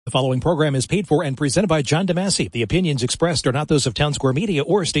The following program is paid for and presented by John DeMasi. The opinions expressed are not those of Town Square Media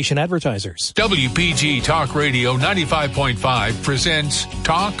or station advertisers. WPG Talk Radio 95.5 presents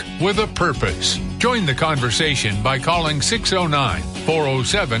Talk with a Purpose. Join the conversation by calling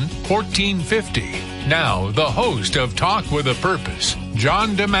 609-407-1450. Now, the host of Talk with a Purpose,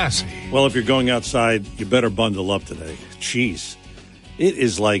 John DeMasi. Well, if you're going outside, you better bundle up today. Jeez, it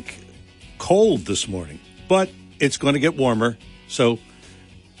is like cold this morning, but it's going to get warmer, so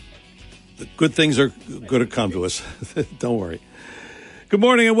the good things are going to come to us. Don't worry. Good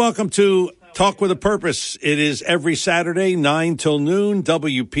morning and welcome to Talk with a Purpose. It is every Saturday, 9 till noon,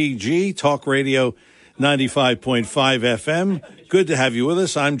 WPG, Talk Radio 95.5 FM. Good to have you with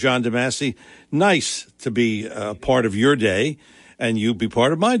us. I'm John DeMasi. Nice to be a part of your day, and you be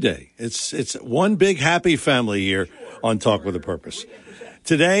part of my day. It's one big happy family here on Talk with a Purpose.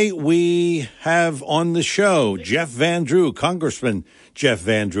 Today we have on the show Jeff Van Drew, Congressman Jeff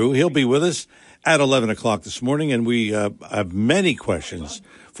Van Drew. He'll be with us at 11 o'clock this morning, and we have many questions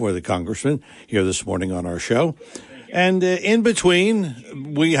for the Congressman here this morning on our show. And in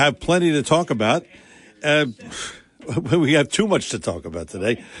between, we have plenty to talk about. We have too much to talk about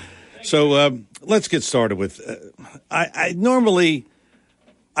today. So let's get started with, I normally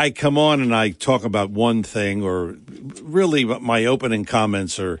come on and I talk about one thing, or really my opening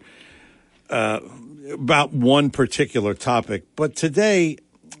comments are about one particular topic. But today,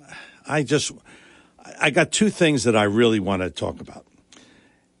 I got two things that I really want to talk about.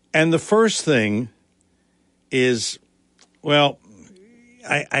 And the first thing is, well,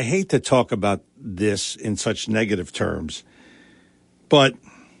 I hate to talk about this in such negative terms, but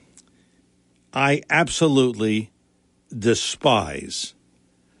I absolutely despise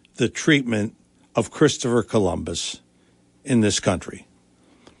the treatment of Christopher Columbus in this country.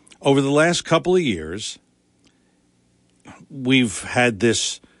 Over the last couple of years, we've had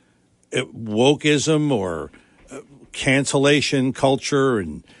this wokeism or cancellation culture,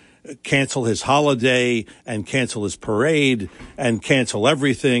 and cancel his holiday and cancel his parade and cancel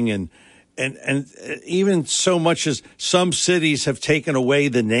everything. And even so much as some cities have taken away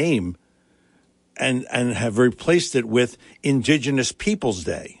the name and have replaced it with Indigenous Peoples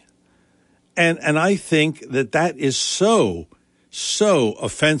Day. And I think that is so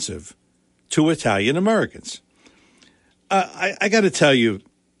offensive to Italian Americans. I got to tell you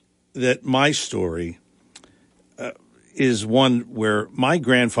that my story is one where my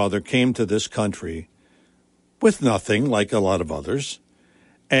grandfather came to this country with nothing, like a lot of others,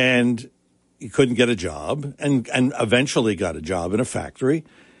 and he couldn't get a job, and eventually got a job in a factory,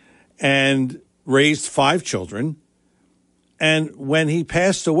 and raised 5 children. And when he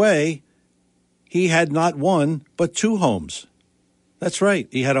passed away, he had not one, but 2 homes. That's right.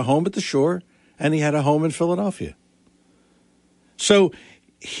 He had a home at the shore, and he had a home in Philadelphia. So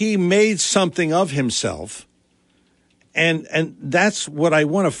he made something of himself, and that's what I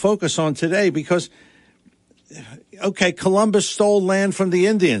want to focus on today, because, okay, Columbus stole land from the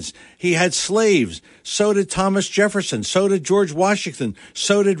Indians. He had slaves. So did Thomas Jefferson. So did George Washington.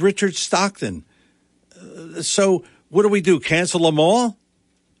 So did Richard Stockton. So what do? Cancel them all?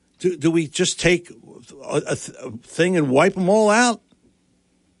 Do we just take a thing and wipe them all out?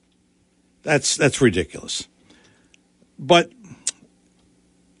 That's ridiculous. But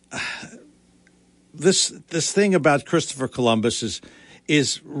this thing about Christopher Columbus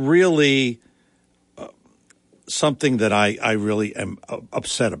is really something that I really am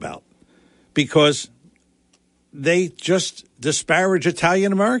upset about, because they just disparage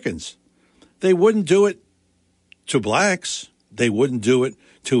Italian Americans. They wouldn't do it to blacks. They wouldn't do it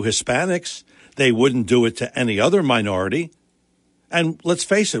to Hispanics. They wouldn't do it to any other minority. And let's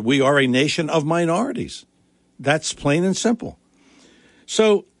face it, we are a nation of minorities. That's plain and simple.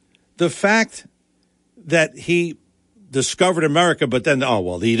 So the fact that he discovered America, but then,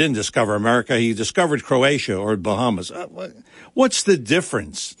 he didn't discover America. He discovered Croatia or Bahamas. What's the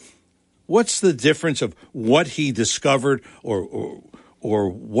difference? What's the difference of what he discovered or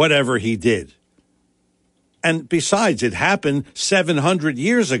whatever he did? And besides, it happened 700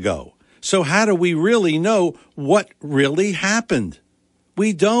 years ago. So how do we really know what really happened?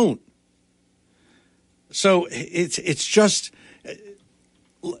 We don't. So it's just,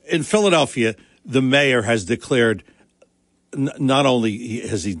 in Philadelphia, the mayor has declared not only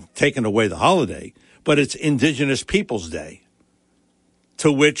has he taken away the holiday, but it's Indigenous Peoples Day,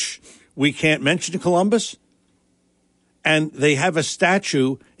 to which we can't mention Columbus. And they have a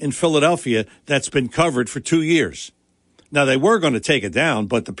statue in Philadelphia that's been covered for 2 years. Now, they were going to take it down,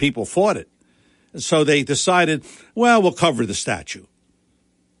 but the people fought it. And so they decided, well, we'll cover the statue.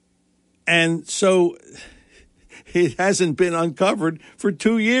 And so it hasn't been uncovered for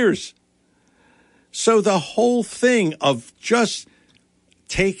 2 years. So the whole thing of just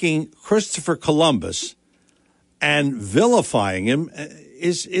taking Christopher Columbus and vilifying him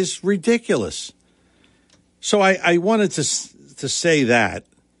is ridiculous. So I wanted to say that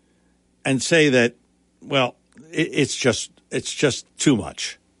and say that, well, it's just too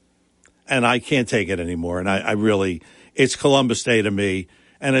much. And I can't take it anymore. And I really, it's Columbus Day to me.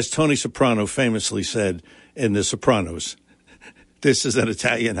 And as Tony Soprano famously said in The Sopranos, this is an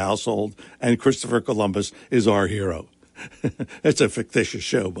Italian household, and Christopher Columbus is our hero. It's a fictitious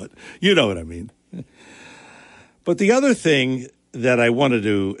show, but you know what I mean. But the other thing that I wanted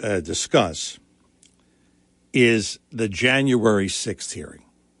to discuss is the January 6th hearing.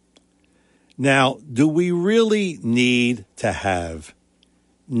 Now, do we really need to have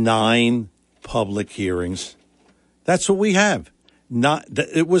 9 public hearings? That's what we have.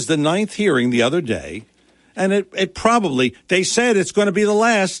 It was the 9th hearing the other day, and it probably, they said it's going to be the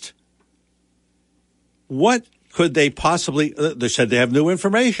last. What could they possibly, they said they have new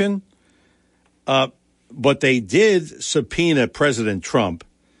information, but they did subpoena President Trump.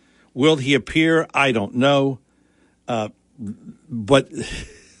 Will he appear? I don't know. But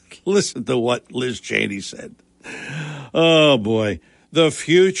listen to what Liz Cheney said. Oh, boy. The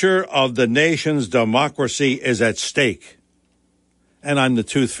future of the nation's democracy is at stake. And I'm the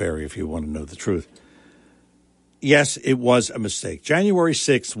tooth fairy, if you want to know the truth. Yes, it was a mistake. January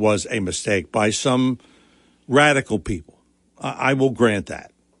 6th was a mistake by some radical people. I will grant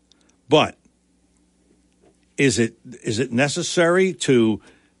that. But is it necessary to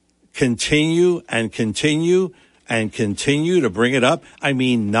continue and continue and continue to bring it up? I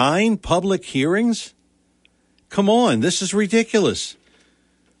mean, 9 public hearings? Come on, this is ridiculous.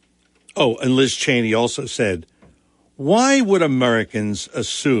 Oh, and Liz Cheney also said, why would Americans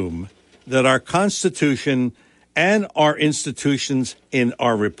assume that our Constitution and our institutions in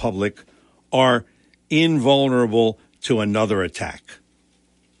our republic are invulnerable to another attack?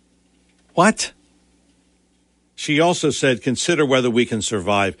 What? She also said, consider whether we can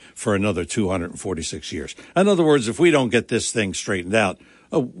survive for another 246 years. In other words, if we don't get this thing straightened out,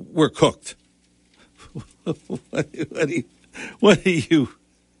 we're cooked. What do you?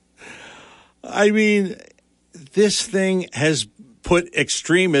 I mean, this thing has put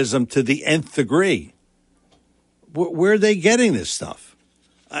extremism to the nth degree. Where are they getting this stuff?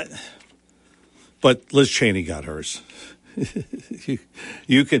 But Liz Cheney got hers.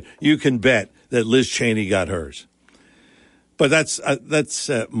 You can bet that Liz Cheney got hers. But that's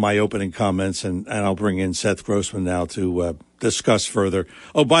my opening comments, and I'll bring in Seth Grossman now to discuss further.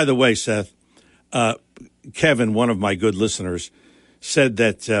 Oh, by the way, Seth, Kevin, one of my good listeners, said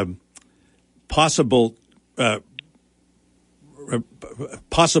that possible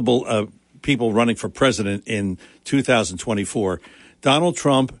people running for president in 2024, Donald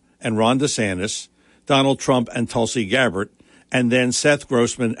Trump and Ron DeSantis, Donald Trump and Tulsi Gabbard, and then Seth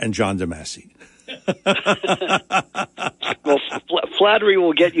Grossman and John DeMasi. Well, flattery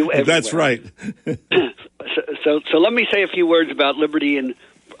will get you everywhere. That's right. So let me say a few words about liberty and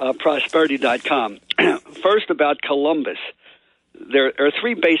prosperity.com. First, about Columbus. There are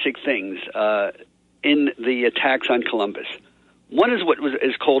 3 basic things in the attacks on Columbus. One is what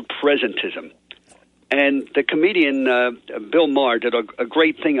is called presentism. And the comedian Bill Maher did a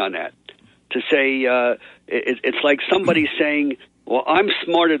great thing on that, to say it's like somebody saying, well, I'm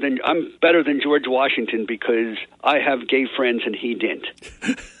better than George Washington because I have gay friends and he didn't.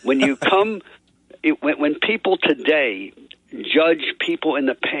 When people today judge people in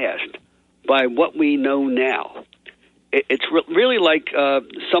the past by what we know now, it's really like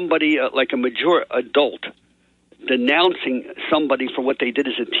somebody, like a mature adult, denouncing somebody for what they did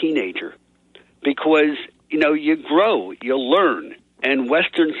as a teenager. Because, you grow, you learn. And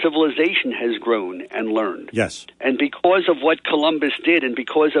Western civilization has grown and learned. Yes. And because of what Columbus did and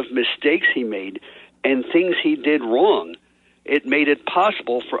because of mistakes he made and things he did wrong, it made it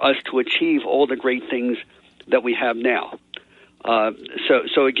possible for us to achieve all the great things that we have now.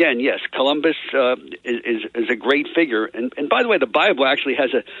 So again, yes, Columbus is a great figure. And by the way, the Bible actually has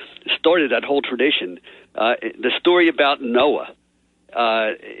started that whole tradition. The story about Noah.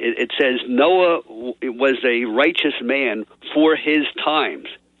 It says Noah was a righteous man for his times.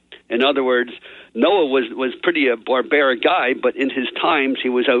 In other words, Noah was pretty a barbaric guy, but in his times he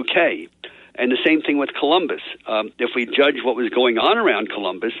was okay. And the same thing with Columbus. If we judge what was going on around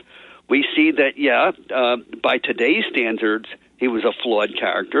Columbus, we see that, by today's standards, he was a flawed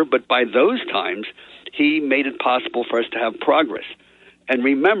character, but by those times, he made it possible for us to have progress. And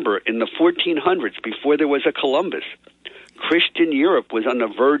remember, in the 1400s, before there was a Columbus, Christian Europe was on the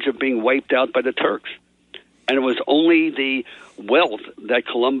verge of being wiped out by the Turks. And it was only the wealth that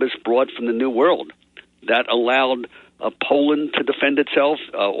Columbus brought from the New World that allowed Poland to defend itself,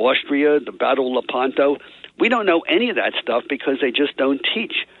 Austria, the Battle of Lepanto. We don't know any of that stuff because they just don't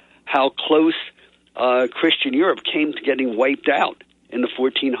teach how close Christian Europe came to getting wiped out in the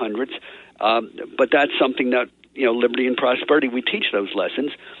 1400s. But that's something that, Liberty and Prosperity, we teach those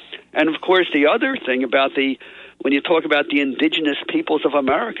lessons. And, of course, the other thing about when you talk about the indigenous peoples of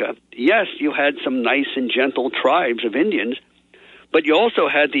America, yes, you had some nice and gentle tribes of Indians, but you also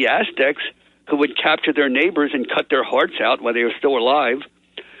had the Aztecs who would capture their neighbors and cut their hearts out while they were still alive.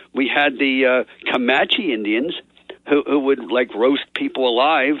 We had the Comanche Indians who would, roast people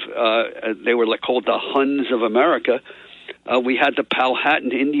alive. They were called the Huns of America. We had the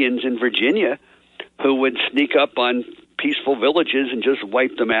Powhatan Indians in Virginia who would sneak up on peaceful villages and just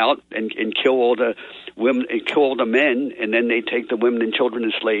wipe them out and kill all the women and kill all the men, and then they take the women and children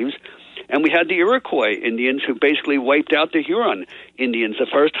as slaves. And we had the Iroquois Indians who basically wiped out the Huron Indians. The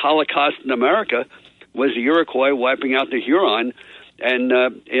first Holocaust in America was the Iroquois wiping out the Huron,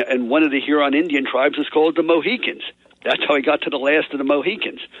 and one of the Huron Indian tribes was called the Mohicans. That's how we got to the last of the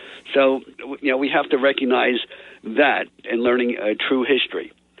Mohicans. So, we have to recognize that in learning true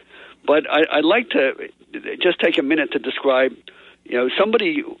history. But I'd like to just take a minute to describe,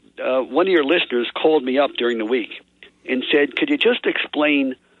 somebody, one of your listeners called me up during the week and said, could you just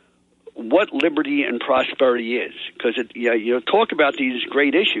explain what liberty and prosperity is? Because talk about these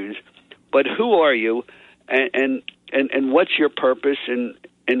great issues, but who are you, and what's your purpose,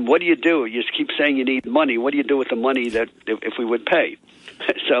 and what do you do? You just keep saying you need money. What do you do with the money that if we would pay?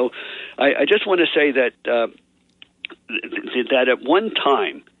 So I just want to say that that at one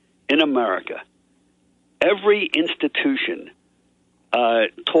time in America, every institution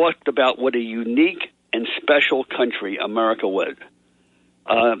talked about what a unique and special country America was.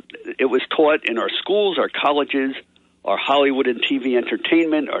 It was taught in our schools, our colleges, our Hollywood and TV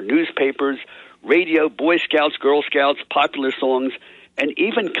entertainment, our newspapers, radio, Boy Scouts, Girl Scouts, popular songs, and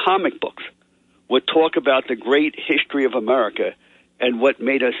even comic books would talk about the great history of America and what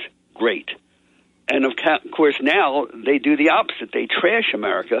made us great. And of course now they do the opposite. They trash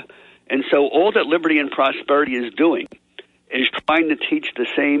America. And so all that Liberty and Prosperity is doing is trying to teach the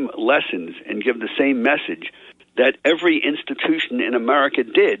same lessons and give the same message that every institution in America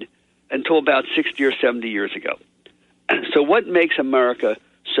did until about 60 or 70 years ago. So what makes America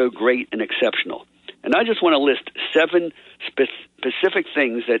so great and exceptional? And I just want to list 7 specific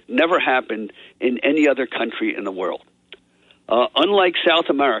things that never happened in any other country in the world. Unlike South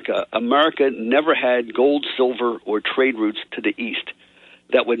America, America never had gold, silver, or trade routes to the east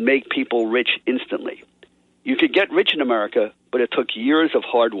that would make people rich instantly. You could get rich in America, but it took years of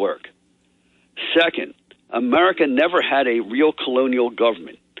hard work. Second, America never had a real colonial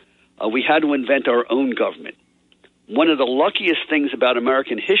government. We had to invent our own government. One of the luckiest things about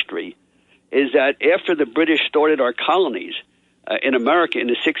American history is that after the British started our colonies in America in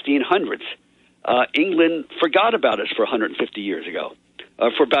the 1600s, England forgot about us for 150 years ago,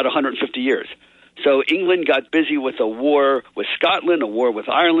 for about 150 years. So England got busy with a war with Scotland, a war with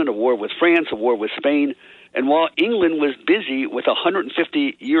Ireland, a war with France, a war with Spain. And while England was busy with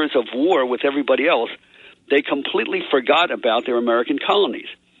 150 years of war with everybody else, they completely forgot about their American colonies.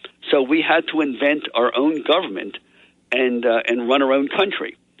 So we had to invent our own government and run our own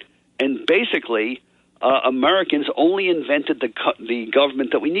country. And basically, Americans only invented the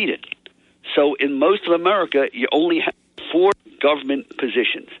government that we needed. So in most of America, you only have 4 government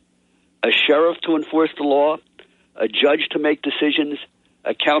positions: a sheriff to enforce the law, a judge to make decisions,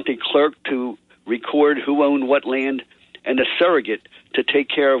 a county clerk to record who owned what land, and a surrogate to take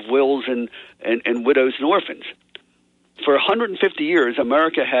care of wills and widows and orphans. For 150 years,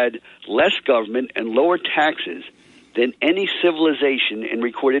 America had less government and lower taxes than any civilization in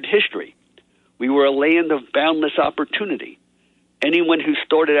recorded history. We were a land of boundless opportunity. Anyone who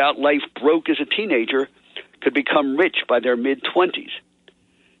started out life broke as a teenager could become rich by their mid-20s.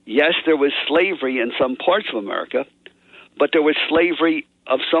 Yes, there was slavery in some parts of America, but there was slavery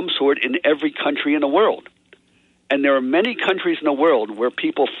of some sort in every country in the world. And there are many countries in the world where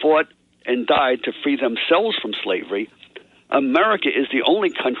people fought and died to free themselves from slavery. America is the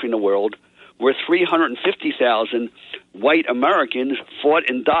only country in the world where 350,000 white Americans fought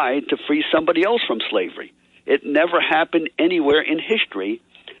and died to free somebody else from slavery. It never happened anywhere in history,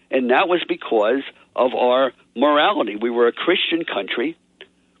 and that was because of our morality. We were a Christian country,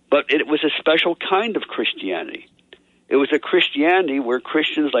 but it was a special kind of Christianity. It was a Christianity where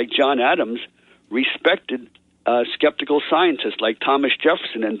Christians like John Adams respected skeptical scientists like Thomas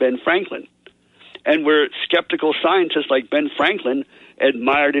Jefferson and Ben Franklin, and where skeptical scientists like Ben Franklin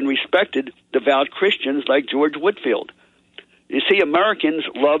admired and respected devout Christians like George Whitefield. You see, Americans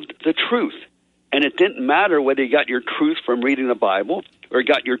loved the truth, and it didn't matter whether you got your truth from reading the Bible or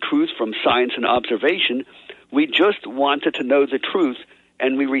got your truth from science and observation. We just wanted to know the truth,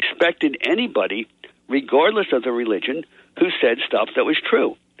 and we respected anybody, regardless of the religion, who said stuff that was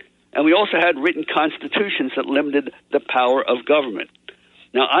true. And we also had written constitutions that limited the power of government.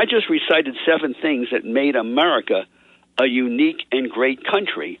 Now, I just recited 7 things that made America a unique and great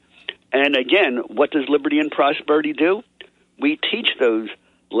country. And again, what does Liberty and Prosperity do? We teach those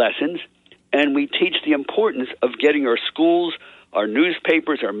lessons, and we teach the importance of getting our schools, our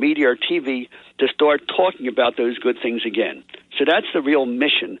newspapers, our media, our TV to start talking about those good things again. So that's the real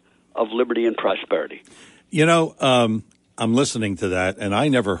mission of Liberty and Prosperity. You know, I'm listening to that, and I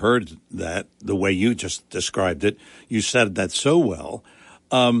never heard that the way you just described it. You said that so well.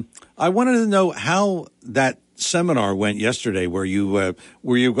 I wanted to know how that seminar went yesterday where you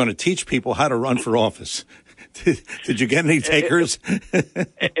were going to teach people how to run for office. Did you get any takers?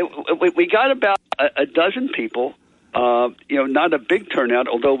 We got about a dozen people. Not a big turnout,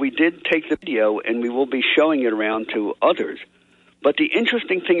 although we did take the video and we will be showing it around to others. But the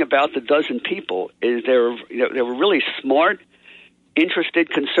interesting thing about the dozen people is they were really smart, interested,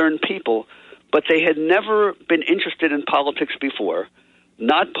 concerned people, but they had never been interested in politics before,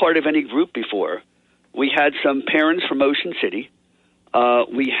 not part of any group before. We had some parents from Ocean City.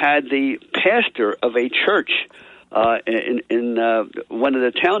 We had the pastor of a church in one of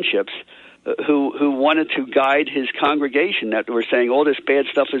the townships who wanted to guide his congregation that were saying, all this bad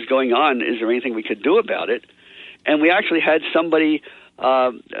stuff is going on. Is there anything we could do about it? And we actually had somebody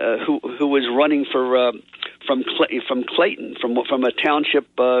who was running from Clayton, from a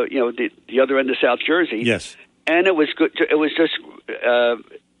township, the other end of South Jersey. Yes. And it was good. It was just,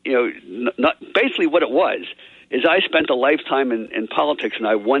 not basically what it was is I spent a lifetime in politics, and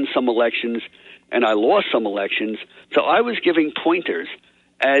I won some elections and I lost some elections. So I was giving pointers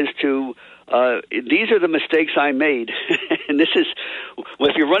as to these are the mistakes I made, and this is, well,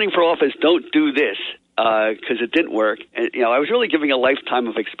 if you're running for office, don't do this. Because it didn't work. And, I was really giving a lifetime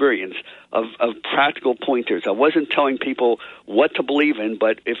of experience of practical pointers. I wasn't telling people what to believe in,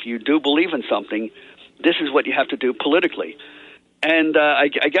 but if you do believe in something, this is what you have to do politically. And I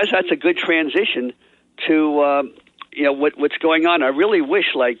guess that's a good transition to what's going on. I really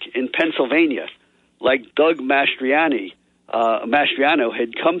wish, like in Pennsylvania, like Doug Mastriano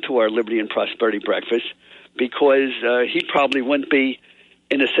had come to our Liberty and Prosperity breakfast, because he probably wouldn't be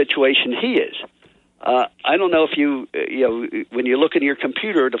in a situation he is. I don't know if when you look in your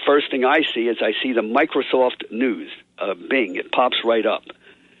computer, the first thing I see is I see the Microsoft News, Bing. It pops right up.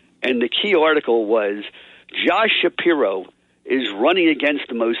 And the key article was, Josh Shapiro is running against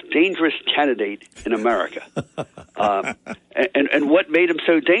the most dangerous candidate in America. And what made him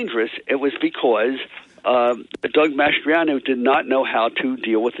so dangerous, it was because Doug Mastriano did not know how to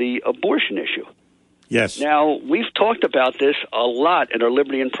deal with the abortion issue. Yes. Now, we've talked about this a lot at our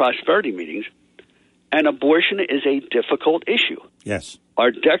Liberty and Prosperity meetings. And abortion is a difficult issue. Yes.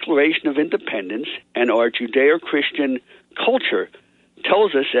 Our Declaration of Independence and our Judeo-Christian culture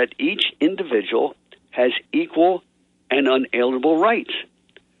tells us that each individual has equal and unalienable rights.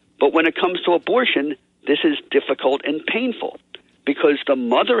 But when it comes to abortion, this is difficult and painful because the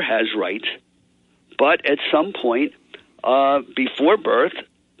mother has rights, but at some point before birth,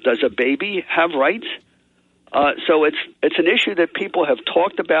 does a baby have rights? So it's an issue that people have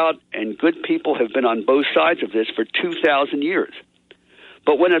talked about, and good people have been on both sides of this for 2,000 years.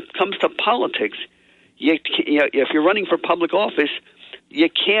 But when it comes to politics, if you're running for public office, you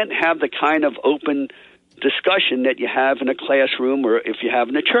can't have the kind of open discussion that you have in a classroom or if you have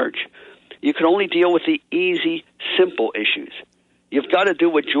in a church. You can only deal with the easy, simple issues. You've got to do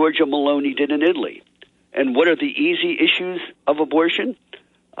what Giorgia Meloni did in Italy. And what are the easy issues of abortion?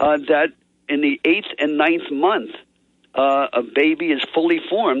 That in the 8th and 9th month, a baby is fully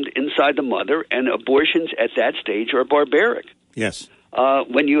formed inside the mother, and abortions at that stage are barbaric. Yes.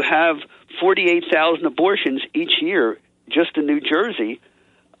 When you have 48,000 abortions each year just in New Jersey,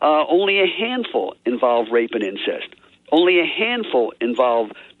 only a handful involve rape and incest. Only a handful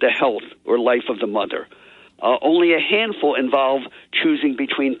involve the health or life of the mother. Only a handful involve choosing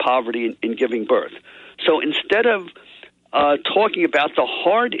between poverty and giving birth. So instead of talking about the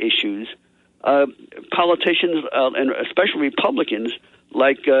hard issues, politicians and especially Republicans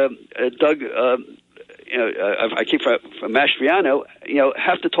like Doug, I keep from Mastriano,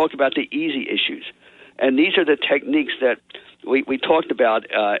 have to talk about the easy issues, and these are the techniques that we talked about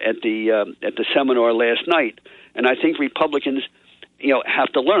at the seminar last night, and I think Republicans,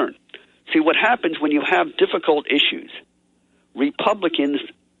 have to learn. See, what happens when you have difficult issues, Republicans,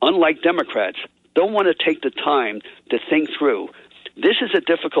 unlike Democrats, don't want to take the time to think through. This is a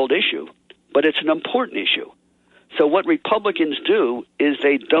difficult issue, but it's an important issue. So what Republicans do is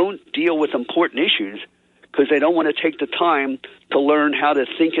they don't deal with important issues because they don't want to take the time to learn how to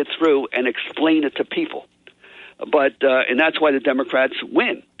think it through and explain it to people. But and that's why the Democrats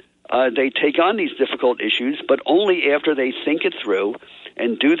win. They take on these difficult issues, but only after they think it through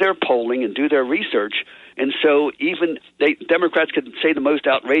and do their polling and do their research. And so even Democrats could say the most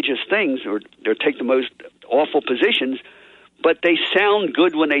outrageous things or take the most awful positions, but they sound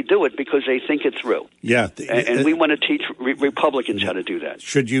good when they do it because they think it through. Yeah, and we want to teach Republicans how to do that.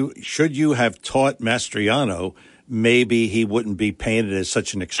 Should you have taught Mastriano, maybe he wouldn't be painted as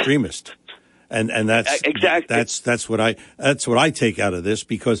such an extremist. And that's exactly that's what I take out of this,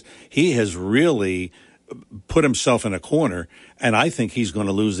 because he has really put himself in a corner, and I think he's going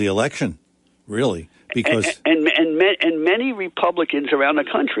to lose the election, really. Because and many Republicans around the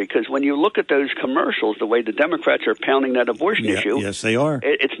country, because when you look at those commercials, the way the Democrats are pounding that abortion issue, yes, they are.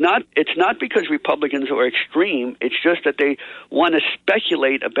 It's not because Republicans are extreme. It's just that they want to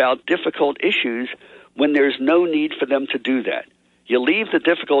speculate about difficult issues when there's no need for them to do that. You leave the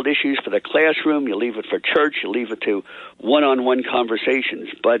difficult issues for the classroom. You leave it for church. You leave it to one-on-one conversations.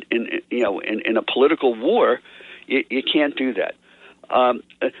 But in a political war, you can't do that.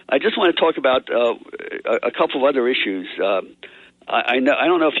 I just want to talk about a couple of other issues. I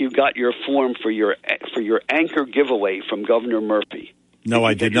don't know if you got your form for your anchor giveaway from Governor Murphy. No,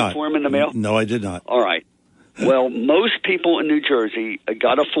 I did not. Form in the mail? No, I did not. All right. Well, most people in New Jersey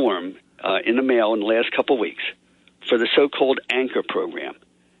got a form in the mail in the last couple of weeks for the so-called anchor program,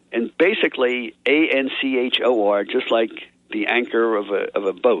 and basically ANCHOR, just like the anchor of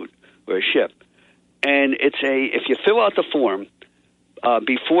a boat or a ship. And if you fill out the form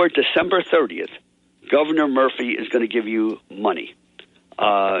before December 30th, Governor Murphy is going to give you money.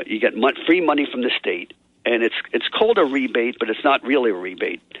 You get free money from the state, and it's called a rebate, but it's not really a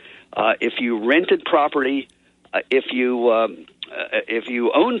rebate. If you rented property, if you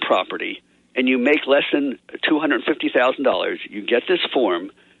own property, and you make less than $250,000, you get this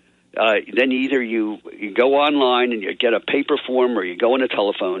form. Then either you go online and you get a paper form, or you go on a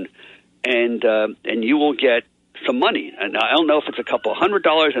telephone, and you will get some money. And I don't know if it's a couple $100.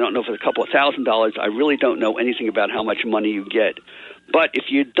 I don't know if it's a couple $1,000. I really don't know anything about how much money you get. But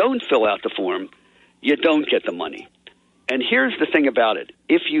if you don't fill out the form, you don't get the money. And here's the thing about it: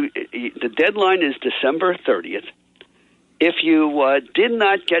 the deadline is December 30th. If you did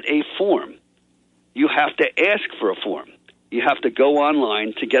not get a form, you have to ask for a form. You have to go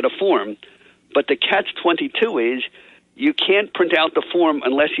online to get a form. But the catch-22 is you can't print out the form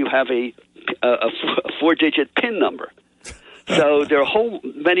unless you have a 4-digit PIN number. So there are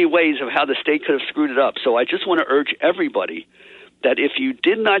many ways of how the state could have screwed it up. So I just want to urge everybody that if you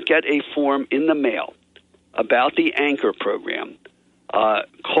did not get a form in the mail about the anchor program,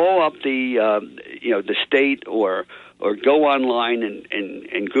 call up the state or go online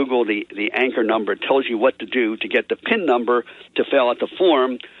and Google the anchor number. It tells you what to do to get the PIN number to fill out the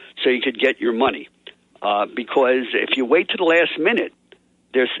form so you could get your money. Because if you wait to the last minute,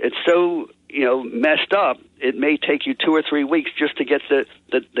 it's so messed up, it may take you 2 or 3 weeks just to get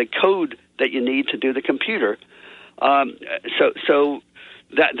the code that you need to do the computer. So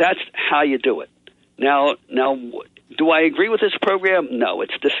that's how you do it. Now, do I agree with this program? No,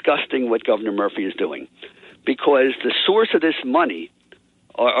 it's disgusting what Governor Murphy is doing, because the source of this money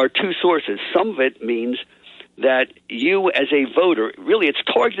are two sources. Some of it means that you as a voter, really it's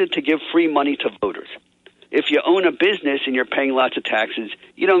targeted to give free money to voters. If you own a business and you're paying lots of taxes,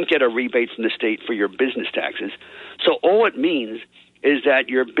 you don't get a rebate from the state for your business taxes. So all it means is that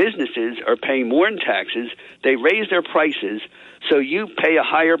your businesses are paying more in taxes. They raise their prices, so you pay a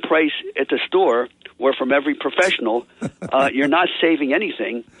higher price at the store or from every professional. You're not saving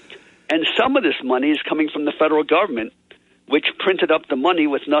anything. And some of this money is coming from the federal government, which printed up the money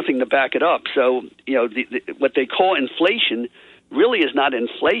with nothing to back it up. So, what they call inflation really is not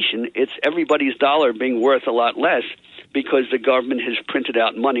inflation. It's everybody's dollar being worth a lot less because the government has printed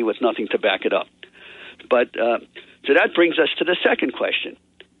out money with nothing to back it up. But so that brings us to the second question.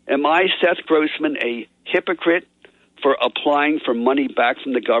 Am I, Seth Grossman, a hypocrite for applying for money back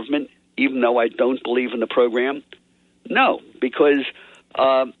from the government, even though I don't believe in the program? No, because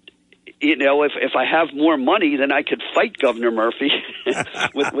if I have more money, then I could fight Governor Murphy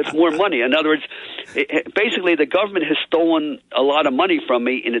with more money. In other words, basically the government has stolen a lot of money from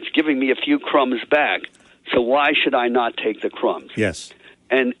me, and it's giving me a few crumbs back. So why should I not take the crumbs? Yes.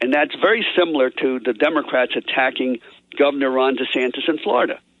 And that's very similar to the Democrats attacking Governor Ron DeSantis in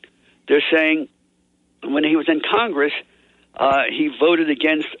Florida. They're saying when he was in Congress, he voted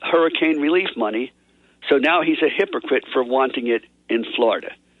against hurricane relief money, so now he's a hypocrite for wanting it in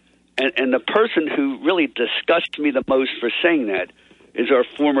Florida. And the person who really disgusts me the most for saying that is our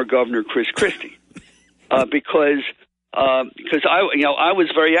former governor, Chris Christie, because I was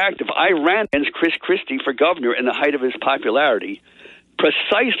very active. I ran against Chris Christie for governor in the height of his popularity,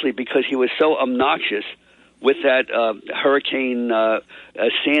 precisely because he was so obnoxious with that Hurricane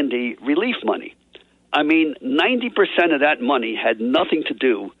Sandy relief money. I mean, 90% of that money had nothing to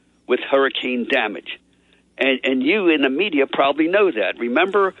do with hurricane damage. And you in the media probably know that.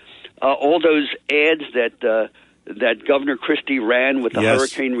 Remember all those ads that Governor Christie ran with the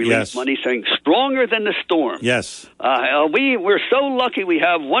hurricane relief money saying, stronger than the storm. Yes. We're so lucky we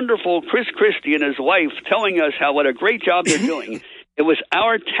have wonderful Chris Christie and his wife telling us what a great job they're doing. It was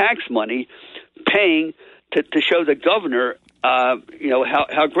our tax money paying to show the governor,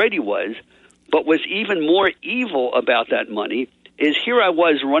 how great he was. But what's even more evil about that money is here I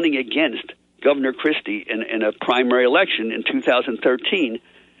was running against Governor Christie in a primary election in 2013,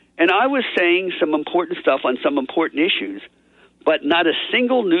 and I was saying some important stuff on some important issues, but not a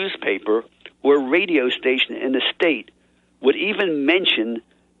single newspaper or radio station in the state would even mention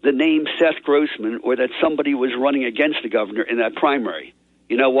the name Seth Grossman or that somebody was running against the governor in that primary.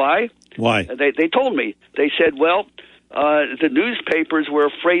 You know why? Why? They told me. They said, well, the newspapers were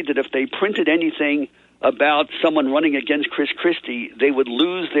afraid that if they printed anything about someone running against Chris Christie, they would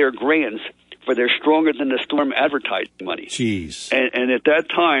lose their grants for their stronger than the storm advertising money. Jeez. And at that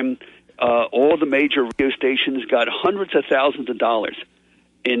time, all the major radio stations got hundreds of thousands of dollars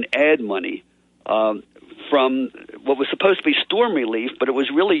in ad money from what was supposed to be storm relief, but it was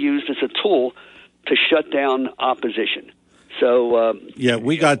really used as a tool to shut down opposition. So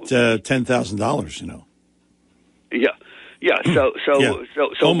we got $10,000. So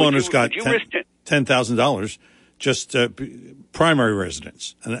homeowners got $10,000, just primary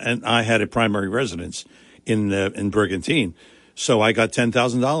residence, and I had a primary residence in Brigantine, so I got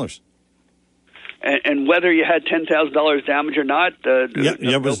 $10,000. And whether you had $10,000 damage or not,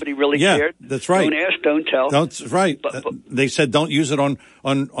 nobody really cared. That's right. Don't ask, don't tell. That's right. But they said don't use it on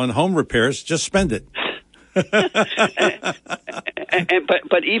home repairs. Just spend it. But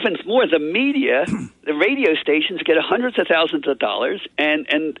even more, the media, the radio stations get hundreds of thousands of dollars, and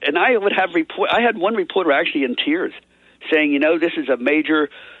I would have I had one reporter actually in tears, saying, this is a major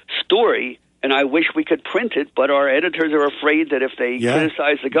story, and I wish we could print it, but our editors are afraid that if they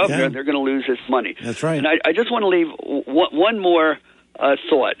criticize the governor, they're going to lose this money. That's right. And I just want to leave one more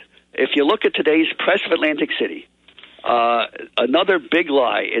thought. If you look at today's Press of Atlantic City, another big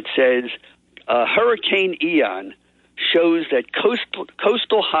lie. It says Hurricane Ian shows that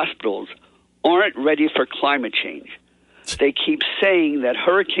coastal hospitals aren't ready for climate change. They keep saying that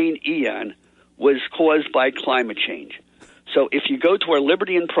Hurricane Ian was caused by climate change. So if you go to our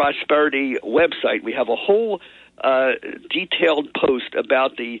Liberty and Prosperity website, we have a whole detailed post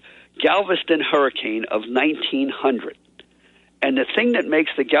about the Galveston hurricane of 1900. And the thing that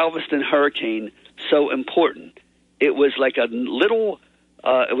makes the Galveston hurricane so important, it was like it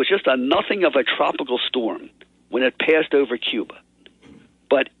was just a nothing of a tropical storm when it passed over Cuba.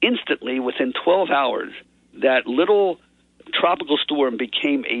 But instantly, within 12 hours, that little tropical storm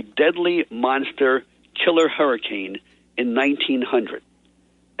became a deadly monster killer hurricane in 1900.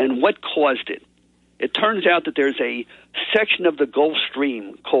 And what caused it? It turns out that there's a section of the Gulf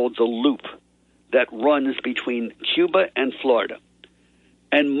Stream called the Loop that runs between Cuba and Florida.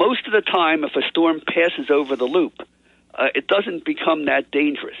 And most of the time, if a storm passes over the Loop, it doesn't become that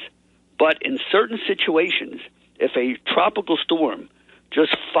dangerous. But in certain situations, if a tropical storm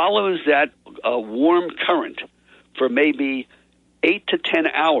just follows that warm current for maybe 8 to 10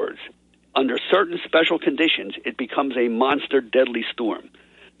 hours, under certain special conditions, it becomes a monster deadly storm.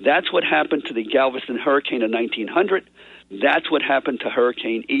 That's what happened to the Galveston hurricane in 1900. That's what happened to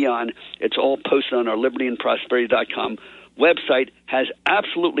Hurricane Ian. It's all posted on our libertyandprosperity.com website. Has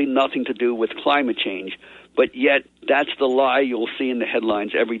absolutely nothing to do with climate change, but yet that's the lie you'll see in the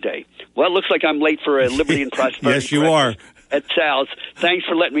headlines every day. Well, it looks like I'm late for a Liberty and Prosperity. Yes, you are. At Sal's. Thanks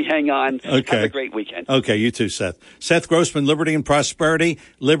for letting me hang on. Okay. Have a great weekend. Okay, you too, Seth. Seth Grossman, Liberty and Prosperity.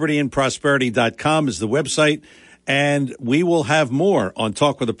 libertyandprosperity.com is the website. And we will have more on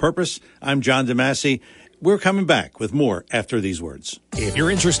Talk with a Purpose. I'm John DeMasi. We're coming back with more after these words. If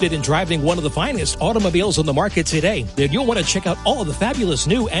you're interested in driving one of the finest automobiles on the market today, then you'll want to check out all of the fabulous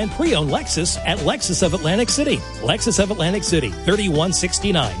new and pre-owned Lexus at Lexus of Atlantic City. Lexus of Atlantic City,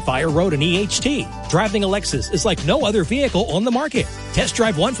 3169 Fire Road in EHT. Driving a Lexus is like no other vehicle on the market. Test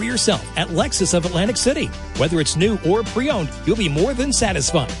drive one for yourself at Lexus of Atlantic City. Whether it's new or pre-owned, you'll be more than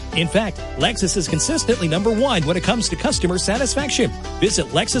satisfied. In fact, Lexus is consistently number one when it comes to customer satisfaction. Visit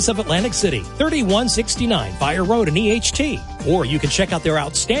Lexus of Atlantic City, 3169 Fire Road in EHT. Or you can check out their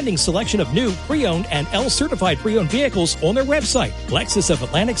outstanding selection of new, pre-owned, and L-certified pre-owned vehicles on their website,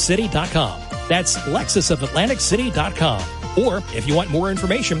 LexusOfAtlanticCity.com. That's LexusOfAtlanticCity.com. Or if you want more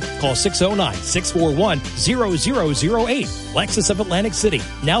information, call 609-641-0008. Lexus of Atlantic City,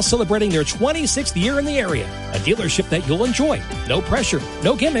 now celebrating their 26th year in the area. A dealership that you'll enjoy. No pressure,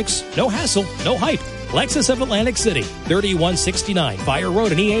 no gimmicks, no hassle, no hype. Lexus of Atlantic City, 3169 Fire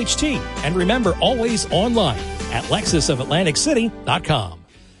Road in EHT. And remember, always online at LexusOfAtlanticCity.com.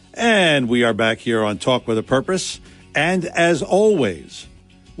 And we are back here on Talk with a Purpose. And as always,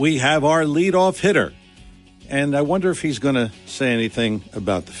 we have our leadoff hitter. And I wonder if he's going to say anything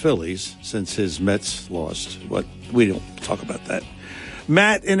about the Phillies since his Mets lost. But we don't talk about that.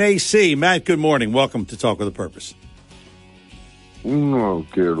 Matt in AC. Matt, good morning. Welcome to Talk with a Purpose. Oh,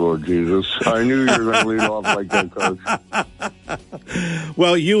 dear Lord Jesus. I knew you were going to lead off like that, Coach.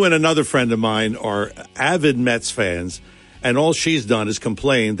 Well, you and another friend of mine are avid Mets fans, and all she's done is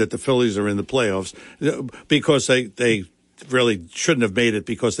complain that the Phillies are in the playoffs because they really shouldn't have made it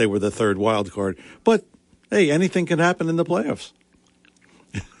because they were the third wild card. But, hey, anything can happen in the playoffs.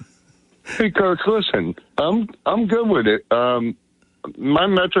 Hey, Coach, listen, I'm good with it. My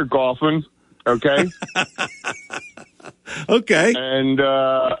Mets are golfing, okay? Okay. And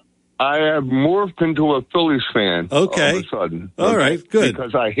I have morphed into a Phillies fan all of a sudden. All right, good.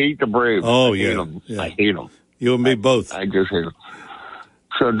 Because I hate the Braves. Oh, I hate them. Yeah. I hate them. You and me both. I just hate them.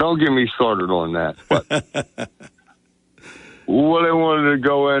 So don't get me started on that. But what I wanted to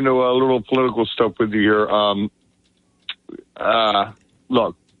go into a little political stuff with you here.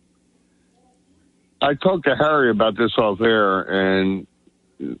 Look, I talked to Harry about this off air, and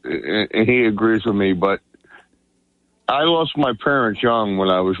he agrees with me, but I lost my parents young when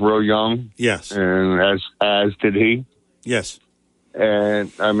I was real young. Yes. And as did he. Yes. And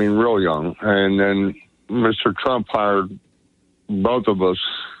I mean, real young. And then Mr. Trump hired both of us.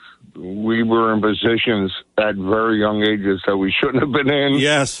 We were in positions at very young ages that we shouldn't have been in.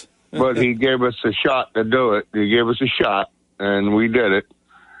 Yes. But he gave us a shot to do it. He gave us a shot, and we did it.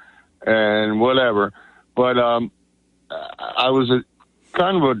 And whatever. But I was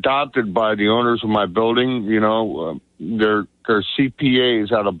kind of adopted by the owners of my building. You know, they're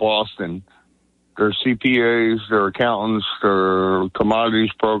CPAs out of Boston. They're CPAs, they're accountants, they're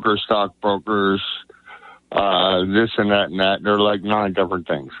commodities brokers, stock brokers, this and that. They're like 9 different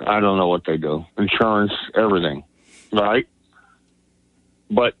things. I don't know what they do. Insurance, everything, right?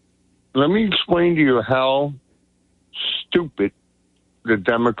 But let me explain to you how stupid the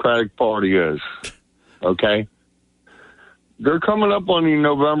Democratic Party is, okay? They're coming up on the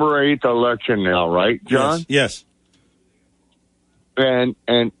November 8th election now, right, John? Yes. And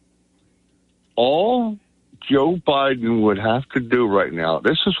all Joe Biden would have to do right now,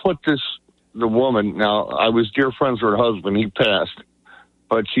 this is what the woman, now I was dear friends with her husband, he passed,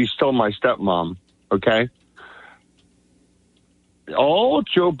 but she's still my stepmom, okay? All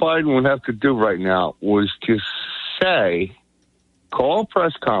Joe Biden would have to do right now was to say, call a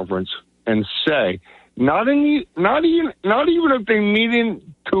press conference and say, not even if they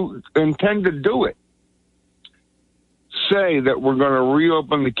intend to do it, say that we're going to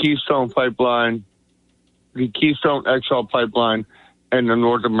reopen the Keystone Pipeline, the Keystone XL Pipeline, and the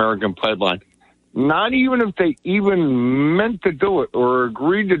North American Pipeline. Not even if they even meant to do it or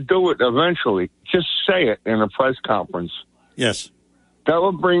agreed to do it eventually, just say it in a press conference. Yes. That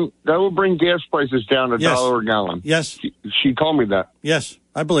would bring gas prices down to $1 a gallon. Yes. She told me that. Yes,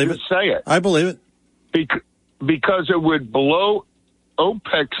 I believe just it. Say it. I believe it. Because it would blow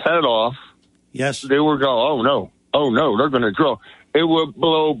OPEC's head off. Yes. They would go, oh no, they're going to drill. It would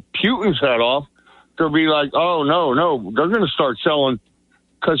blow Putin's head off. They'll be like, oh no, they're going to start selling,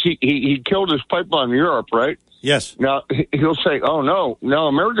 because he killed his pipeline in Europe, right? Yes. Now he'll say, oh no, now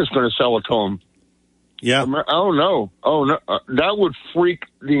America's going to sell it to him. Yeah. Oh no, that would freak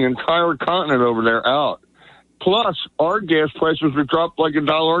the entire continent over there out. Plus, our gas prices would drop like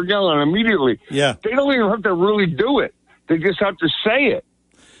 $1 a gallon immediately. Yeah. They don't even have to really do it. They just have to say it.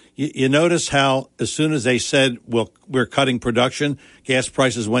 You notice how as soon as they said, well, we're cutting production, gas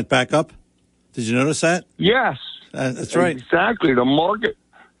prices went back up? Did you notice that? Yes. That's right. Exactly. The market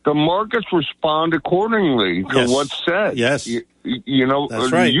the markets respond accordingly to Yes. what's said. Yes. You know,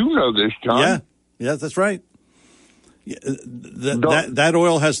 That's right. You know this, John. Yeah, that's right. That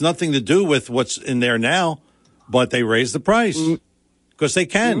oil has nothing to do with what's in there now, but they raise the price because they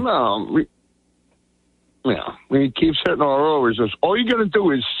can. No, we keep hitting our oil resistance. All you got to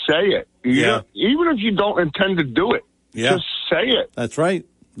do is say it. Even if you don't intend to do it, just say it. That's right.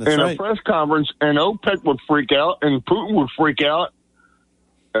 That's in right. a press conference, and OPEC would freak out, and Putin would freak out,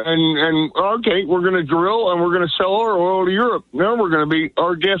 and okay, we're going to drill, and we're going to sell our oil to Europe. Now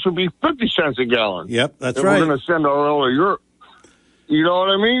our gas will be 50 cents a gallon. Yep, that's and right. We're going to send our oil to Europe. You know what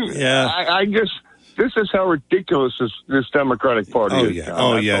I mean? Yeah. I just, this is how ridiculous this Democratic Party is.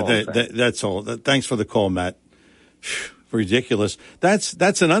 John. That's all. Thanks for the call, Matt. Ridiculous.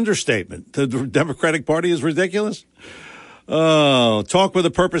 That's an understatement. The Democratic Party is ridiculous. Oh, Talk with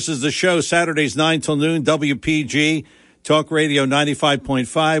a Purpose is the show. Saturdays 9 till noon. WPG Talk Radio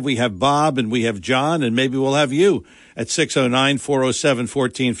 95.5. We have Bob and we have John, and maybe we'll have you at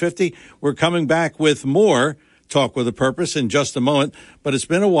 609-407-1450. We're coming back with more Talk with a Purpose in just a moment, but it's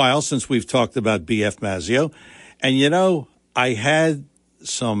been a while since we've talked about BF Mazzeo. And you know, I had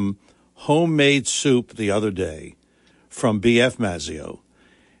some homemade soup the other day from BF Mazzeo,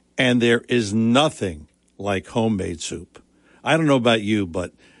 and there is nothing like homemade soup. I don't know about you,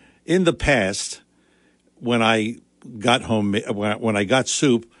 but in the past, when I got when I got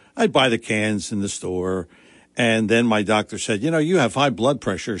soup, I'd buy the cans in the store, and then my doctor said, you have high blood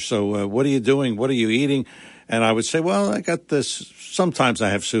pressure, so what are you doing? What are you eating? And I would say, well, I got this. Sometimes I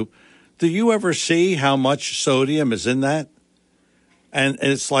have soup. Do you ever see how much sodium is in that? And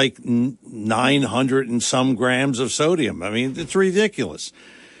it's like 900 and some grams of sodium. I mean, it's ridiculous.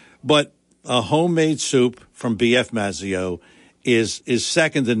 But a homemade soup from BF Mazzeo is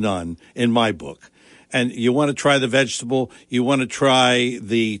second to none in my book. And you want to try the vegetable, you want to try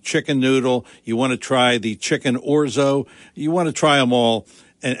the chicken noodle, you want to try the chicken orzo, you want to try them all,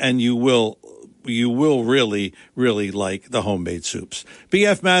 and you will really, really like the homemade soups.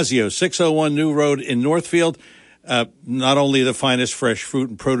 BF Mazzeo, 601 New Road in Northfield. Not only the finest fresh fruit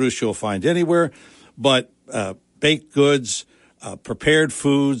and produce you'll find anywhere, but baked goods, prepared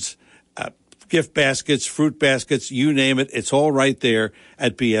foods, gift baskets, fruit baskets, you name it. It's all right there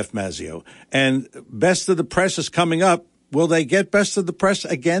at BF Mazzeo. And Best of the Press is coming up. Will they get Best of the Press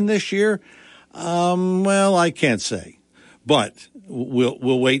again this year? Well, I can't say, but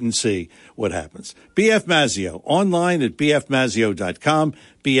we'll wait and see what happens. BF Mazzeo, online at bfmazzeo.com,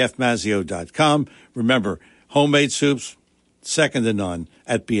 bfmazzeo.com. Remember, homemade soups, second to none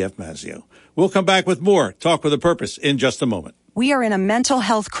at BF Mazzeo. We'll come back with more Talk with a Purpose in just a moment. We are in a mental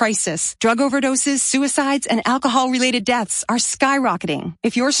health crisis. Drug overdoses, suicides, and alcohol-related deaths are skyrocketing.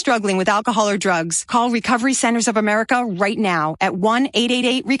 If you're struggling with alcohol or drugs, call Recovery Centers of America right now at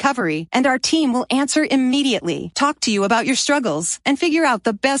 1-888-RECOVERY, and our team will answer immediately, talk to you about your struggles, and figure out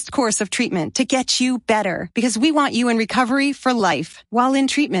the best course of treatment to get you better, because we want you in recovery for life. While in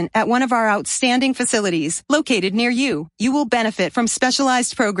treatment at one of our outstanding facilities located near you, you will benefit from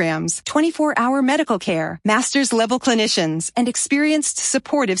specialized programs, 24-hour medical care, master's-level clinicians, and experienced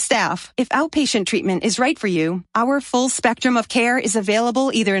supportive staff. If outpatient treatment is right for you, our full spectrum of care is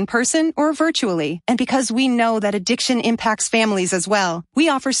available either in person or virtually. And because we know that addiction impacts families as well, we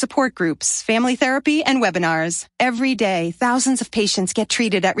offer support groups, family therapy, and webinars. Every day, thousands of patients get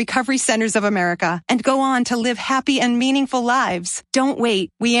treated at Recovery Centers of America and go on to live happy and meaningful lives. Don't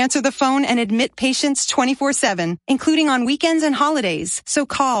wait. We answer the phone and admit patients 24/7, including on weekends and holidays. So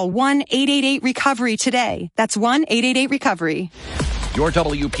call 1-888-RECOVERY today. That's 1-888-RECOVERY. Your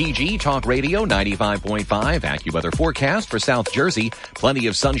WPG Talk Radio 95.5 AccuWeather forecast for South Jersey. Plenty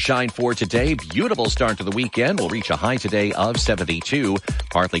of sunshine for today. Beautiful start to the weekend. We'll reach a high today of 72.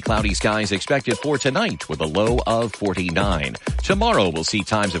 Partly cloudy skies expected for tonight with a low of 49. Tomorrow we'll see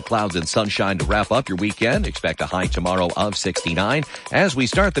times of clouds and sunshine to wrap up your weekend. Expect a high tomorrow of 69. As we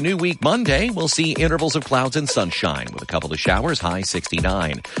start the new week Monday, we'll see intervals of clouds and sunshine with a couple of showers, high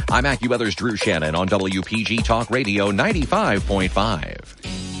 69. I'm AccuWeather's Drew Shannon on WPG Talk Radio 95.5.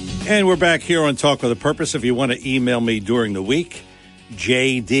 And we're back here on Talk with a Purpose. If you want to email me during the week,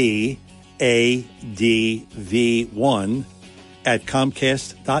 jdadv1 at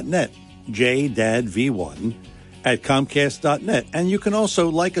Comcast.net. jdadv1 at Comcast.net. And you can also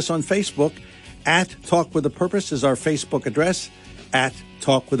like us on Facebook. At Talk with a Purpose is our Facebook address. At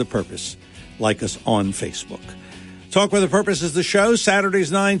Talk with a Purpose. Like us on Facebook. Talk with a Purpose is the show.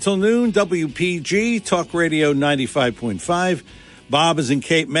 Saturdays 9 till noon. WPG Talk Radio 95.5. Bob is in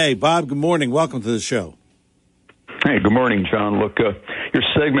Cape May. Bob, good morning. Welcome to the show. Hey, good morning, John. Look, your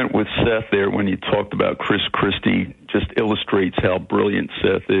segment with Seth there when you talked about Chris Christie just illustrates how brilliant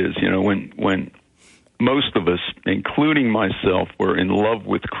Seth is. You know, when most of us, including myself, were in love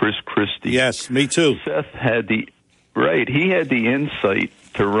with Chris Christie. Yes, me too. Seth had he had the insight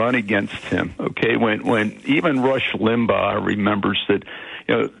to run against him. Okay, when even Rush Limbaugh remembers that,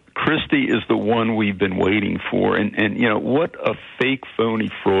 you know, Christie is the one we've been waiting for, and you know what a fake, phony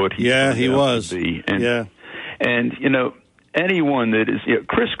fraud he was. To be. And you know, anyone that is, you know,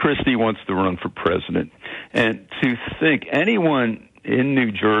 Chris Christie wants to run for president, and to think anyone in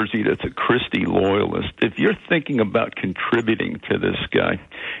New Jersey that's a Christie loyalist, if you're thinking about contributing to this guy,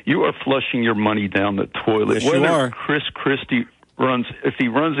 you are flushing your money down the toilet. Yes, you are. Chris Christie if he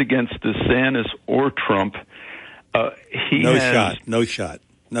runs against DeSantis or Trump, No shot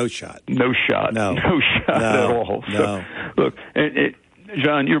at all. So, look,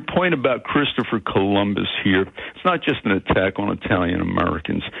 John, your point about Christopher Columbus here, it's not just an attack on Italian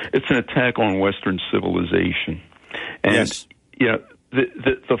Americans. It's an attack on Western civilization. And, yes. You know,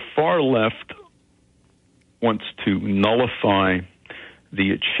 the far left wants to nullify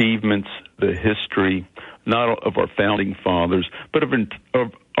the achievements, the history, not of our founding fathers, but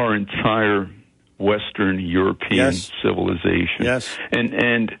of our entire Western European civilization. Yes.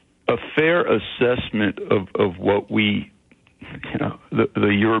 And a fair assessment of what we, you know,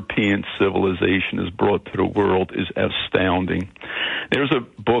 the European civilization has brought to the world is astounding. There's a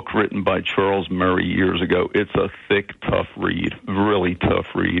book written by Charles Murray years ago. It's a thick, tough read, really tough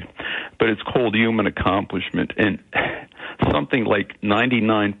read, but it's called Human Accomplishment, and something like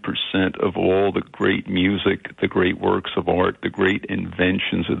 99% of all the great music, the great works of art, the great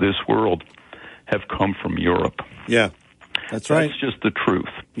inventions of this world have come from Europe. Yeah, that's right. That's just the truth.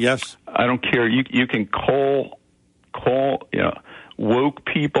 Yes. I don't care. You can call woke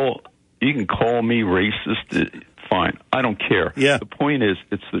people. You can call me racist. Fine. I don't care. Yeah. The point is,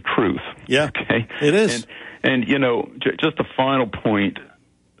 it's the truth. Yeah. Okay. It is. And you know, just a final point.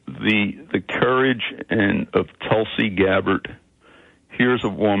 The courage of Tulsi Gabbard. Here's a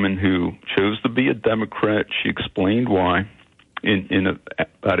woman who chose to be a Democrat. She explained why in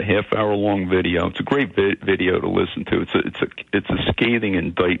about a half-hour-long video. It's a great video to listen to. It's a scathing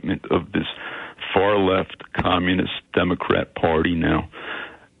indictment of this far-left communist Democrat Party now.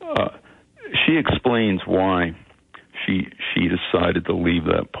 She explains why she decided to leave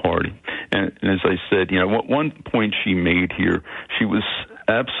that party. And as I said, you know, one point she made here, she was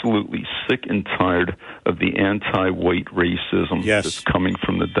absolutely sick and tired of the anti-white racism that's coming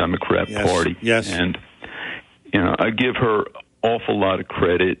from the Democrat Party. Yes. And, you know, I give her awful lot of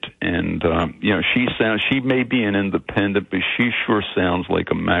credit, and you know, she may be an independent, but she sure sounds like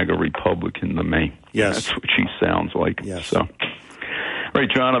a MAGA Republican to me. Yes. That's what she sounds like. Yes. So, all right,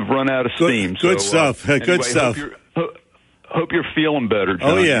 John, I've run out of steam. Good stuff. Anyway, good stuff. Hope you're feeling better, John.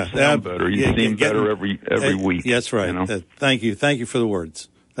 Oh, yeah. You sound better. You seem better every week. That's right. You know? Thank you. Thank you for the words.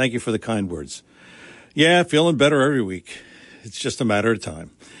 Thank you for the kind words. Yeah, feeling better every week. It's just a matter of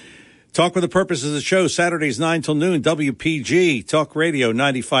time. Talk with the Purpose of the show, Saturdays 9 till noon, WPG, Talk Radio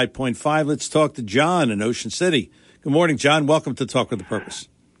 95.5. Let's talk to John in Ocean City. Good morning, John. Welcome to Talk with the Purpose.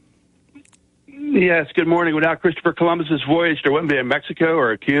 Yes, good morning. Without Christopher Columbus's voyage, there wouldn't be a Mexico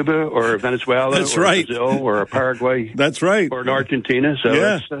or a Cuba or a Venezuela That's or right. a Brazil or a Paraguay. That's right. Or an Argentina. So,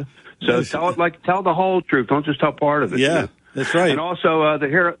 yeah. Tell the whole truth. Don't just tell part of it. Yeah, you know? that's right. And also,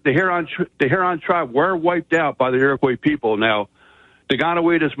 the Huron tribe were wiped out by the Iroquois people. Now,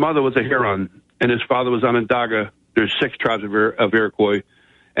 Daganowita's mother was a Huron, and his father was Onondaga. There's 6 tribes of Iroquois.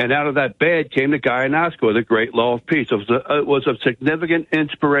 And out of that bed came the Guyanasko, the Great Law of Peace. It was of significant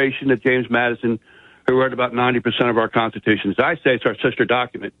inspiration to James Madison, who wrote about 90% of our Constitution. As I say, it's our sister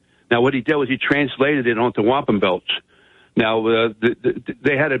document. Now, what he did was he translated it onto wampum belts. Now,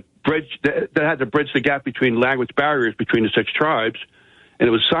 they had to bridge the gap between language barriers between the 6 tribes, and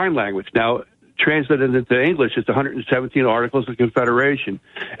it was sign language. Now, translated into English, it's 117 Articles of Confederation.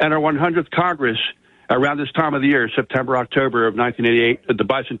 And our 100th Congress, around this time of the year, September, October of 1988, the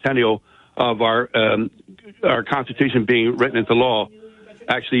bicentennial of our Constitution being written into law,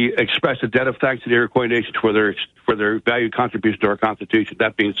 actually expressed a debt of thanks to the Iroquois Nation for their valued contribution to our Constitution.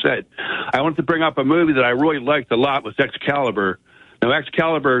 That being said, I wanted to bring up a movie that I really liked a lot, was Excalibur. Now,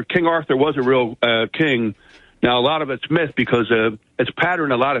 Excalibur, King Arthur was a real king. Now, a lot of it's myth because it's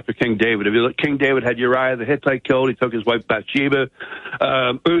patterned a lot after King David. If you look, King David had Uriah the Hittite killed. He took his wife Bathsheba.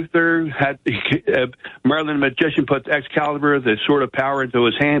 Uther had Merlin the magician put Excalibur, the sword of power, into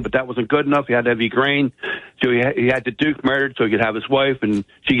his hand, but that wasn't good enough. He had to have Igraine, so he had the Duke murdered so he could have his wife, and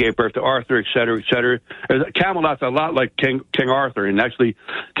she gave birth to Arthur, et cetera, et cetera. Camelot's a lot like King Arthur, and actually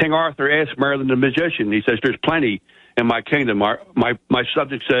King Arthur asked Merlin the magician. He says, "There's plenty." in my kingdom. My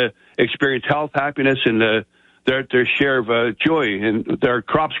subjects experience health, happiness, and their share of joy, and their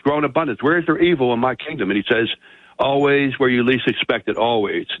crops grow in abundance. Where is there evil in my kingdom? And he says, always where you least expect it,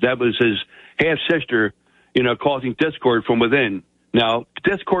 always. That was his half-sister, causing discord from within. Now,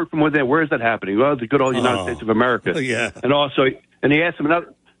 discord from within, where is that happening? Well, the good old United States of America. Yeah. And also, he asked him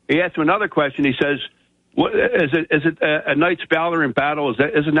another question. He says, "What is it? A knight's valor in battle?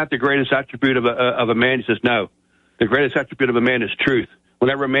 Isn't that the greatest attribute of a man?" He says, "No. The greatest attribute of a man is truth.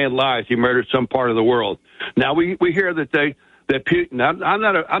 Whenever a man lies, he murders some part of the world." Now we hear that Putin.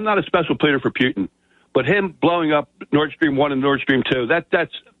 I'm not a special pleader for Putin, but him blowing up Nord Stream 1 and Nord Stream 2,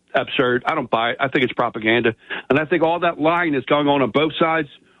 that's absurd. I don't buy it. I think it's propaganda, and I think all that lying is going on both sides,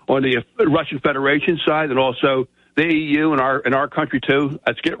 on the Russian Federation side, and also the EU and our country too.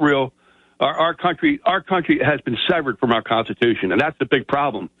 Let's get real. Our country has been severed from our Constitution, and that's the big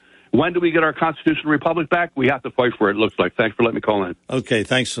problem. When do we get our constitutional republic back? We have to fight for it, it looks like. Thanks for letting me call in. Okay,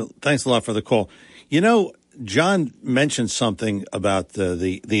 thanks a lot for the call. John mentioned something about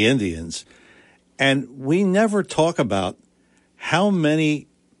the Indians, and we never talk about how many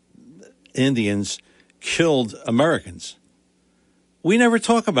Indians killed Americans. We never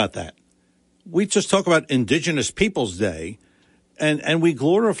talk about that. We just talk about Indigenous Peoples Day, and we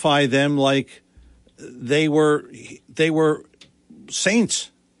glorify them like they were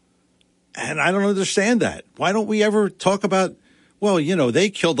saints. And I don't understand that. Why don't we ever talk about, they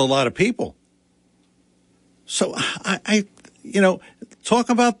killed a lot of people. So I talk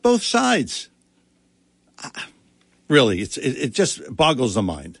about both sides. Really, it just boggles the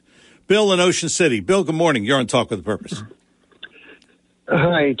mind. Bill in Ocean City. Bill, good morning. You're on Talk with a Purpose.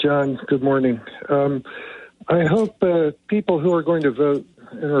 Hi, John. Good morning. I hope people who are going to vote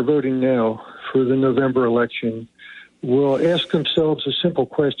and are voting now for the November election will ask themselves a simple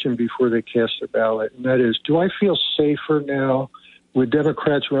question before they cast their ballot, and that is, do I feel safer now with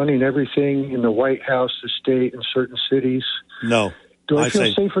Democrats running everything in the White House, the state, and certain cities? No. Do I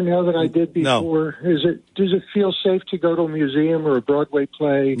feel safer now than I did before? No. Does it feel safe to go to a museum or a Broadway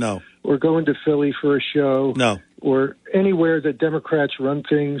play? No. Or go into Philly for a show? No. Or anywhere that Democrats run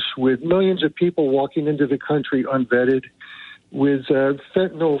things with millions of people walking into the country unvetted, with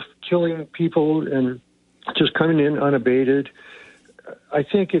fentanyl killing people and just coming in unabated? I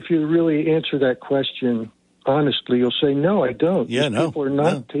think if you really answer that question honestly, you'll say, no, I don't. Yeah, These people are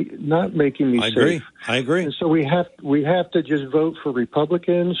not making me safe. I agree. And so we have to just vote for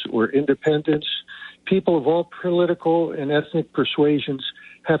Republicans or independents. People of all political and ethnic persuasions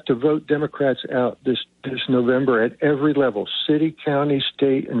have to vote Democrats out this November at every level, city, county,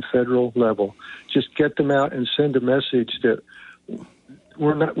 state, and federal level. Just get them out and send a message that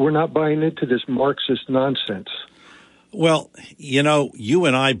we're not buying into this Marxist nonsense. Well, you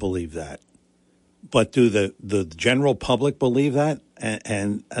and I believe that, but do the general public believe that?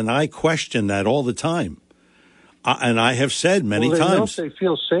 And I question that all the time. And I have said many times. Know if they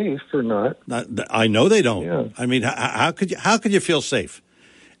feel safe or not. I know they don't. Yeah. I mean, how could you feel safe?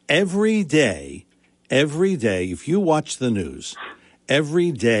 Every day, if you watch the news,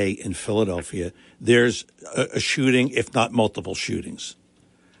 every day in Philadelphia, there's a shooting, if not multiple shootings.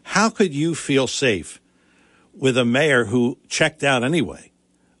 How could you feel safe with a mayor who checked out anyway?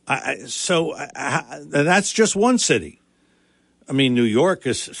 So that's just one city. I mean, New York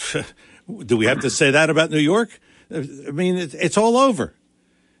is, do we have to say that about New York? I mean, it's all over.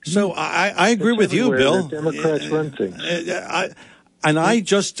 So I agree with you, Bill. Democrats run things. I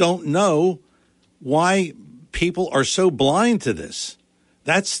just don't know why people are so blind to this.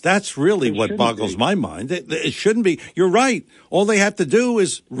 That's really what boggles my mind. It shouldn't be. You're right. All they have to do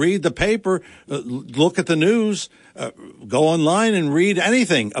is read the paper, look at the news, go online and read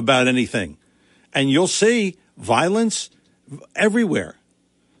anything about anything, and you'll see violence everywhere.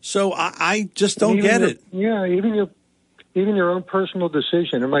 So I just don't get it. Yeah, even your own personal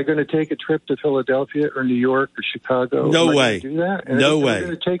decision. Am I going to take a trip to Philadelphia or New York or Chicago? No way. Do that? And no way. Am I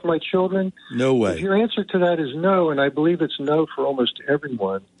going to take my children? No way. If your answer to that is no, and I believe it's no for almost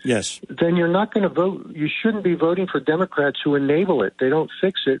everyone, yes, then you're not going to vote. You shouldn't be voting for Democrats who enable it. They don't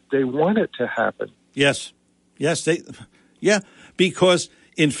fix it. They want it to happen. Yes. Because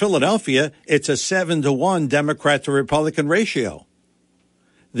in Philadelphia, it's a 7-to-1 Democrat to Republican ratio.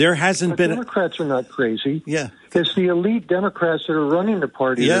 There hasn't been. Democrats are not crazy. Yeah. It's the elite Democrats that are running the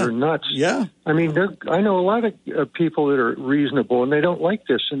party that are nuts. Yeah. I mean, I know a lot of people that are reasonable, and they don't like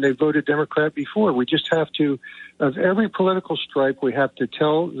this, and they voted Democrat before. We just have to, of every political stripe, we have to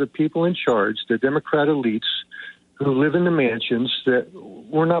tell the people in charge, the Democrat elites who live in the mansions, that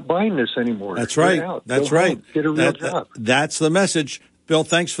we're not buying this anymore. That's right. That's right. Get a real job. That's the message. Bill,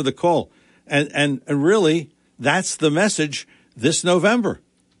 thanks for the call. And really, That's the message this November.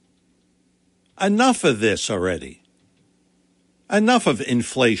 Enough of this already. Enough of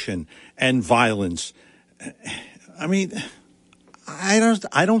inflation and violence. I mean, I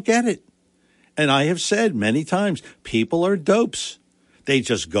don't get it. And I have said many times, people are dopes. They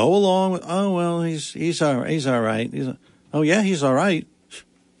just go along with, oh, well, he's all right. He's all right. Oh, yeah, he's all right.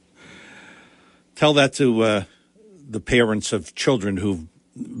 Tell that to the parents of children who've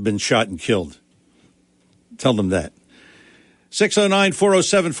been shot and killed. Tell them that.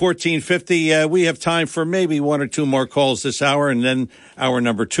 609-407-1450. We have time for maybe one or two more calls this hour, and then hour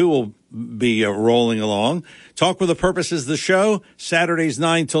number 2 will be rolling along. Talk with a Purpose is the show. Saturdays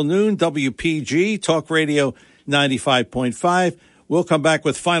 9 till noon, WPG, Talk Radio 95.5. We'll come back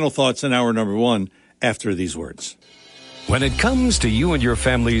with final thoughts in hour number 1 after these words. When it comes to you and your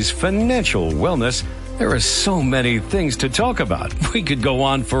family's financial wellness, there are so many things to talk about. We could go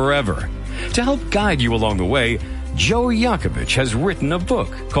on forever. To help guide you along the way, Joe Yakovich has written a book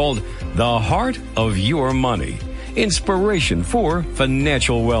called The Heart of Your Money, Inspiration for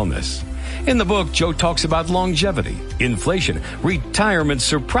Financial Wellness. In the book, Joe talks about longevity, inflation, retirement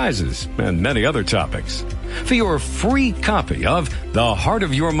surprises, and many other topics. For your free copy of The Heart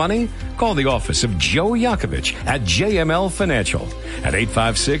of Your Money, call the office of Joe Yakovich at JML Financial at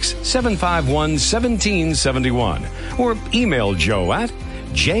 856-751-1771 or email Joe at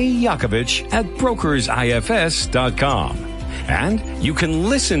jyakovich@brokersifs.com. And you can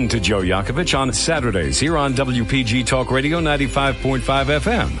listen to Joe Yakovich on Saturdays here on WPG Talk Radio 95.5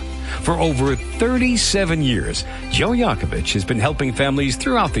 FM. For over 37 years, Joe Yakovich has been helping families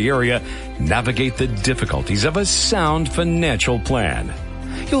throughout the area navigate the difficulties of a sound financial plan.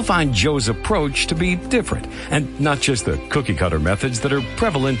 You'll find Joe's approach to be different and not just the cookie-cutter methods that are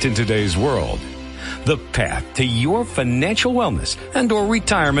prevalent in today's world. The path to your financial wellness and or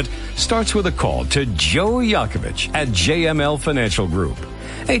retirement starts with a call to Joe Yakovich at JML Financial Group.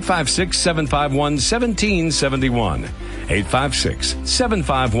 856-751-1771.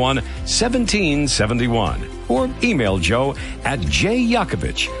 856-751-1771. Or email Joe at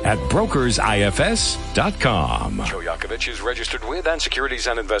jyakovich@brokersifs.com. Joe Yakovich is registered with, and securities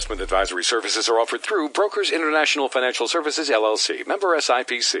and investment advisory services are offered through Brokers International Financial Services, LLC, member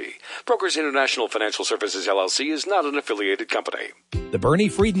SIPC. Brokers International Financial Services, LLC is not an affiliated company. The Bernie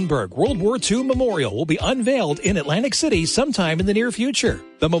Friedenberg World War II Memorial will be unveiled in Atlantic City sometime in the near future.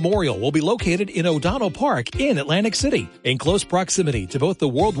 The memorial will be located in O'Donnell Park in Atlantic City, in close proximity to both the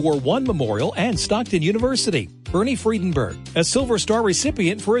World War I Memorial and Stockton University. Bernie Friedenberg, a Silver Star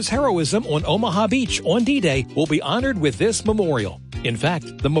recipient for his heroism on Omaha Beach on D-Day, will be honored with this memorial. In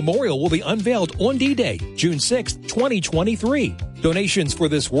fact, the memorial will be unveiled on D-Day, June 6, 2023. Donations for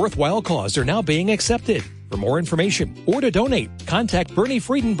this worthwhile cause are now being accepted. For more information or to donate, contact Bernie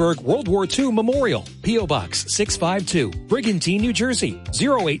Friedenberg World War II Memorial, P.O. Box 652, Brigantine, New Jersey,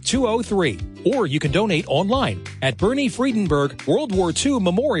 08203. Or you can donate online at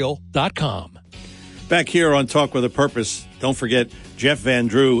BernieFriedenbergWorldWar2Memorial.com. Back here on Talk with a Purpose, don't forget Jeff Van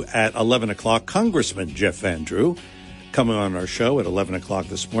Drew at 11 o'clock, Congressman Jeff Van Drew, coming on our show at 11 o'clock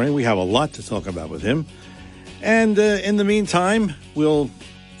this morning. We have a lot to talk about with him. And in the meantime, we'll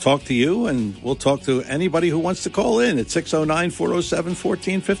talk to you, and we'll talk to anybody who wants to call in at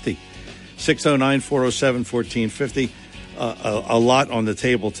 609-407-1450. 609-407-1450. A lot on the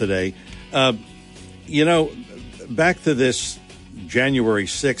table today. Back to this January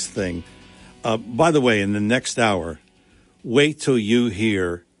 6th thing. By the way, in the next hour, wait till you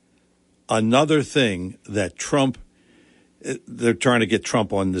hear another thing that Trump, they're trying to get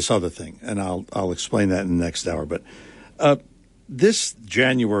Trump on this other thing, and I'll explain that in the next hour. But this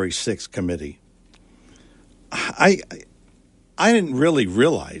January 6th committee, I didn't really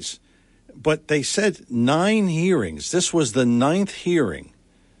realize, but they said 9 hearings. This was the 9th hearing.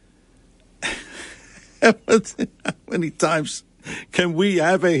 How many times can we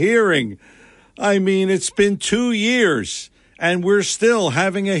have a hearing? I mean, it's been 2 years, and we're still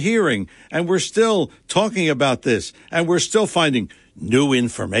having a hearing, and we're still talking about this, and we're still finding new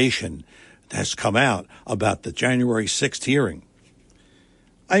information that's come out about the January 6th hearing.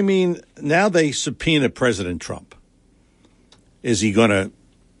 I mean, now they subpoena President Trump. Is he going to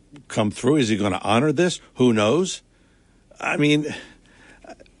come through? Is he going to honor this? Who knows? I mean,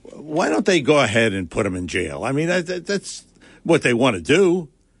 why don't they go ahead and put him in jail? I mean, that's what they want to do.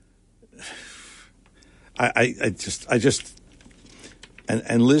 I just,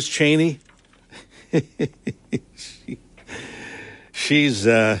 and Liz Cheney, she's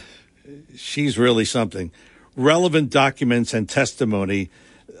really something. Relevant documents and testimony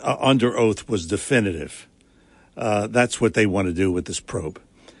under oath was definitive. That's what they want to do with this probe.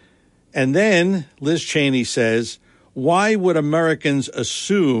 And then Liz Cheney says, why would Americans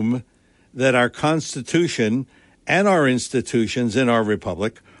assume that our Constitution and our institutions in our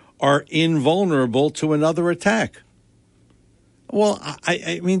republic are invulnerable to another attack? Well,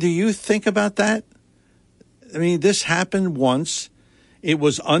 I mean, do you think about that? I mean, this happened once. It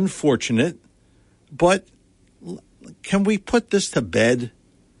was unfortunate, but can we put this to bed?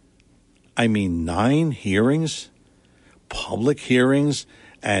 I mean, 9 hearings, public hearings,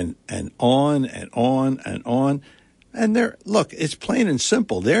 and on and on and on. And look, it's plain and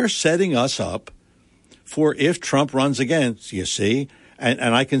simple. They're setting us up for if Trump runs again, you see.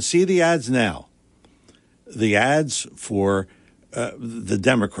 And I can see the ads now. The ads for the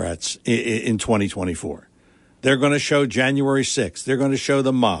Democrats in 2024. They're going to show January 6th. They're going to show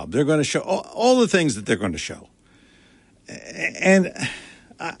the mob. They're going to show all the things that they're going to show. And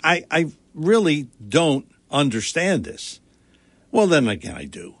I really don't understand this. Well, then again, I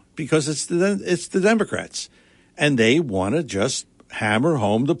do, because it's the Democrats. And they want to just hammer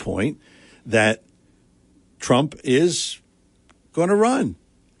home the point that Trump is going to run.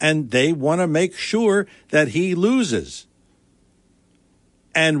 And they want to make sure that he loses.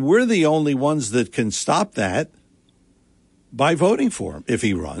 And we're the only ones that can stop that by voting for him if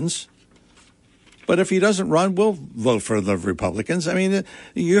he runs. But if he doesn't run, we'll vote for the Republicans. I mean,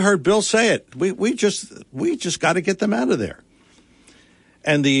 you heard Bill say it. We just got to get them out of there.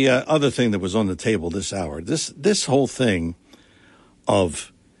 And the other thing that was on the table this hour, this whole thing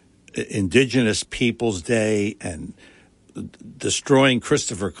of Indigenous Peoples Day and destroying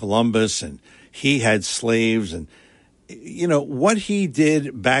Christopher Columbus, and he had slaves, and you know what he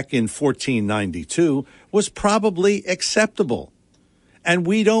did back in 1492 was probably acceptable, and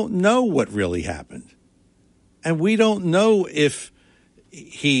we don't know what really happened, and we don't know if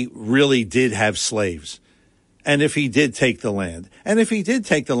he really did have slaves, and if he did take the land, and if he did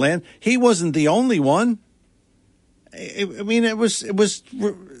take the land, he wasn't the only one. I mean, it was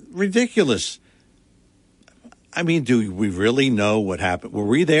ridiculous. I mean, do we really know what happened? Were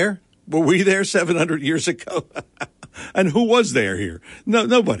we there? Were we there 700 years ago? And who was there here? No,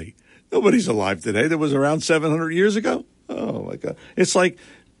 nobody. Nobody's alive today that was around 700 years ago. Oh, my God. It's like,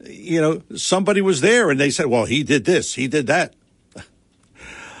 you know, somebody was there and they said, well, he did this, he did that.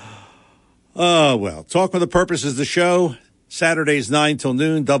 Oh, well, Talk with a Purpose is the show. Saturdays 9 till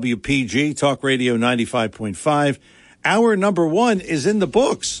noon, WPG, Talk Radio 95.5. Hour number 1 is in the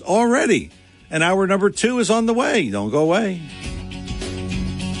books already. And hour number 2 is on the way. Don't go away.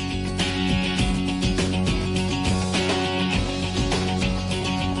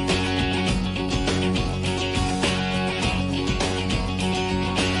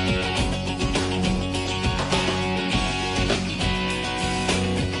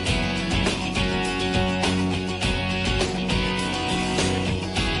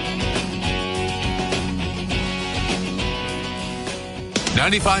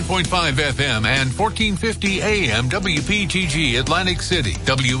 .5 FM and 1450 AM WPGG Atlantic City,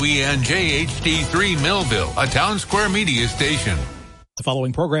 WENJ HD3 Millville, a Town Square Media station. The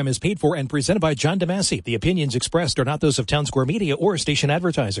following program is paid for and presented by John DeMasi. The opinions expressed are not those of Town Square Media or station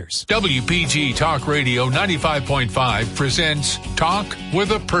advertisers. WPG Talk Radio 95.5 presents Talk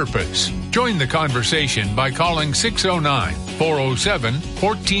with a Purpose. Join the conversation by calling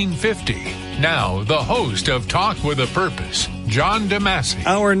 609-407-1450. Now, the host of Talk with a Purpose, John DeMasi.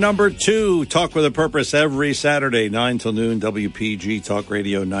 Hour number 2, Talk with a Purpose, every Saturday, 9 till noon, WPG Talk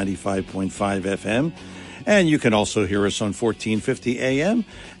Radio 95.5 FM. And you can also hear us on 1450 AM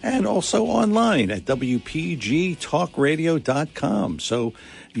and also online at WPGTalkRadio.com. So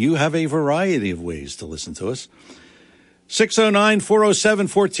you have a variety of ways to listen to us.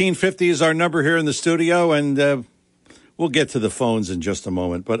 609-407-1450 is our number here in the studio, and we'll get to the phones in just a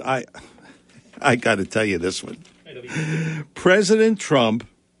moment. But I got to tell you this one. President Trump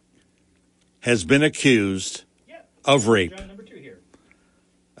has been accused of rape.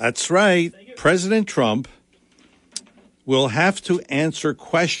 That's right. President Trump will have to answer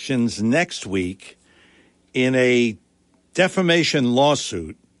questions next week in a defamation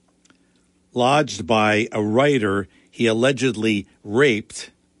lawsuit lodged by a writer he allegedly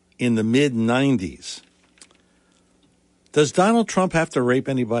raped in the mid-90s. Does Donald Trump have to rape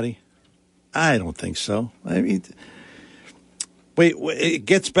anybody? I don't think so. I mean, wait, it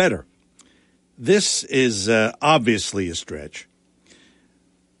gets better. This is obviously a stretch.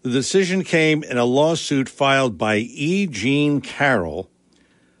 The decision came in a lawsuit filed by E. Jean Carroll,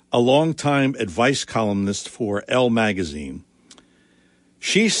 a longtime advice columnist for Elle magazine.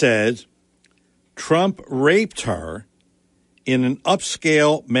 She said Trump raped her in an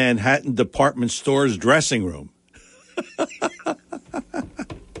upscale Manhattan department store's dressing room.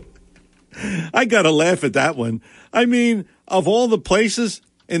 I got to laugh at that one. I mean, of all the places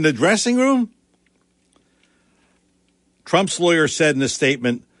in the dressing room, Trump's lawyer said in a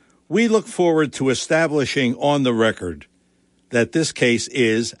statement, "We look forward to establishing on the record that this case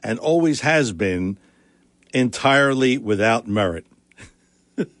is and always has been entirely without merit."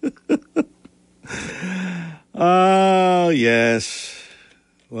 Oh, yes.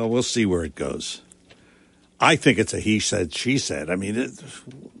 Well, we'll see where it goes. I think it's a he said, she said. I mean,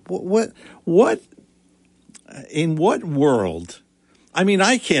 what in what world? I mean,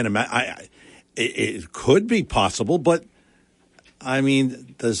 I can't imagine. It could be possible, but I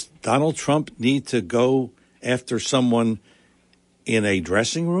mean, does Donald Trump need to go after someone in a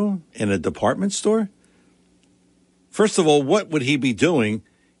dressing room, in a department store? First of all, what would he be doing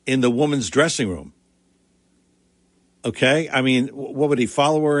in the woman's dressing room? Okay, I mean, what would he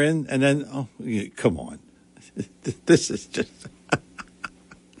follow her in? And then, oh, come on. This is just,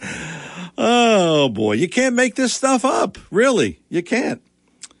 oh boy, you can't make this stuff up. Really, you can't.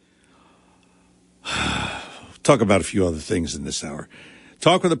 Talk about a few other things in this hour.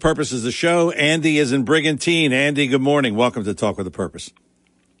 Talk with a Purpose is the show. Andy is in Brigantine. Andy, good morning. Welcome to Talk with a Purpose.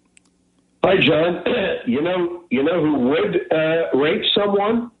 Hi, John. You know who would rape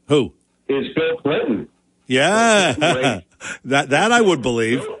someone? Who? Is Bill Clinton. Yeah, that I would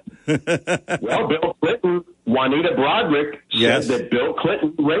believe. Well, Bill Clinton, Juanita Broderick said that Bill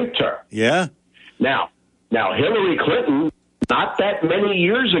Clinton raped her. Yeah. Now Hillary Clinton, not that many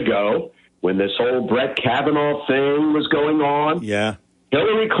years ago, when this whole Brett Kavanaugh thing was going on,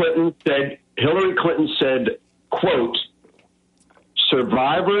 Hillary Clinton said, quote,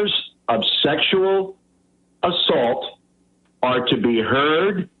 "Survivors of sexual assault are to be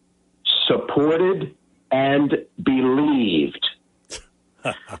heard, supported, and believed."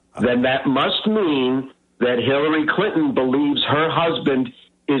 Then that must mean that Hillary Clinton believes her husband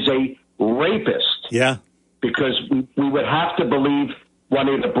is a rapist. Yeah. Because we would have to believe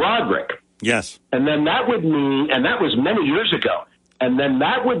Juanita Broderick. Yes. And then that would mean, and that was many years ago, and then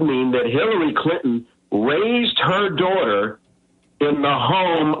that would mean that Hillary Clinton raised her daughter in the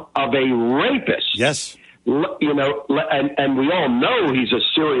home of a rapist. Yes. You know, and we all know he's a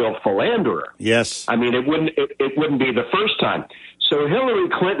serial philanderer. Yes. I mean, it wouldn't be the first time. So Hillary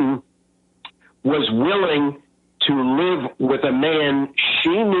Clinton was willing to live with a man she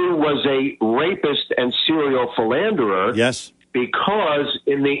knew was a rapist and serial philanderer. Yes. Because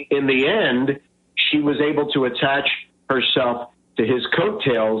in the end, she was able to attach herself to his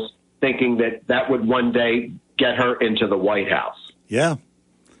coattails, thinking that would one day get her into the White House. Yeah.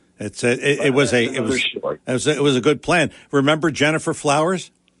 It was a good plan. Remember Jennifer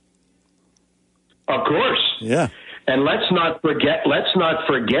Flowers? Of course. Yeah. And let's not forget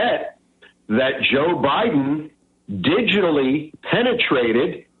that Joe Biden digitally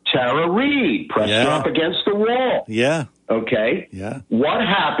penetrated Tara Reid, pressed her up against the wall. Yeah. Okay. Yeah. What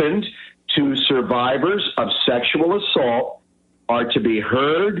happened to survivors of sexual assault are to be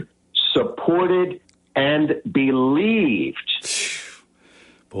heard, supported, and believed.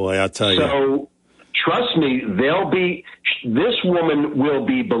 Boy, I'll tell you. So, trust me, this woman will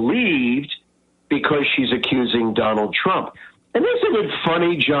be believed because she's accusing Donald Trump. And isn't it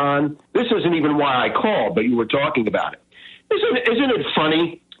funny, John? This isn't even why I called, but you were talking about it. Isn't it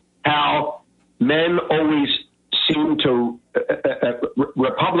funny how men always seem to,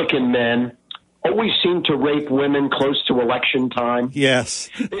 Republican men always seem to rape women close to election time? Yes.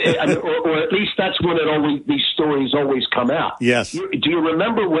 I mean, or at least that's when these stories always come out. Yes. Do you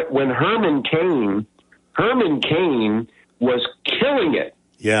remember when Herman Cain was killing it?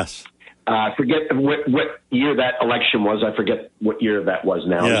 Yes. I forget what year that election was. I forget what year that was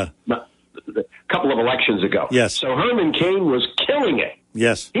now. Yeah. A couple of elections ago. Yes. So Herman Cain was killing it.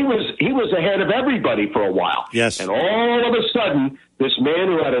 Yes. He was ahead of everybody for a while. Yes. And all of a sudden, this man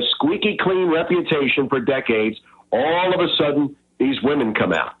who had a squeaky clean reputation for decades, all of a sudden, these women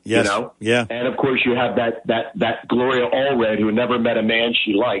come out. Yes. You know? Yeah. And of course, you have that Gloria Allred who never met a man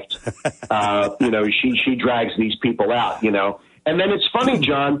she liked. She drags these people out. You know. And then it's funny,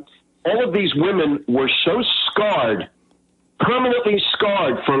 John. All of these women were so scarred, permanently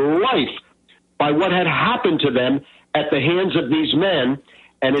scarred for life by what had happened to them at the hands of these men.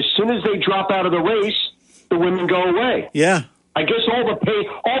 And as soon as they drop out of the race, the women go away. Yeah. I guess all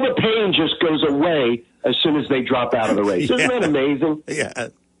the pain just goes away as soon as they drop out of the race. Isn't that amazing? Yeah.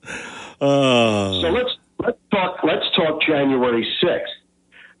 So let's talk January 6th.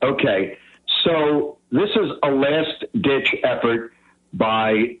 Okay. So this is a last ditch effort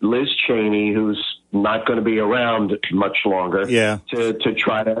by Liz Cheney, who's not going to be around much longer, to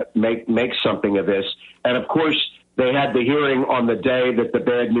try to make something of this. And of course, They had the hearing on the day that the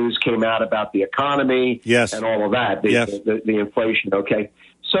bad news came out about the economy and all of that, the inflation, okay?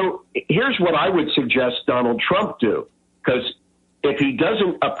 So here's what I would suggest Donald Trump do, because if he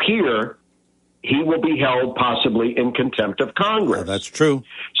doesn't appear, he will be held possibly in contempt of Congress. That's true.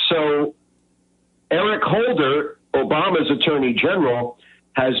 So Eric Holder, Obama's attorney general,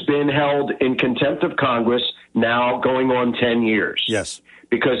 has been held in contempt of Congress now going on 10 years. Yes.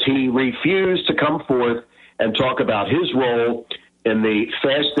 Because he refused to come forth and talk about his role in the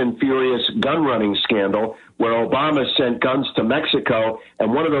Fast and Furious gun running scandal, where Obama sent guns to Mexico,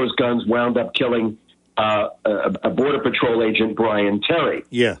 and one of those guns wound up killing a Border Patrol agent, Brian Terry.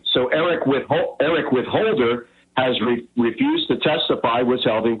 Yeah. So Eric Withholder has refused to testify, was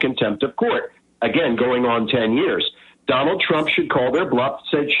held in contempt of court. Again, going on 10 years. Donald Trump should call their bluff,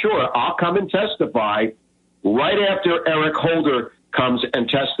 said, sure, I'll come and testify right after Eric Holder comes and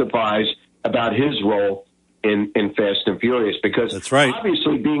testifies about his role in Fast and Furious, because that's right.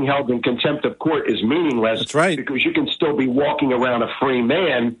 Obviously being held in contempt of court is meaningless. That's right. Because you can still be walking around a free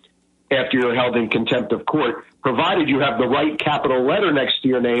man after you're held in contempt of court, provided you have the right capital letter next to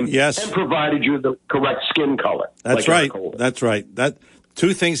your name, yes, and provided you the correct skin color. That's right. That's right. That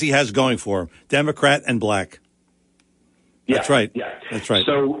two things he has going for him: Democrat and black. That's right. Yeah, that's right.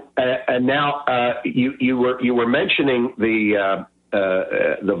 So and now you were mentioning the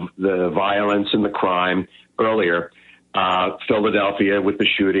violence and the crime earlier. Philadelphia with the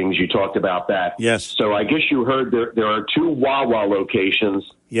shootings, you talked about that. Yes. So I guess you heard there are two Wawa locations.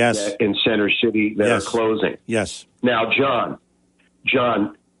 Yes. In Center City that are closing. Yes. Now, John,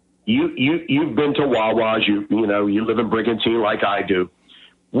 you've been to Wawa's. You live in Brigantine like I do.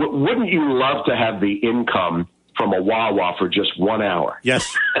 Wouldn't you love to have the income from a Wawa for just 1 hour?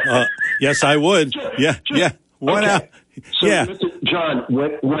 Yes. Yes, I would. Yeah. 1 hour. So, listen, John,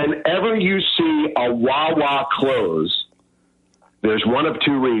 whenever you see a Wawa close, there's one of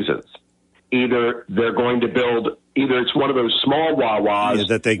two reasons. Either they're going to build, either it's one of those small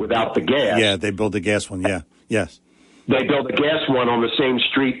Wawas without the gas. Yeah, they build the gas one. Yeah. Yes. They build a gas one on the same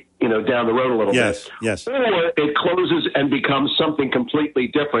street, down the road a little bit. Yes. Or it closes and becomes something completely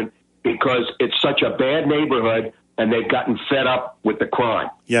different because it's such a bad neighborhood and they've gotten fed up with the crime.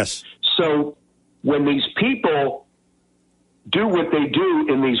 Yes. So when these people do what they do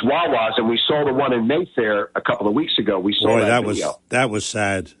in these Wawas, and we saw the one in Mayfair a couple of weeks ago. We saw that video. That was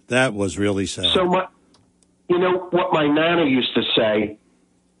sad. That was really sad. So, what my nana used to say.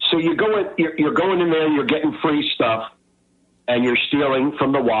 So you're going in there, you're getting free stuff, and you're stealing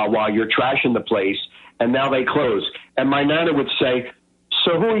from the Wawa. You're trashing the place, and now they close. And my nana would say,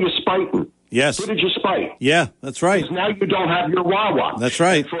 "So who are you spiting? Yes. Who did you spite? Yeah, that's right. Because now you don't have your Wawa. That's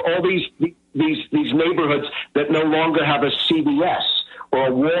right. And for all these neighborhoods that no longer have a CVS or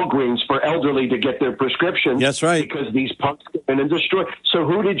a Walgreens for elderly to get their prescriptions. That's right. Because these punks come in and destroy. So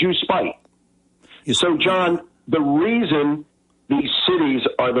who did you spite? So, John, the reason these cities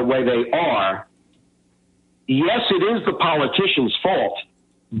are the way they are, yes, it is the politicians' fault,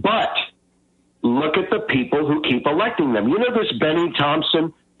 but look at the people who keep electing them. You know this Benny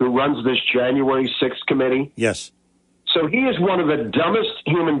Thompson who runs this January 6th committee? Yes. So he is one of the dumbest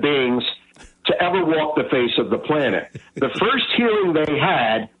human beings to ever walk the face of the planet. The first hearing they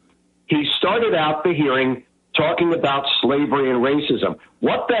had, he started out the hearing talking about slavery and racism.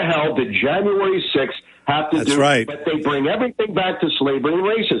 What the hell did January 6th have to That's do? right. But they bring everything back to slavery and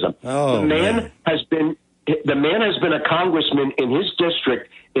racism. Oh, the man has been a congressman in his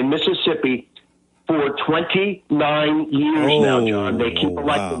district in Mississippi for 29 years now, John. They keep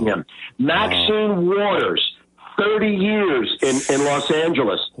electing him. Maxine Waters, 30 years in Los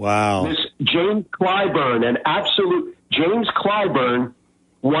Angeles. Wow. This James Clyburn, James Clyburn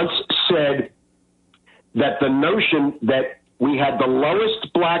once said that the notion that we had the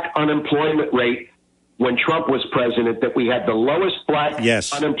lowest black unemployment rate when Trump was president, that we had the lowest black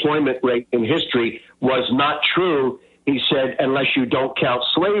unemployment rate in history was not true. He said, unless you don't count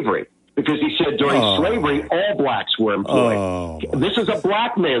slavery. Because he said during slavery, all blacks were employed. This is a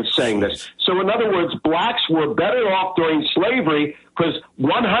black man saying this. So in other words, blacks were better off during slavery because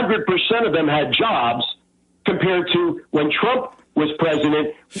 100% of them had jobs compared to when Trump was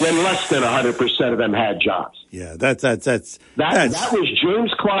president, when less than 100% of them had jobs. Yeah, that was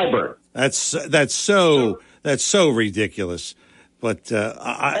James Clyburn. That's so ridiculous. But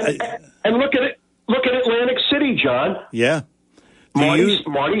and look at it. Look at Atlantic City, John. Yeah. Marty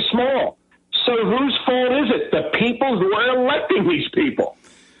Small. So whose fault is it? The people who are electing these people.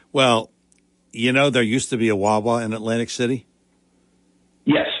 Well, there used to be a Wawa in Atlantic City.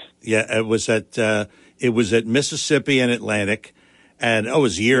 Yes. Yeah, it was at Mississippi and Atlantic, and it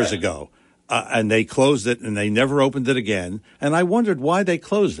was years ago. and they closed it, and they never opened it again. And I wondered why they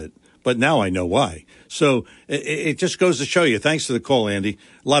closed it, but now I know why. So it just goes to show you. Thanks for the call, Andy.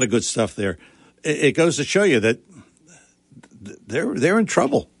 A lot of good stuff there. It goes to show you that they're in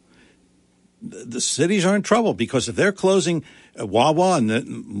trouble. The cities are in trouble because if they're closing Wawa, and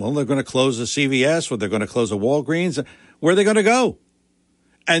they're going to close a CVS, or they're going to close a Walgreens, where are they going to go?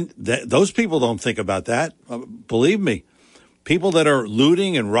 And those people don't think about that. Believe me, people that are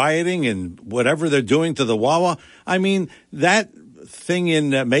looting and rioting and whatever they're doing to the Wawa. I mean, that thing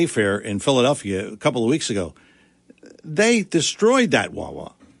in Mayfair in Philadelphia a couple of weeks ago, they destroyed that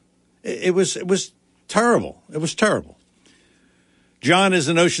Wawa. It was terrible. It was terrible. John is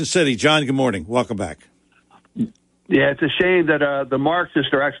in Ocean City. John, good morning. Welcome back. Yeah, it's a shame that the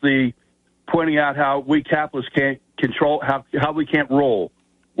Marxists are actually pointing out how we capitalists can't control, how we can't roll.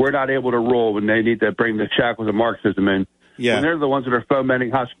 We're not able to roll when they need to bring the shackles of Marxism in. Yeah. When they're the ones that are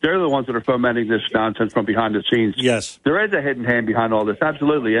fomenting this nonsense from behind the scenes. Yes. There is a hidden hand behind all this,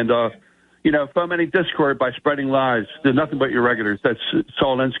 absolutely. And, fomenting discord by spreading lies. There's nothing but your regulars. That's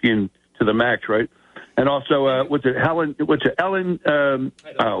Saul Alinsky and to the max, right? And also,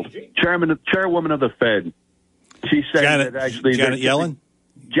 chairwoman of the Fed. She's saying that actually Janet Yellen?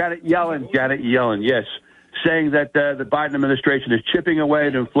 Janet Yellen, yes. Saying that the Biden administration is chipping away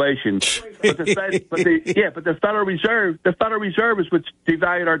at inflation. But the Federal Reserve is what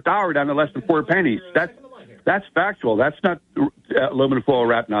devalued our dollar down to less than 4 pennies. That's factual. That's not aluminum foil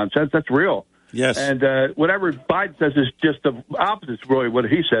wrap nonsense. That's real. Yes. And whatever Biden says is just the opposite, really, what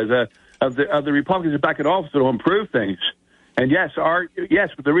he says. Of the Republicans back in office that'll improve things. And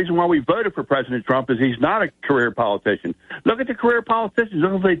but the reason why we voted for President Trump is he's not a career politician. Look at the career politicians.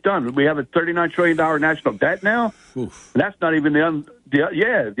 Look what they've done. We have a $39 trillion national debt now. Oof. And that's not even the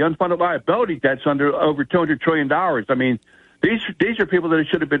unfunded liability debt's under over $200 trillion. I mean, these are people that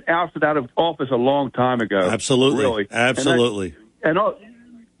should have been ousted out of office a long time ago. Absolutely. Really. Absolutely. And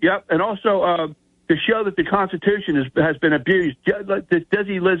also to show that the Constitution has been abused.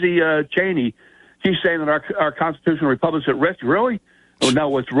 Lizzie Cheney, she's saying that our constitutional republic's at risk. Really? Oh, no,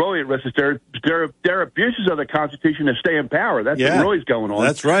 what's really at risk is their abuses of the Constitution to stay in power. That's what really's going on.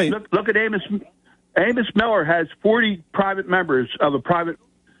 That's right. Look at Amos. Amos Miller has 40 private members of a private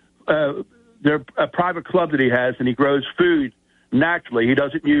club that he has, and he grows food naturally. He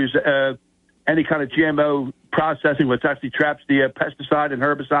doesn't use any kind of GMO processing, which actually traps the pesticide and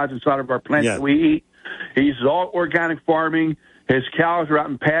herbicides inside of our plants that we eat. He uses all organic farming. His cows are out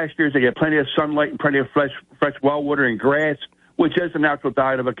in pastures. They get plenty of sunlight and plenty of fresh well water and grass, which is the natural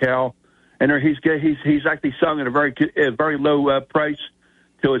diet of a cow. And he's actually selling at a very low price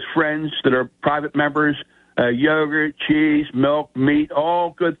to his friends that are private members, yogurt, cheese, milk, meat, all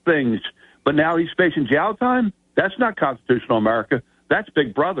good things. But now he's facing jail time? That's not constitutional America. That's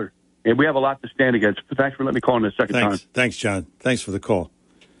Big Brother. And we have a lot to stand against. Thanks for letting me call in a second time. Thanks, John. Thanks for the call.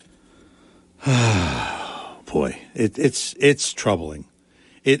 Boy, it's troubling.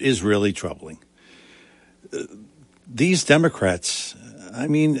 It is really troubling. These Democrats, I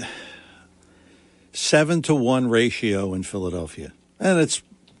mean, 7-to-1 ratio in Philadelphia. And it's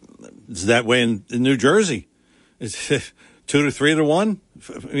that way in New Jersey. It's 2 to 3 to 1.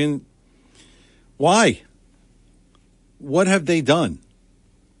 I mean, why? What have they done?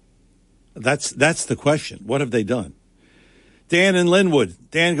 That's the question. What have they done? Dan in Linwood.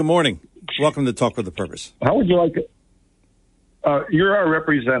 Dan, good morning. Welcome to Talk with a Purpose. How would you like it? You're our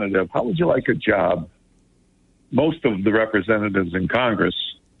representative. How would you like a job? Most of the representatives in Congress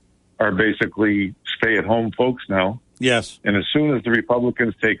are basically stay-at-home folks now. Yes. And as soon as the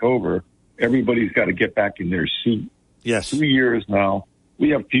Republicans take over, everybody's got to get back in their seat. Yes. 2 years now, we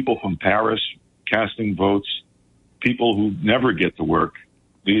have people from Paris casting votes, people who never get to work.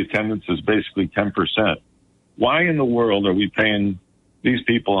 The attendance is basically 10%. Why in the world are we paying these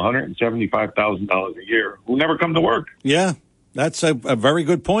people $175,000 a year who never come to work? Yeah, that's a very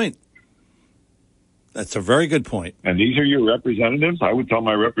good point. That's a very good point. And these are your representatives. I would tell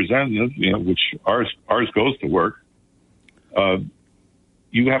my representatives, which ours goes to work,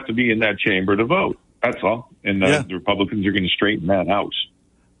 you have to be in that chamber to vote. That's all. And the Republicans are going to straighten that out.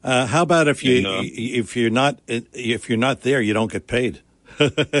 How about if you're not there, you don't get paid?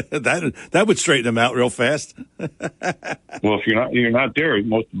 that would straighten them out real fast. Well, if you're not there,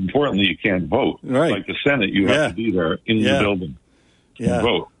 most importantly, you can't vote. Right. Like the Senate, you have to be there in the building to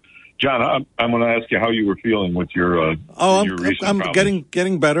vote. John, I'm going to ask you how you were feeling with your recent I'm problems.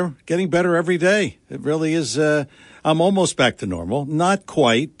 getting better every day. It really is. I'm almost back to normal. Not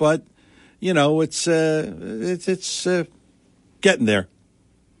quite, but it's getting there.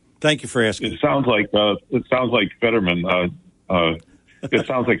 Thank you for asking. It sounds like Fetterman. It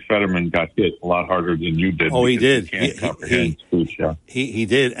sounds like Fetterman got hit a lot harder than you did. Oh, he did. He can't comprehend speech, yeah. He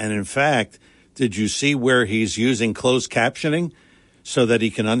did. And in fact, did you see where he's using closed captioning so that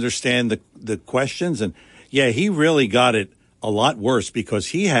he can understand the questions? And yeah, he really got it a lot worse because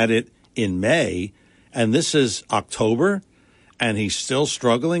he had it in May and this is October and he's still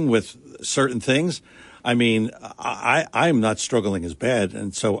struggling with certain things. I mean, I'm not struggling as bad.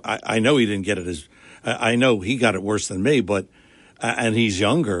 And so I know he didn't get it as, I know he got it worse than me, but, and he's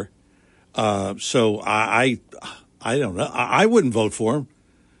younger. So I don't know. I wouldn't vote for him.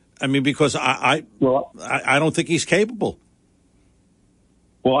 I mean, because I don't think he's capable.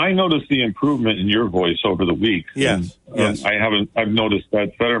 Well, I noticed the improvement in your voice over the week. Yes. Yes. I've noticed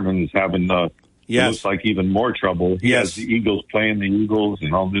that Fetterman's having, looks like even more trouble. He has the Eagles playing the Eagles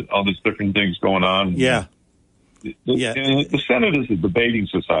and all these different things going on. Yeah. The Senate is a debating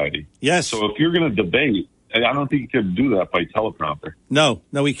society. Yes. So if you're going to debate, I don't think you can do that by teleprompter. No,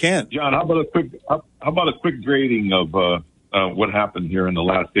 we can't. John, how about a quick grading of what happened here in the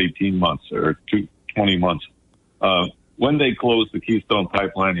last 18 months or 20 months? When they closed the Keystone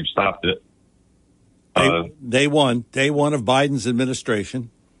Pipeline, you stopped it. Day one of Biden's administration.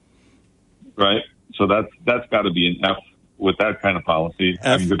 Right. So that's got to be an F with that kind of policy.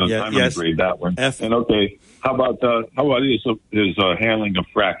 I'm going to grade that one. F. And okay, how about his handling of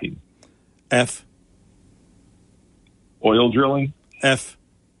fracking? F. Oil drilling? F.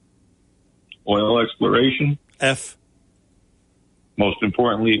 Oil exploration? F. Most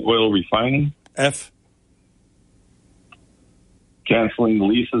importantly, oil refining? F. Canceling the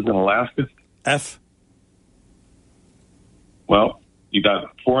leases in Alaska? F. Well, you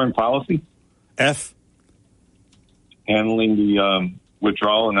got foreign policy? F. Handling the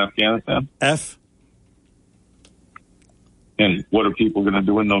withdrawal in Afghanistan? F. And what are people going to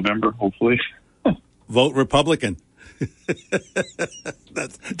do in November, hopefully? Vote Republican.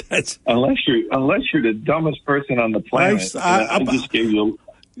 that's unless you're the dumbest person on the planet. I just gave you.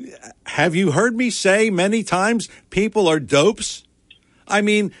 Have you heard me say many times people are dopes? I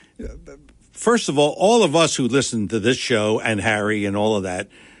mean, first of all of us who listen to this show and Harry and all of that,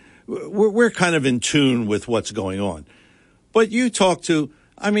 we're kind of in tune with what's going on. But you talk to,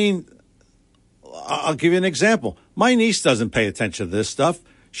 I mean, I'll give you an example. My niece doesn't pay attention to this stuff.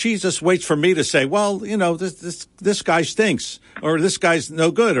 She just waits for me to say, well, you know, this guy stinks or this guy's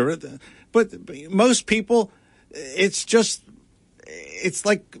no good. But most people, it's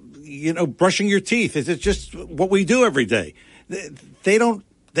like, you know, brushing your teeth. It's just what we do every day. They don't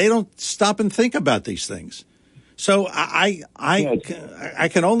stop and think about these things. So I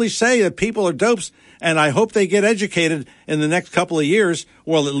can only say that people are dopes, and I hope they get educated in the next couple of years,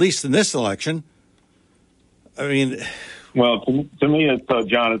 well, at least in this election. I mean, well, to me, it's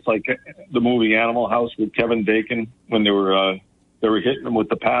John. It's like the movie Animal House with Kevin Bacon when they were hitting him with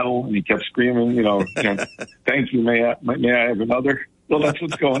the paddle, and he kept screaming, you know, "Thank you, may I have another?" Well, that's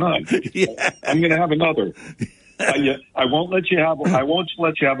what's going on. Yeah. I'm going to have another. I won't let you have. I won't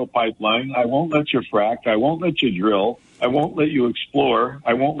let you have a pipeline. I won't let you frack. I won't let you drill. I won't let you explore.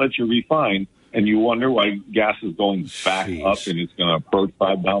 I won't let you refine. And you wonder why gas is going back up and it's going to approach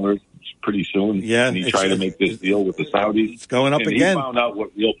 $5 pretty soon. Yeah, and he tried to make this deal with the Saudis. It's going up again. He found out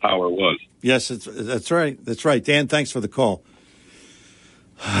what real power was. Yes, that's right. That's right. Dan, thanks for the call.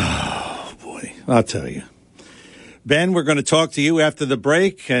 Oh, boy. I'll tell you. Ben, we're going to talk to you after the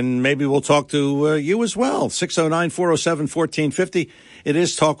break, and maybe we'll talk to you as well. 609-407-1450. It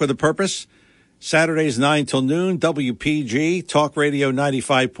is Talk with a Purpose. Saturdays 9 till noon, WPG, Talk Radio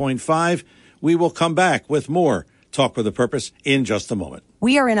 95.5. We will come back with more Talk with a Purpose in just a moment.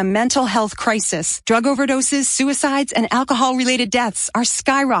 We are in a mental health crisis. Drug overdoses, suicides, and alcohol-related deaths are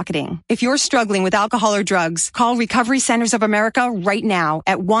skyrocketing. If you're struggling with alcohol or drugs, call Recovery Centers of America right now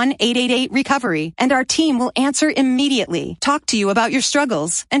at 1-888-RECOVERY, and our team will answer immediately, talk to you about your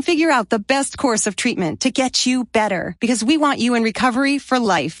struggles, and figure out the best course of treatment to get you better, because we want you in recovery for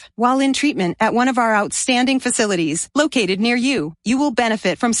life. While in treatment at one of our outstanding facilities located near you, you will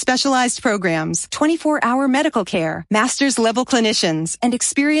benefit from specialized programs, 24-hour medical care, master's-level clinicians, and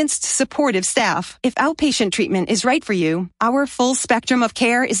experienced supportive staff. If outpatient treatment is right for you, our full spectrum of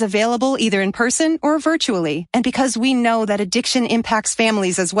care is available either in person or virtually. And because we know that addiction impacts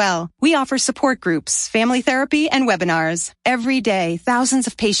families as well, we offer support groups, family therapy, and webinars. Every day, thousands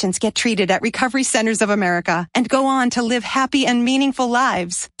of patients get treated at Recovery Centers of America and go on to live happy and meaningful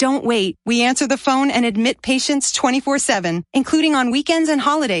lives. Don't wait. We answer the phone and admit patients 24/7, including on weekends and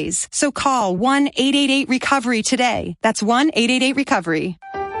holidays. So call 1-888-RECOVERY today. That's 1-888-RECOVERY.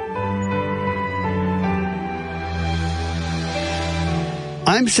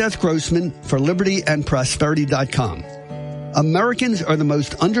 I'm Seth Grossman for libertyandprosperity.com. Americans are the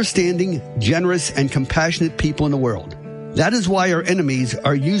most understanding, generous, and compassionate people in the world. That is why our enemies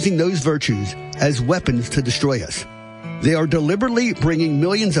are using those virtues as weapons to destroy us. They are deliberately bringing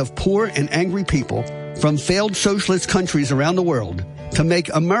millions of poor and angry people from failed socialist countries around the world to make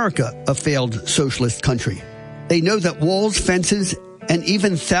America a failed socialist country. They know that walls, fences, and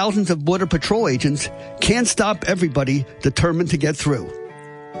even thousands of Border Patrol agents can't stop everybody determined to get through.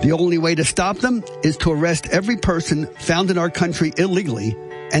 The only way to stop them is to arrest every person found in our country illegally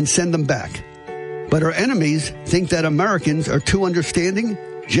and send them back. But our enemies think that Americans are too understanding,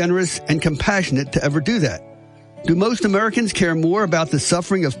 generous, and compassionate to ever do that. Do most Americans care more about the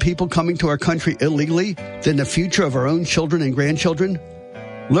suffering of people coming to our country illegally than the future of our own children and grandchildren?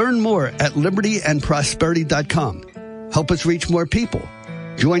 Learn more at libertyandprosperity.com. Help us reach more people.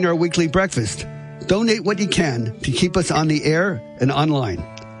 Join our weekly breakfast. Donate what you can to keep us on the air and online.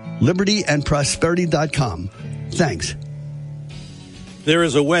 libertyandprosperity.com. Thanks. There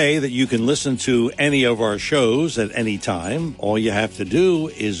is a way that you can listen to any of our shows at any time. All you have to do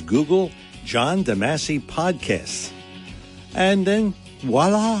is Google John DeMasi Podcasts. And then,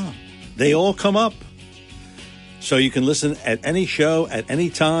 voila, they all come up. So you can listen at any show at any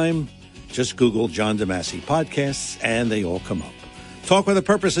time. Just Google John DeMasi Podcasts, and they all come up. Talk with a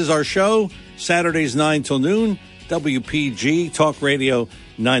Purpose is our show, Saturdays 9 till noon, WPG Talk Radio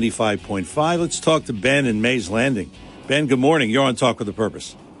 95.5. Let's talk to Ben in Mays Landing. Ben, good morning. You're on Talk with a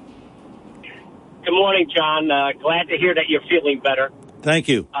Purpose. Good morning, John. Glad to hear that you're feeling better. Thank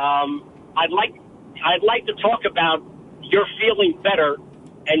you. I'd like to talk about your feeling better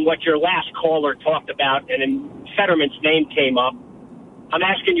and what your last caller talked about, and then Fetterman's name came up. I'm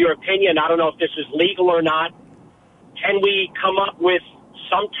asking your opinion. I don't know if this is legal or not. Can we come up with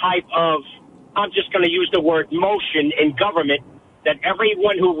some type of, I'm just going to use the word motion in government, that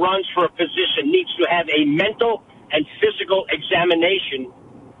everyone who runs for a position needs to have a mental and physical examination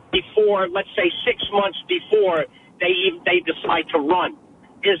before, let's say 6 months before they decide to run?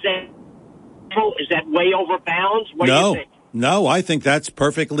 Is that way over bounds? What do you think? No, I think that's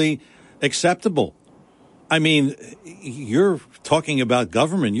perfectly acceptable. I mean, you're talking about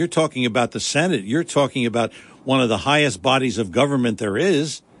government. You're talking about the Senate. You're talking about one of the highest bodies of government there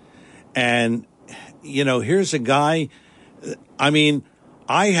is. And, you know, here's a guy. I mean,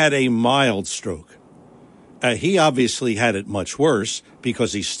 I had a mild stroke. He obviously had it much worse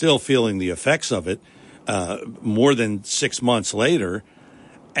because he's still feeling the effects of it more than 6 months later.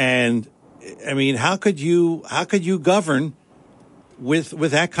 And, I mean, how could you govern with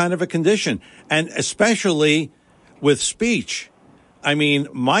that kind of a condition? And especially with speech. I mean,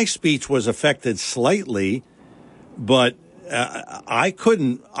 my speech was affected slightly, but I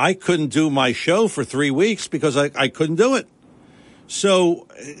couldn't do my show for 3 weeks because I couldn't do it. So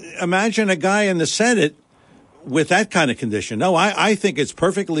imagine a guy in the Senate with that kind of condition. No, I think it's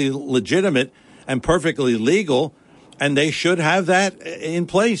perfectly legitimate and perfectly legal, and they should have that in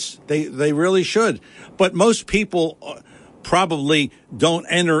place. They really should. But most people probably don't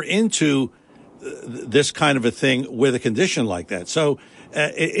enter into this kind of a thing with a condition like that. So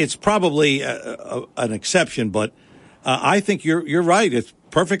it's probably an exception, but I think you're right. It's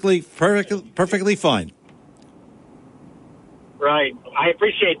perfectly fine. Right. I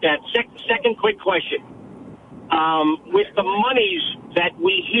appreciate that. Second quick question. With the monies that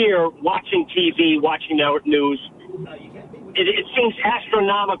we hear watching TV, watching our news, it seems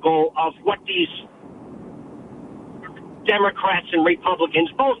astronomical of what these Democrats and Republicans,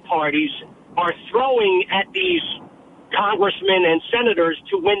 both parties, are throwing at these congressmen and senators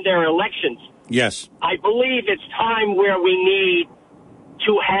to win their elections. Yes. I believe it's time where we need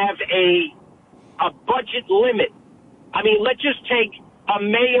to have a budget limit. I mean, let's just take a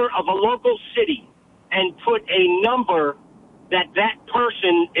mayor of a local city and put a number that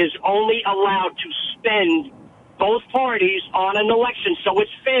person is only allowed to spend, both parties, on an election, so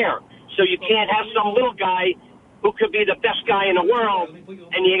it's fair. So you can't have some little guy who could be the best guy in the world,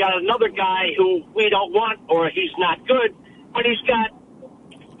 and you got another guy who we don't want, or he's not good, but he's got,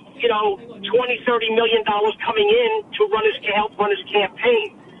 $20, $30 million coming in to help run his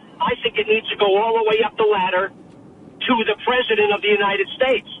campaign. I think it needs to go all the way up the ladder to the President of the United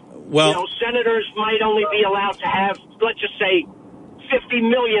States. Well, senators might only be allowed to have, let's just say, $50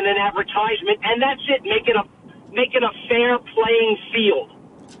 million in advertisement, and that's it. Make it a fair playing field.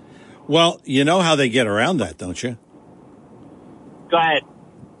 Well, you know how they get around that, don't you? Go ahead.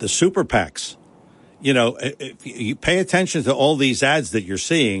 The super PACs. If you pay attention to all these ads that you're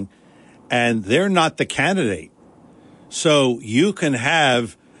seeing, and they're not the candidate. So you can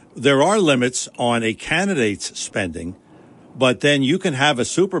there are limits on a candidate's spending, but then you can have a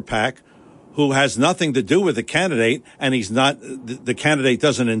super PAC who has nothing to do with the candidate, and he's not, the candidate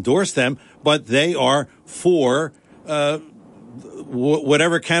doesn't endorse them, but they are for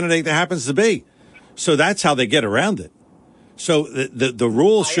whatever candidate there happens to be. So that's how they get around it. So the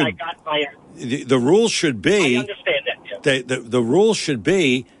rules should the rules should be. I understand that. Yeah. The rules should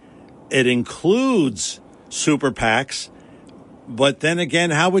be it includes super PACs, but then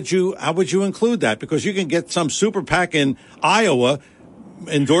again, how would you include that? Because you can get some super PAC in Iowa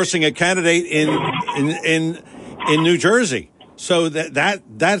endorsing a candidate in New Jersey. So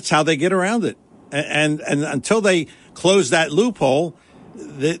that's how they get around it. And until they close that loophole,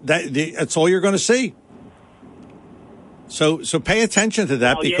 that's all you're going to see. So pay attention to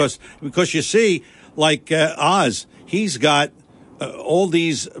that because you see, like Oz, he's got all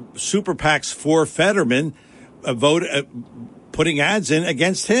these super PACs for Fetterman putting ads in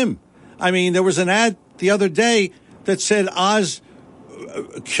against him. I mean, there was an ad the other day that said Oz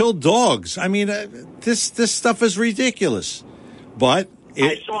killed dogs. I mean, this stuff is ridiculous. But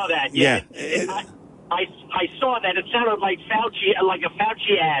I saw that. Yeah. I saw that. It sounded like Fauci, like a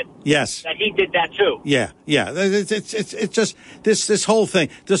Fauci ad. Yes. That he did that too. Yeah. It's just this whole thing,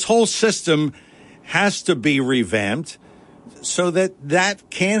 this whole system has to be revamped so that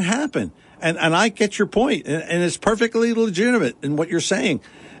can't happen. And I get your point, and it's perfectly legitimate in what you're saying.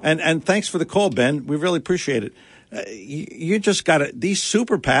 And thanks for the call, Ben. We really appreciate it. You just got to, these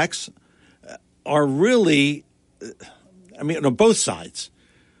super PACs are really, I mean, on both sides,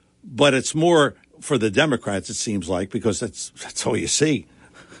 but it's more for the Democrats, it seems like, because that's all you see.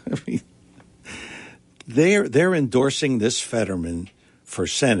 I mean, they're endorsing this Fetterman for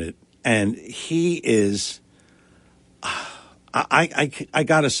Senate, and he is, I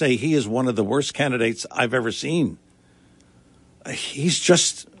got to say, he is one of the worst candidates I've ever seen. He's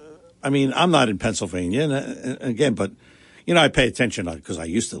just, I mean, I'm not in Pennsylvania, and again, but, you know, I pay attention because I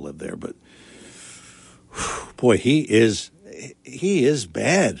used to live there, but, boy, he is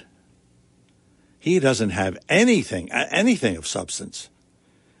bad. He doesn't have anything of substance,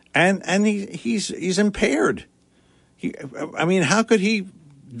 and he's impaired. I mean, how could he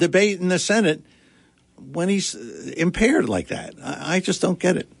debate in the Senate when he's impaired like that? I just don't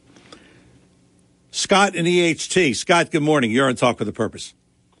get it. Scott in EHT. Scott, good morning. You're on Talk with a Purpose.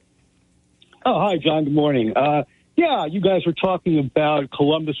 Oh, hi, John. Good morning. Yeah, you guys were talking about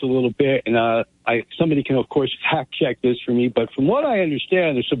Columbus a little bit, and somebody can, of course, fact check this for me. But from what I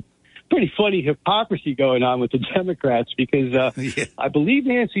understand, there's some pretty funny hypocrisy going on with the Democrats because I believe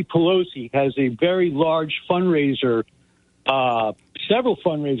Nancy Pelosi has a very large fundraiser, several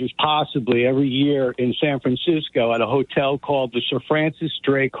fundraisers possibly every year in San Francisco at a hotel called the Sir Francis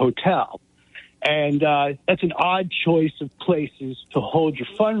Drake Hotel. And that's an odd choice of places to hold your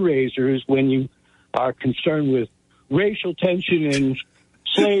fundraisers when you are concerned with racial tension and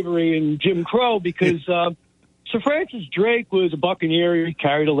slavery and Jim Crow because Sir Francis Drake was a buccaneer. He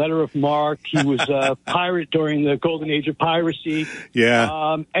carried a letter of marque. He was a pirate during the golden age of piracy.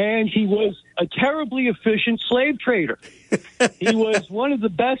 Yeah. And he was a terribly efficient slave trader. He was one of the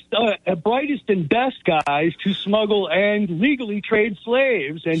best, brightest and best guys to smuggle and legally trade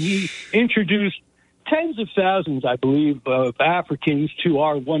slaves. And he introduced tens of thousands, I believe, of Africans to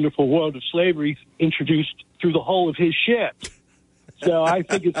our wonderful world of slavery, introduced through the hull of his ship. So I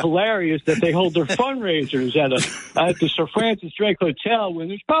think it's hilarious that they hold their fundraisers at the Sir Francis Drake Hotel when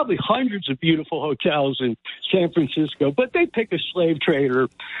there's probably hundreds of beautiful hotels in San Francisco, but they pick a slave trader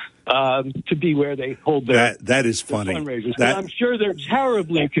to be where they hold their that is funny. Fundraisers. But I'm sure they're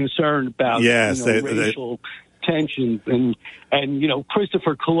terribly concerned about racial tensions and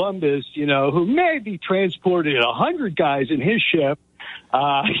Christopher Columbus, who maybe transported 100 guys in his ship.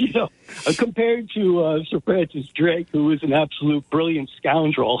 Compared to Sir Francis Drake, who was an absolute brilliant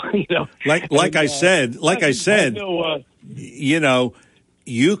scoundrel, Like I said,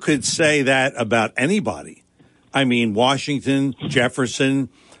 you could say that about anybody. I mean, Washington, Jefferson,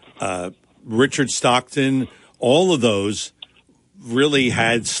 Richard Stockton, all of those really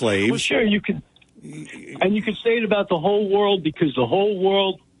had slaves. Well, sure, you could say it about the whole world because the whole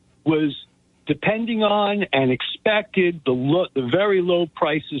world was depending on and expected the very low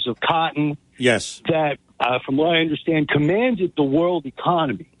prices of cotton. Yes. That, from what I understand, commanded the world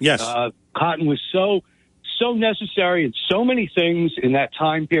economy. Yes. Cotton was so necessary in so many things in that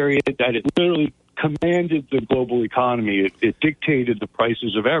time period that it literally commanded the global economy. It dictated the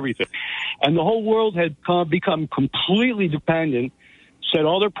prices of everything. And the whole world had become completely dependent, set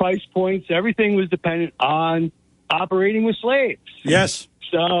all their price points. Everything was dependent on operating with slaves. Yes.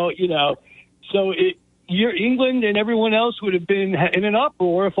 So, England and everyone else would have been in an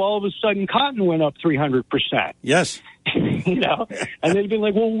uproar if all of a sudden cotton went up 300%. Yes. You know, and they've been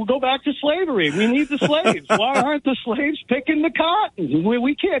like, well, we'll go back to slavery. We need the slaves. Why aren't the slaves picking the cotton?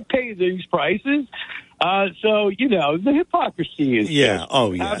 We can't pay these prices. So, you know, the hypocrisy is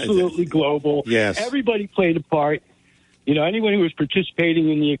absolutely global. Yes. Everybody played a part. You know, anyone who was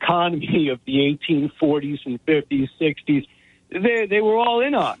participating in the economy of the 1840s and 50s, 60s, they were all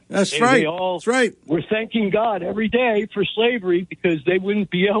in on it. That's right. They all That's right. were thanking God every day for slavery because they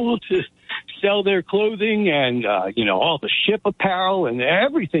wouldn't be able to sell their clothing and, you know, all the ship apparel and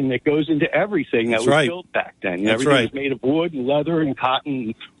everything that goes into everything that was built back then. Everything was made of wood and leather and cotton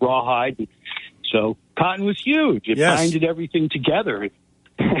and rawhide. And so cotton was huge. It binded everything together.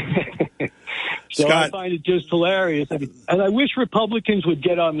 So Scott. I find it just hilarious. And I wish Republicans would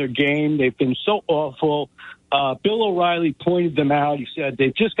get on their game. They've been so awful. Bill O'Reilly pointed them out. He said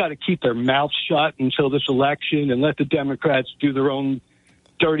they've just got to keep their mouths shut until this election and let the Democrats do their own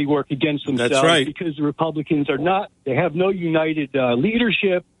dirty work against themselves. That's right. Because the Republicans they have no united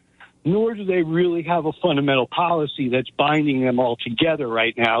leadership, nor do they really have a fundamental policy that's binding them all together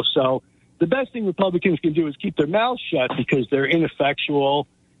right now. So the best thing Republicans can do is keep their mouths shut because they're ineffectual.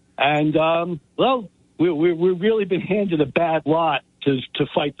 And, well, we've really been handed a bad lot to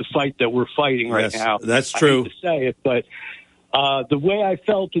fight the fight that we're fighting right now. That's true. I hate to say it, but the way I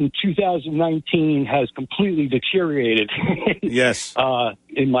felt in 2019 has completely deteriorated. Yes.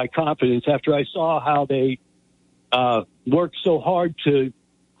 In my confidence after I saw how they worked so hard to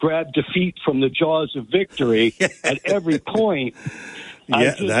grab defeat from the jaws of victory at every point.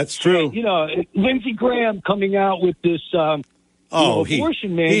 Yeah, that's true. You know, Lindsey Graham coming out with this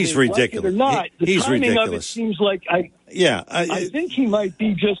abortion mandate. He's ridiculous. Like it or not, the he's timing ridiculous. of it seems like I think he might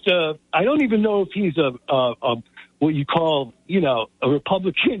be just I don't even know if he's a what you call, you know, a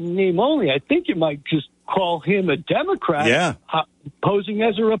Republican name only. I think you might just call him a Democrat posing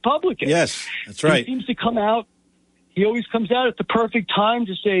as a Republican. Yes, that's right. He seems to come out. He always comes out at the perfect time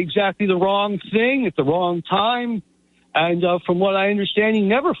to say exactly the wrong thing at the wrong time. And from what I understand, he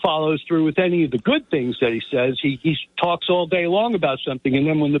never follows through with any of the good things that he says. He talks all day long about something, and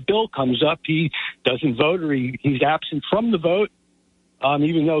then when the bill comes up, he doesn't vote or he's absent from the vote,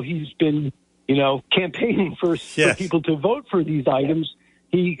 even though he's been, you know, campaigning for people to vote for these items.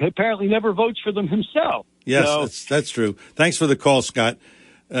 He apparently never votes for them himself. Yes, so, that's true. Thanks for the call, Scott.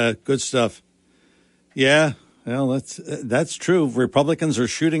 Good stuff. Yeah, well, that's true. Republicans are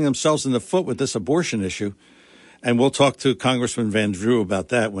shooting themselves in the foot with this abortion issue. And we'll talk to Congressman Van Drew about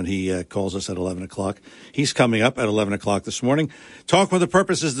that when he calls us at 11 o'clock. He's coming up at 11 o'clock this morning. Talk with the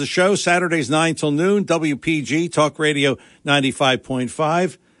Purpose is the show, Saturdays 9 till noon, WPG, Talk Radio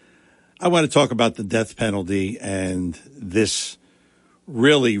 95.5. I want to talk about the death penalty and this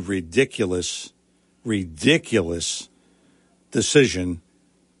really ridiculous decision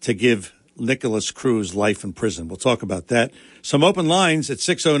to give Nicholas Cruz life in prison. We'll talk about that. Some open lines at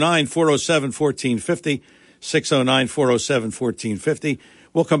 609-407-1450. 609-407-1450.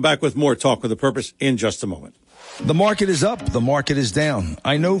 We'll come back with more Talk with a Purpose in just a moment. The market is up. The market is down.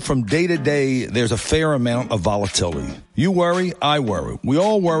 I know from day to day, there's a fair amount of volatility. You worry, I worry. We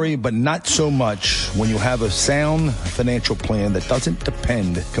all worry, but not so much when you have a sound financial plan that doesn't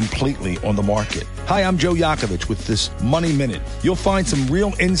depend completely on the market. Hi, I'm Joe Yakovich with this Money Minute. You'll find some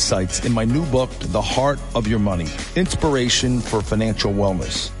real insights in my new book, The Heart of Your Money, Inspiration for Financial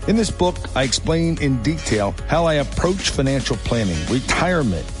Wellness. In this book, I explain in detail how I approach financial planning,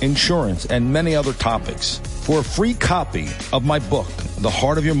 retirement, insurance, and many other topics. For a free copy of my book, The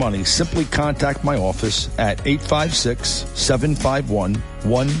Heart of Your Money, simply contact my office at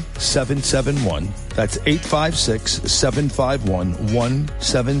 856-751-1771. That's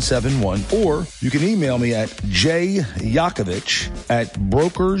 856-751-1771. Or you can email me at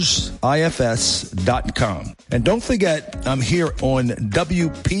jyakovich@brokersifs.com. And don't forget, I'm here on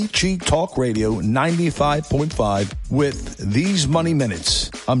WPG Talk Radio 95.5 with these Money Minutes.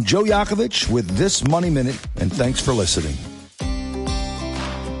 I'm Joe Yakovich with this Money Minute, and thanks for listening.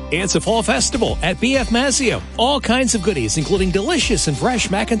 It's a fall festival at BF Mazzio. All kinds of goodies, including delicious and fresh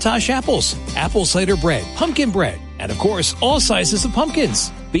McIntosh apples, apple cider bread, pumpkin bread, and of course, all sizes of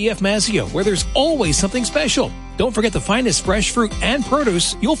pumpkins. BF Mazzio, where there's always something special. Don't forget the finest fresh fruit and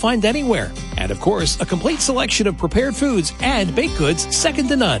produce you'll find anywhere. And of course, a complete selection of prepared foods and baked goods second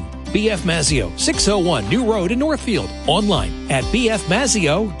to none. BF Mazzio, 601 New Road in Northfield. Online at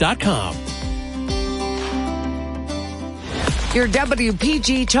bfmazzio.com. Your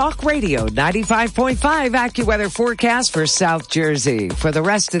WPG Talk Radio 95.5 AccuWeather forecast for South Jersey. For the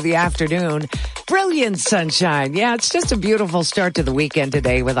rest of the afternoon, brilliant sunshine. Yeah, it's just a beautiful start to the weekend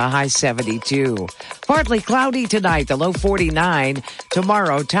today with a high 72. Partly cloudy tonight, the low 49.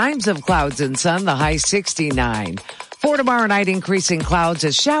 Tomorrow, times of clouds and sun, the high 69. For tomorrow night, increasing clouds,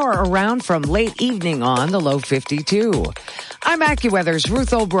 a shower around from late evening on, the low 52. I'm AccuWeather's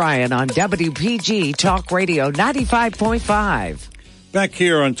Ruth O'Brien on WPG Talk Radio 95.5. Back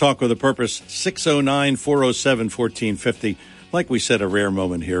here on Talk with a Purpose, 609-407-1450. Like we said, a rare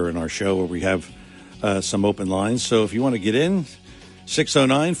moment here in our show where we have some open lines. So if you want to get in,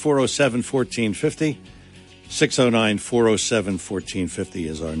 609-407-1450. 609-407-1450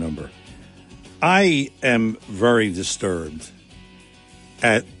 is our number. I am very disturbed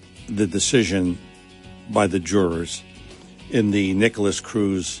at the decision by the jurors in the Nicholas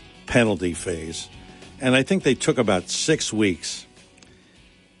Cruz penalty phase. And I think they took about 6 weeks.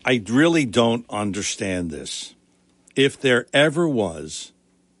 I really don't understand this. If there ever was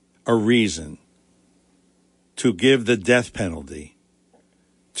a reason to give the death penalty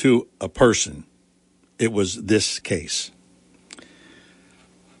to a person, it was this case.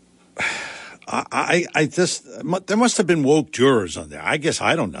 I just, there must have been woke jurors on there. I guess,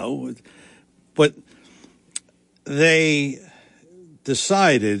 I don't know. But they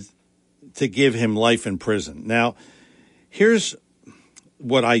decided to give him life in prison. Now, here's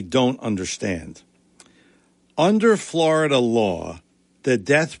what I don't understand. Under Florida law, the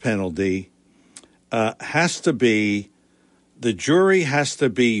death penalty has to be, the jury has to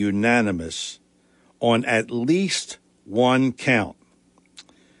be unanimous on at least one count.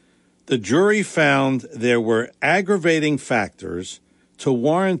 The jury found there were aggravating factors to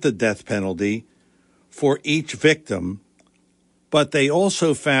warrant the death penalty for each victim, but they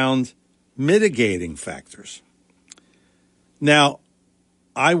also found mitigating factors. Now,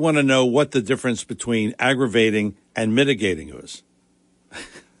 I want to know what the difference between aggravating and mitigating is.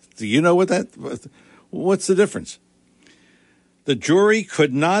 Do you know what's the difference? The jury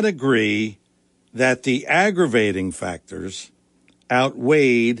could not agree that the aggravating factors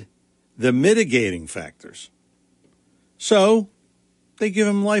outweighed the mitigating factors. So they give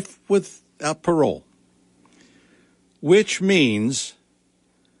him life without parole, which means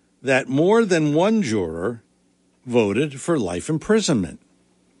that more than one juror voted for life imprisonment.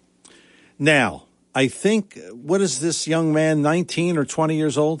 Now, I think, what is this young man, 19 or 20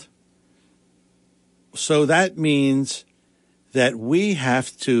 years old? So that means that we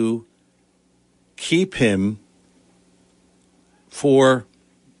have to keep him for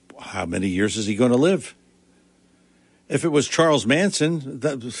how many years is he going to live? If it was Charles Manson,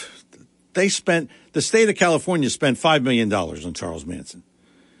 the state of California spent $5 million on Charles Manson.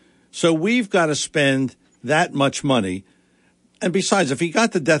 So we've got to spend that much money. And besides, if he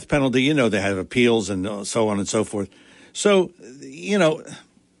got the death penalty, they have appeals and so on and so forth. So,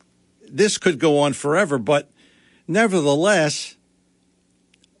 this could go on forever. But nevertheless,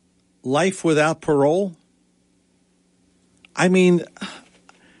 life without parole? I mean,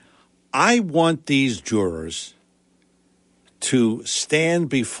 I want these jurors to stand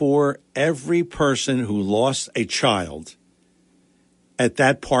before every person who lost a child at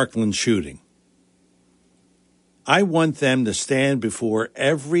that Parkland shooting. I want them to stand before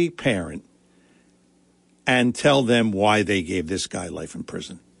every parent and tell them why they gave this guy life in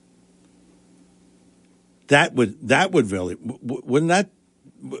prison. That would really,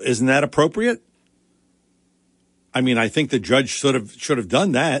 isn't that appropriate? I mean, I think the judge should have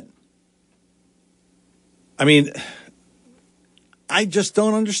done that. I mean, I just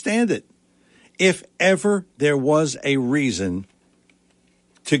don't understand it. If ever there was a reason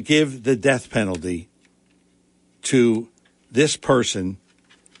to give the death penalty to this person,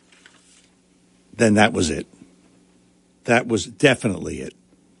 then that was it. That was definitely it.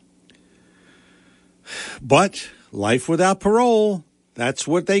 But life without parole, that's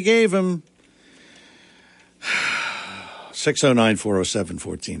what they gave him.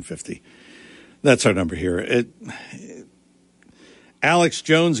 609-407-1450. That's our number here. Alex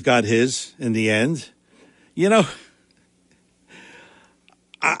Jones got his in the end.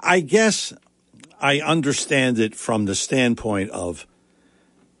 I guess I understand it from the standpoint of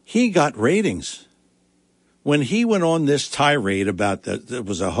he got ratings. When he went on this tirade about that it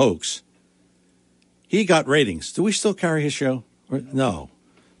was a hoax, he got ratings. Do we still carry his show? No.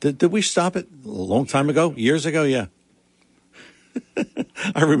 Did we stop it a long time ago? Years ago? Yeah.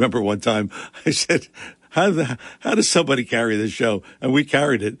 I remember one time I said, how does somebody carry this show? And we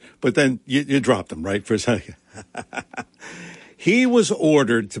carried it, but then you dropped them, right, for a second. He was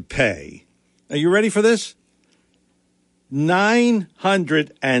ordered to pay. Are you ready for this?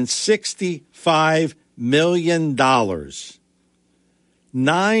 $965 million.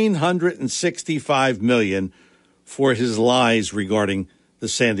 $965 million for his lies regarding the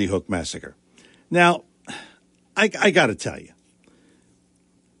Sandy Hook massacre. Now, I got to tell you,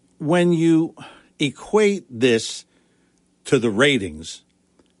 when you equate this to the ratings,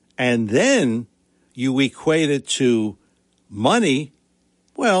 and then you equate it to money,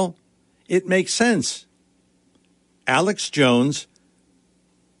 well, it makes sense. Alex Jones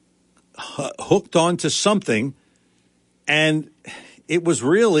hooked onto something, and it was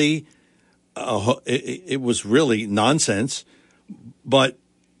really nonsense. But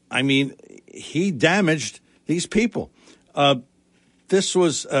I mean, he damaged these people. This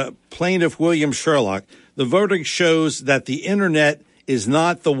was plaintiff William Sherlock. The verdict shows that the internet is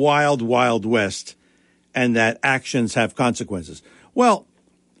not the wild, wild west, and that actions have consequences. Well,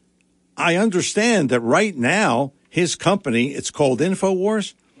 I understand that right now, his company, it's called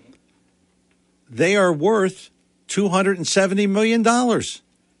InfoWars, they are worth $270 million.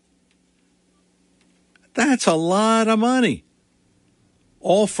 That's a lot of money.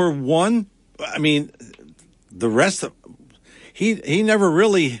 All for one. I mean, the rest of he never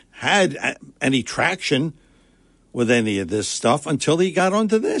really had any traction with any of this stuff until he got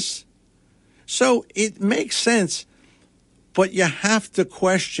onto this. So it makes sense, but you have to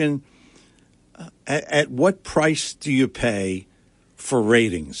question at what price do you pay for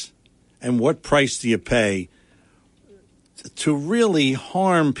ratings, and what price do you pay to really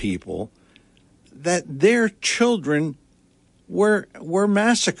harm people that their children were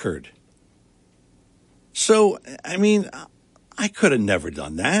massacred. So, I mean, I could have never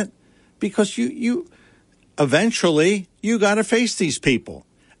done that, because you eventually you got to face these people,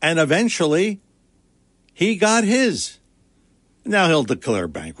 and eventually he got his. Now he'll declare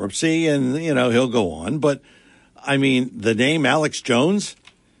bankruptcy and, he'll go on. But, I mean, the name Alex Jones,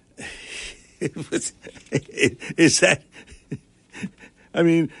 is that, I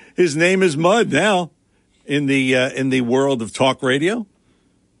mean, his name is mud now in the world of talk radio.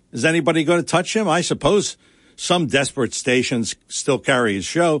 Is anybody going to touch him? I suppose some desperate stations still carry his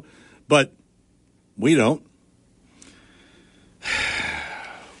show, but we don't.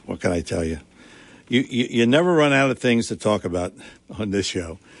 What can I tell you? You never run out of things to talk about on this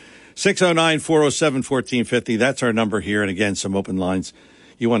show. 609-407-1450. That's our number here. And again, some open lines.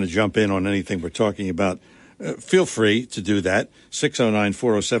 You want to jump in on anything we're talking about, feel free to do that.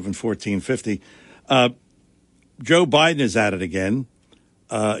 609-407-1450. Joe Biden is at it again.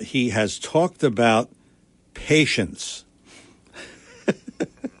 He has talked about patience.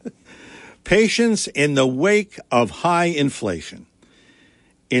 Patience in the wake of high inflation.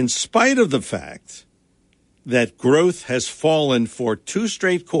 In spite of the fact that growth has fallen for 2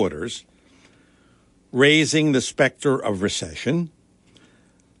 straight quarters, raising the specter of recession,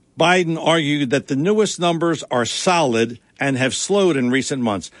 Biden argued that the newest numbers are solid and have slowed in recent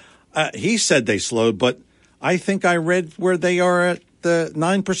months. He said they slowed, but I think I read where they are at the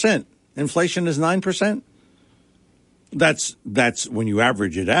 9%. Inflation is 9%. That's when you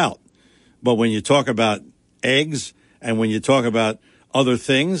average it out. But when you talk about eggs and when you talk about other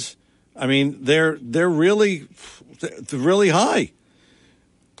things, I mean, they're really high.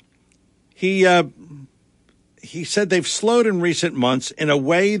 He said they've slowed in recent months in a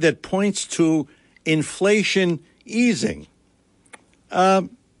way that points to inflation easing. Do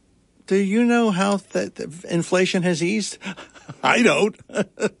you know how that inflation has eased? I don't.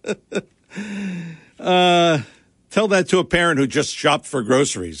 Tell that to a parent who just shopped for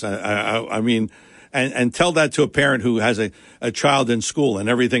groceries. I mean, and tell that to a parent who has a child in school and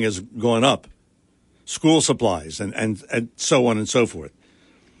everything is going up. School supplies and so on and so forth.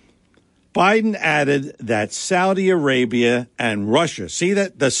 Biden added that Saudi Arabia and Russia, see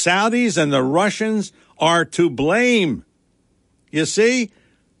that the Saudis and the Russians are to blame. You see,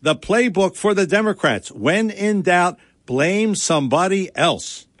 the playbook for the Democrats. When in doubt, blame somebody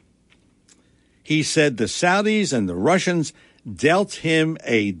else. He said the Saudis and the Russians dealt him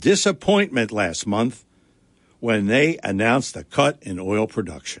a disappointment last month when they announced a cut in oil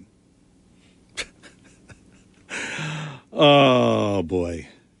production. Oh, boy.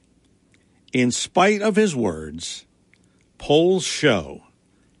 In spite of his words, polls show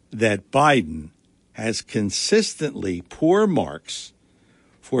that Biden has consistently poor marks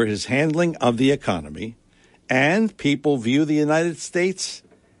for his handling of the economy, and people view the United States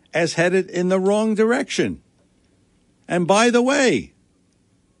as headed in the wrong direction. And by the way,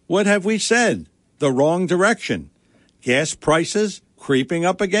 what have we said? The wrong direction. Gas prices creeping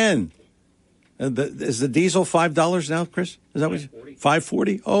up again. Is the diesel $5 now, Chris? Is that what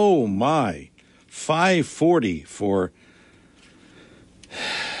 $5.40? Oh my, $5.40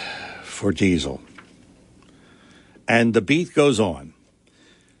 for diesel. And the beat goes on.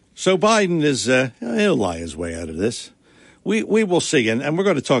 So Biden is he'll lie his way out of this. We will see, and we're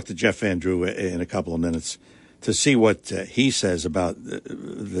going to talk to Jeff Van Drew in a couple of minutes to see what he says about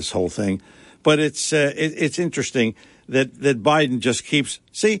this whole thing. But it's interesting that Biden just keeps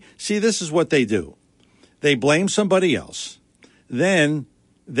see this is what they do. They blame somebody else, then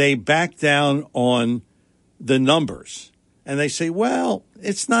they back down on the numbers, and they say, "Well,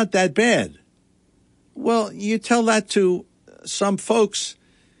 it's not that bad." Well, you tell that to some folks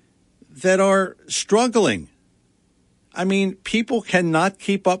that are struggling. I mean, people cannot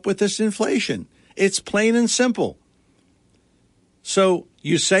keep up with this inflation. It's plain and simple. So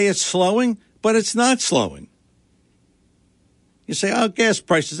you say it's slowing, but it's not slowing. You say, oh, gas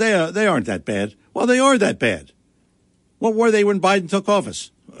prices, they aren't that bad. Well, they are that bad. What were they when Biden took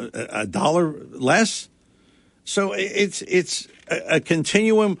office? $1 less? So it's a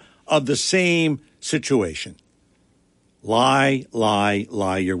continuum of the same situation. Lie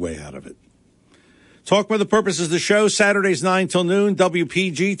your way out of it. Talk with the Purpose is the show, Saturdays 9 till noon,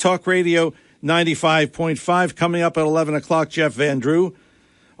 WPG Talk Radio 95.5. Coming up at 11 o'clock, Jeff Van Drew,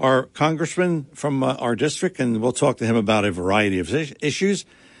 our congressman from our district, and we'll talk to him about a variety of issues.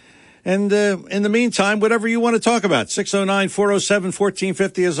 And in the meantime, whatever you want to talk about,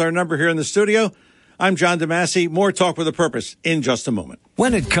 609-407-1450 is our number here in the studio. I'm John DeMasi. More Talk with a Purpose in just a moment.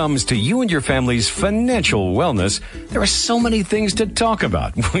 When it comes to you and your family's financial wellness, there are so many things to talk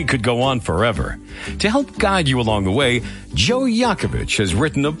about. We could go on forever. To help guide you along the way, Joe Yakovich has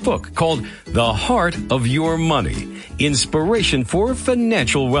written a book called The Heart of Your Money, Inspiration for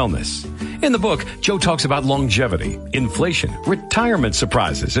Financial Wellness. In the book, Joe talks about longevity, inflation, retirement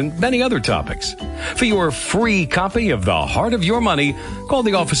surprises, and many other topics. For your free copy of The Heart of Your Money, call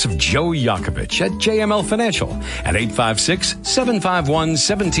the office of Joe Yakovich at JML Financial at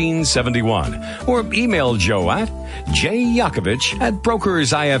 856-751-1771 or email Joe at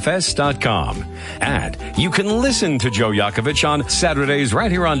jyakovich@brokersifs.com. And you can listen to Joe Yakovich on Saturdays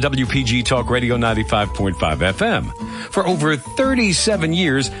right here on WPG Talk Radio 95.5 FM. For over 37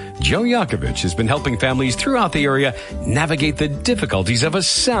 years, Joe Yakovich has been helping families throughout the area navigate the difficulties of a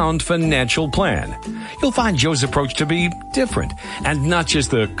sound financial plan. You'll find Joe's approach to be different and not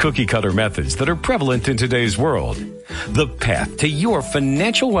just the cookie-cutter methods that are prevalent in today's world. The path to your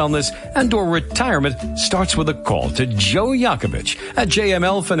financial wellness and or retirement starts with a call to Joe Yakovich at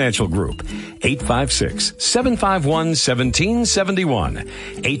JML Financial Group, 856-751-1771,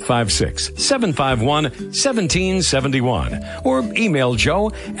 856-751-1771, or email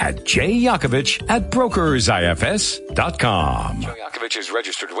Joe at jyakovich@brokersifs.com. Joe Yakovich is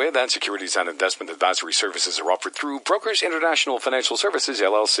registered with, and securities and investment advisory services are offered through Brokers International Financial Services,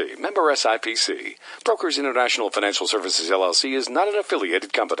 LLC, member SIPC. Brokers International Financial Services, LLC is not an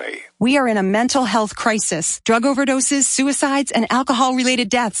affiliated company. We are in a mental health crisis. Drug overdoses, suicides, and alcohol-related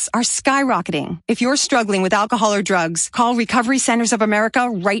deaths are skyrocketing. If you're struggling with alcohol or drugs, call Recovery Centers of America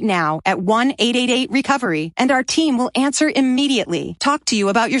right now at 1-888-RECOVERY, and our team will answer immediately, talk to you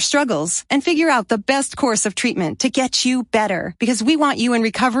about your struggles, and figure out the best course of treatment to get you better, because we want you in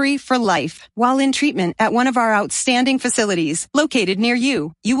recovery for life. While in treatment at one of our outstanding facilities located near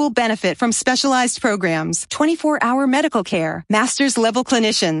you, you will benefit from specialized programs, 24-hour medical care, master's level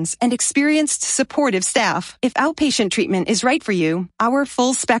clinicians, and experienced supportive staff. If outpatient treatment is right for you, our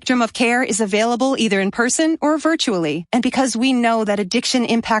full spectrum of care is available either in person or virtually. And because we know that addiction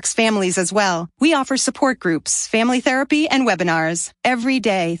impacts families as well, we offer support groups, family therapy, and webinars. Every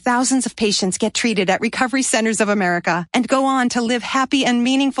day, thousands of patients get treated at Recovery Centers of America and go on to live happy and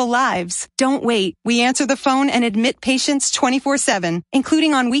meaningful lives. Don't wait. We answer the phone and admit patients 24/7,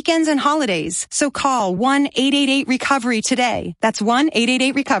 including on weekends and holidays. So call 1-888-RECOVERY today. That's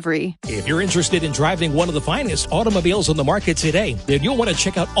 1-888-RECOVERY. If you're interested in driving one of the finest automobiles on the market today, then you'll want to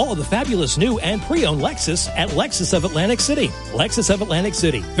check out all the fabulous new and pre-owned Lexus at Lexus of Atlantic City. Lexus of Atlantic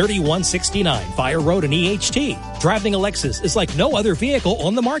City, 3169 Fire Road in EHT. Driving a Lexus is like no other vehicle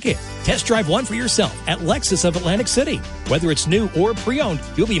on the market. Test drive one for yourself at Lexus of Atlantic City. Whether it's new or pre-owned,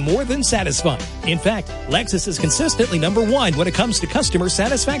 you'll be more than satisfied. In fact, Lexus is consistently number one when it comes to customer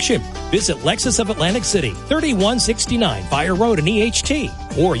satisfaction. Visit Lexus of Atlantic City, 3169 Fire Road in EHT.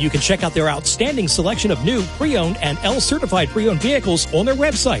 Or you can check out their outstanding selection of new, pre-owned, and L-certified pre-owned vehicles on their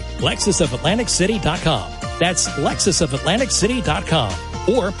website, LexusOfAtlanticCity.com. That's LexusOfAtlanticCity.com.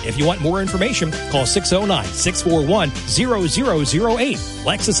 Or if you want more information, call 609-641-0008.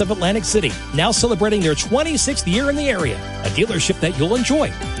 Lexus of Atlantic City, now celebrating their 26th year in the area. A dealership that you'll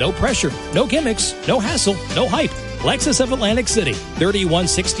enjoy. No pressure, no gimmicks, no hassle, no hype. Lexus of Atlantic City,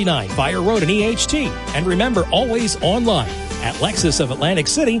 3169 Fire Road in EHT. And remember, always online at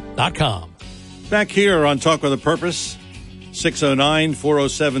LexusOfAtlanticCity.com. Back here on Talk with a Purpose,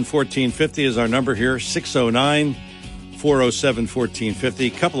 609-407-1450 is our number here, 609-407-1450.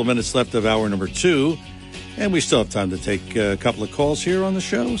 A couple of minutes left of hour number 2. And we still have time to take a couple of calls here on the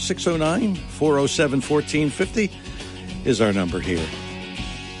show. 609-407-1450 is our number here.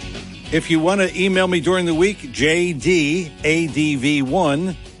 If you want to email me during the week,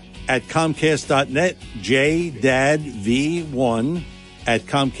 jdadv1 at Comcast.net, jdadv1 at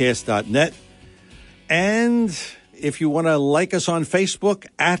Comcast.net. And if you want to like us on Facebook,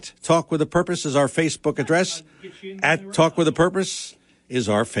 at Talk With A Purpose is our Facebook address. At Talk With A Purpose is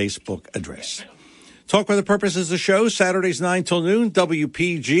our Facebook address. Talk With A Purpose is the show, Saturdays 9 till noon,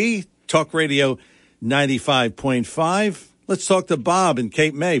 WPG, Talk Radio 95.5. Let's talk to Bob in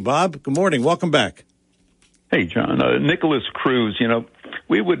Cape May. Bob, good morning. Welcome back. Hey, John. Nicholas Cruz,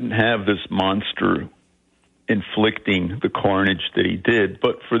 we wouldn't have this monster inflicting the carnage that he did,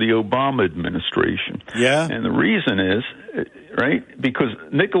 but for the Obama administration. Yeah. And the reason is, right, because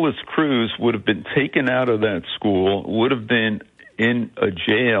Nicholas Cruz would have been taken out of that school, would have been in a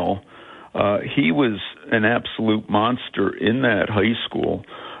jail. He was an absolute monster in that high school.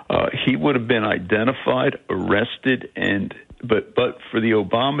 He would have been identified, arrested, but for the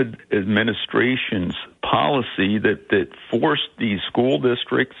Obama administration's policy that forced these school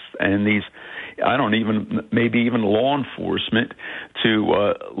districts and these, maybe even law enforcement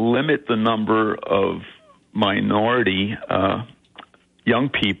to limit the number of minority young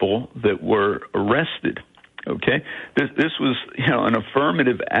people that were arrested. Okay, this was an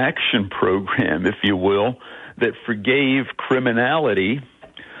affirmative action program, if you will, that forgave criminality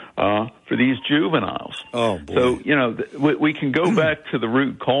for these juveniles. Oh, boy. So, we can go back to the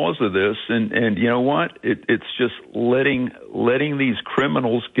root cause of this, and you know what? It's just letting these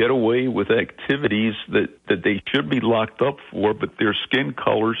criminals get away with activities that they should be locked up for, but their skin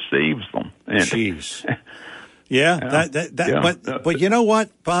color saves them. And, jeez. Yeah, but you know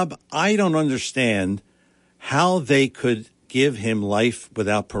what, Bob? I don't understand how they could give him life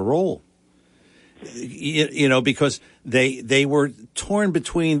without parole. Because they were torn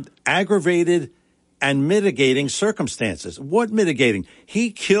between aggravated and mitigating circumstances. What mitigating? He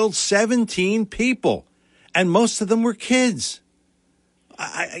killed 17 people, and most of them were kids.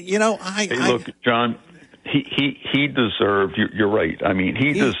 Look, John, he deserved. You're right. I mean,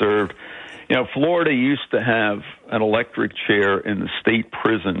 he deserved. Florida used to have an electric chair in the state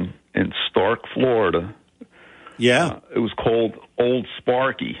prison in Stark, Florida. Yeah. It was called Old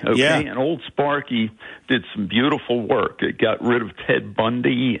Sparky. Okay. Yeah. And Old Sparky did some beautiful work. It got rid of Ted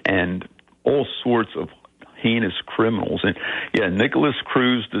Bundy and all sorts of heinous criminals. And Nicholas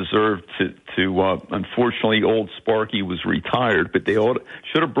Cruz deserved to unfortunately, Old Sparky was retired, but they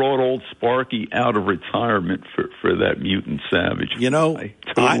should have brought Old Sparky out of retirement for that mutant savage. I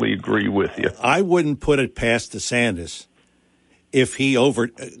totally agree with you. I wouldn't put it past DeSantis if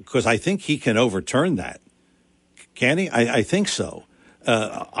because I think he can overturn that. Can he? I think so.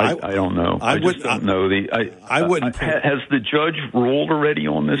 I don't know. I don't know. I wouldn't. Has the judge ruled already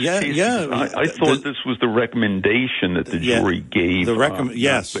on this case? Yeah. I thought this was the recommendation that the jury gave.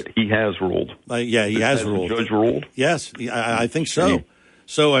 Yes. But he has ruled. He has ruled. The judge ruled? Yes, I think so.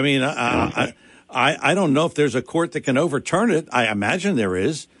 So, I mean, I don't know if there's a court that can overturn it. I imagine there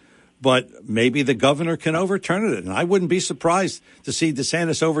is. But maybe the governor can overturn it. And I wouldn't be surprised to see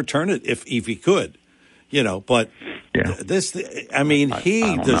DeSantis overturn it if he could. But he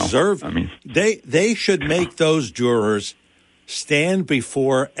deserved. They should make those jurors stand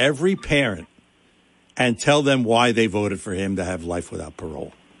before every parent and tell them why they voted for him to have life without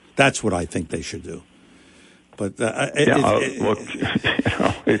parole. That's what I think they should do. But the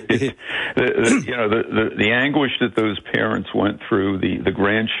anguish that those parents went through, the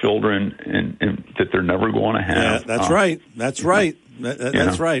grandchildren, and that they're never going to have. Yeah, that's right. That's right.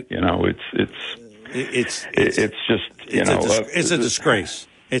 That's right. It's a disgrace.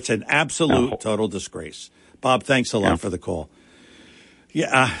 It's an absolute total disgrace. Bob, thanks a lot for the call.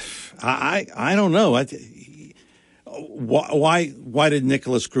 Yeah, I don't know. Why did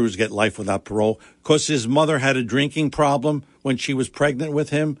Nicholas Cruz get life without parole? Because his mother had a drinking problem when she was pregnant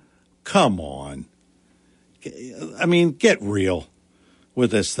with him? Come on. I mean, get real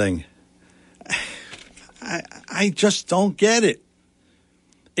with this thing. I just don't get it.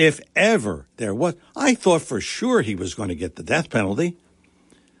 If ever there was, I thought for sure he was going to get the death penalty.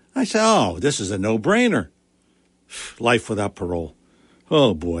 I said, this is a no-brainer. Life without parole.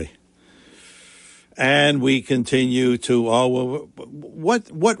 Oh, boy. And we continue to,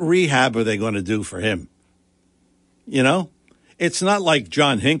 what rehab are they going to do for him? It's not like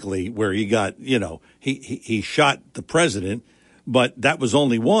John Hinckley where he got, he shot the president, but that was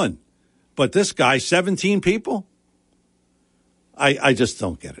only one. But this guy, 17 people? I just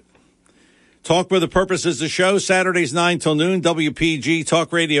don't get it. Talk With A Purpose is the show, Saturdays 9 till noon, WPG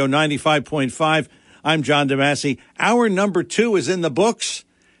Talk Radio 95.5. I'm John DeMasi. Hour number 2 is in the books,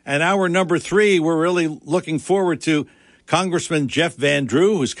 and hour number 3, we're really looking forward to Congressman Jeff Van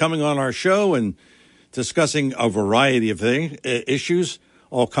Drew, who's coming on our show and discussing a variety of issues,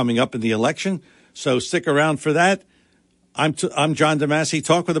 all coming up in the election. So stick around for that. I'm John DeMasi,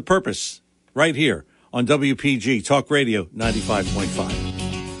 Talk with a Purpose, right here on WPG Talk Radio 95.5.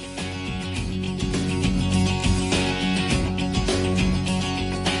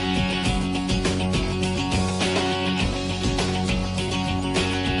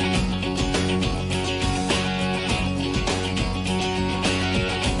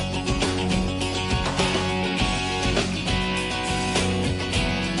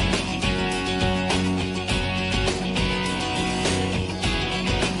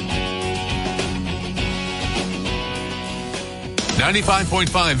 .5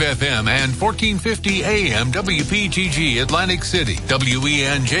 FM and 1450 AM WPGG Atlantic City,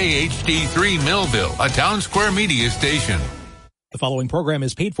 WENJ HD3 Millville, a Town Square Media station. The following program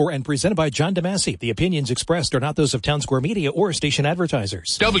is paid for and presented by John DeMasi. The opinions expressed are not those of Town Square Media or station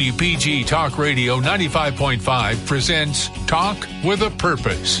advertisers. WPG Talk Radio 95.5 presents Talk with a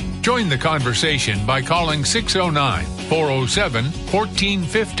Purpose. Join the conversation by calling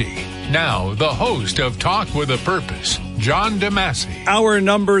 609-407-1450. Now, the host of Talk with a Purpose, John DeMasi. Hour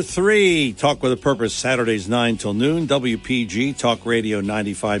number 3, Talk with a Purpose, Saturdays 9 till noon, WPG Talk Radio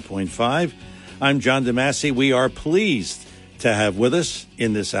 95.5. I'm John DeMasi. We are pleased to have with us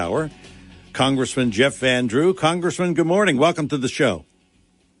in this hour Congressman Jeff Van Drew. Congressman, good morning. Welcome to the show.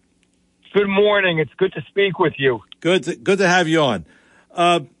 Good morning. It's good to speak with you. Good to have you on.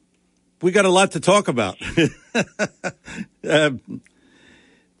 We got a lot to talk about.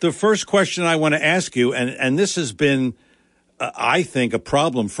 The first question I want to ask you, and this has been, I think, a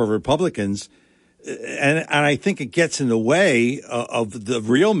problem for Republicans, and I think it gets in the way of the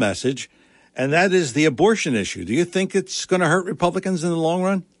real message, and that is the abortion issue. Do you think it's going to hurt Republicans in the long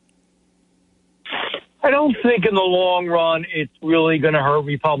run? I don't think in the long run it's really going to hurt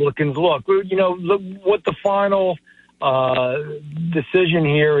Republicans. Look, what the final decision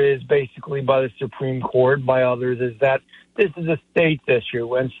here is basically by the Supreme Court, by others, is that this is a state's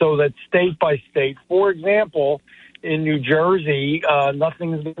issue. And so that state by state, for example, in New Jersey,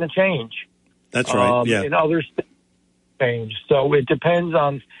 nothing's going to change. That's right, yeah. In other states, change. So it depends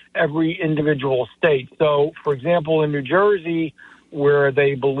on every individual state. So, for example, in New Jersey, where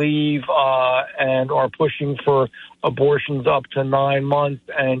they believe and are pushing for abortions up to 9 months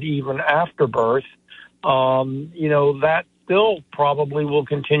and even after birth, that still probably will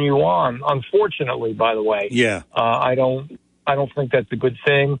continue on. Unfortunately, by the way, yeah, I don't think that's a good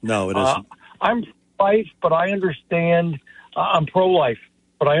thing. No, it isn't. I'm pro-life, but I understand. I'm pro-life,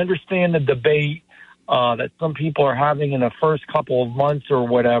 but I understand the debate that some people are having in the first couple of months or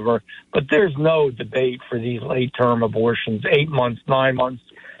whatever. But there's no debate for these late-term abortions, 8 months, 9 months,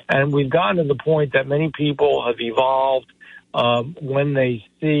 and we've gotten to the point that many people have evolved when they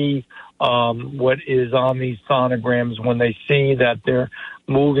see what is on these sonograms, when they see that they're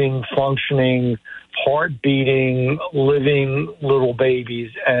moving, functioning, heart beating, living little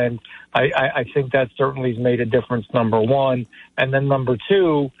babies. And I think that certainly has made a difference, number one. And then number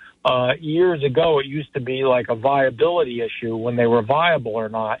two, years ago, it used to be like a viability issue when they were viable or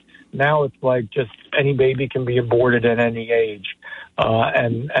not. Now it's like just any baby can be aborted at any age.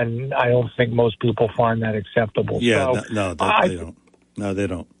 And I don't think most people find that acceptable. Yeah, so they don't. No, they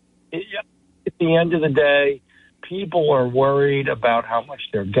don't. At the end of the day, people are worried about how much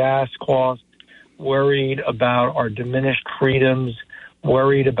their gas costs, worried about our diminished freedoms,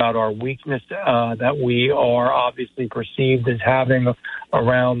 worried about our weakness that we are obviously perceived as having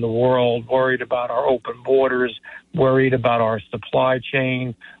around the world, worried about our open borders, worried about our supply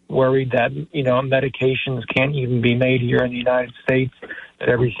chain, worried that, medications can't even be made here in the United States, that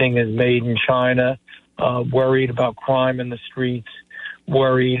everything is made in China, worried about crime in the streets,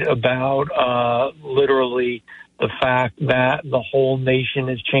 worried about literally the fact that the whole nation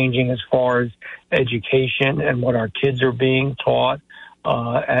is changing as far as education and what our kids are being taught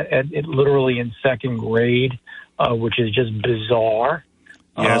literally in second grade, which is just bizarre.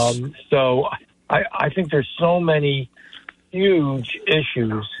 Yes. So I think there's so many huge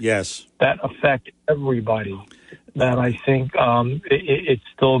issues that affect everybody that I think it's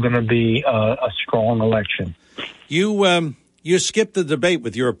still going to be a strong election. You skipped the debate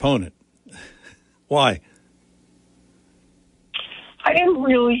with your opponent. Why? I didn't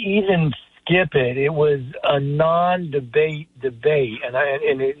really even skip it. It was a non-debate debate, and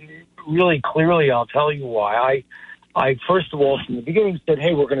it really clearly, I'll tell you why. I first of all, from the beginning, said,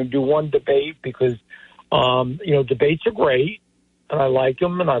 hey, we're going to do one debate because, debates are great. and I like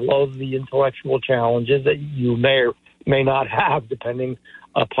them, and I love the intellectual challenges that you may or may not have, depending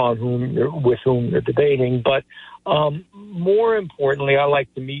upon with whom you're debating. But more importantly, I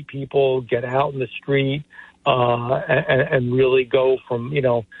like to meet people, get out in the street, and really go from,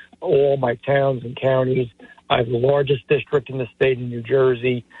 all my towns and counties. I have the largest district in the state of New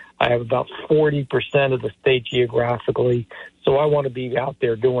Jersey. I have about 40% of the state geographically, so I want to be out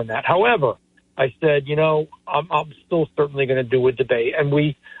there doing that. However, I said, I'm still certainly going to do a debate, and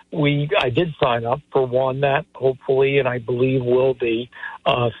I did sign up for one that hopefully, and I believe will be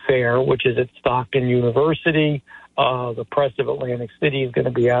fair, which is at Stockton University. The Press of Atlantic City is going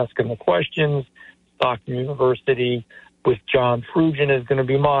to be asking the questions. Stockton University with John Frugen is going to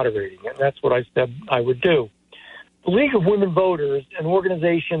be moderating, and that's what I said I would do. The League of Women Voters, an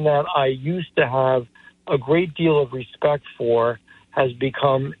organization that I used to have a great deal of respect for, has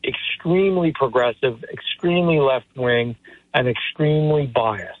become extremely progressive, extremely left-wing, and extremely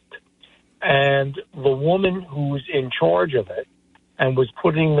biased. And the woman who's in charge of it and was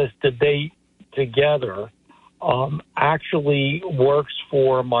putting this debate together actually works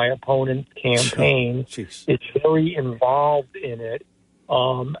for my opponent's campaign, is very involved in it,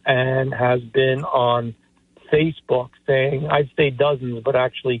 and has been on Facebook saying, I'd say dozens, but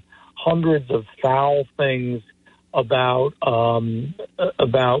actually hundreds of foul things about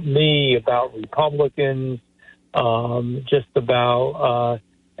me, about Republicans, just about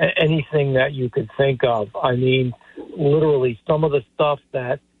anything that you could think of. I mean, literally some of the stuff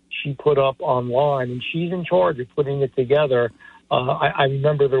that she put up online, and she's in charge of putting it together. I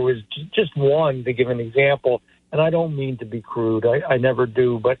remember there was just one, to give an example, and I don't mean to be crude. I never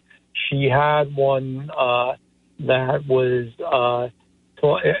do, but she had one that was,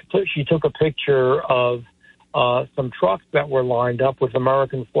 she took a picture of some trucks that were lined up with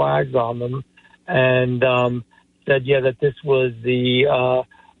American flags on them, and said, that this was the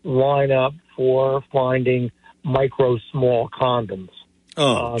lineup for finding small condoms.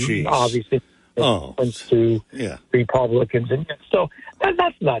 Oh, geez. Obviously, to Republicans. And so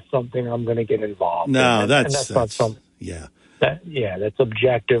that's not something I'm going to get involved in. No, and that's not something. Yeah. That's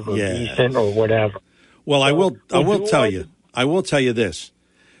objective or decent or whatever. Well, I will tell you this.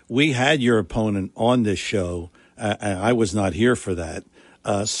 We had your opponent on this show. I was not here for that.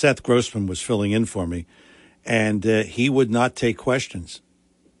 Seth Grossman was filling in for me, and he would not take questions.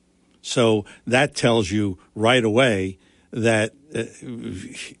 So that tells you right away that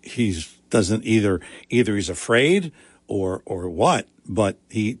he's afraid or what, but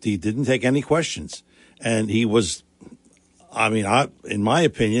he didn't take any questions, and he was, in my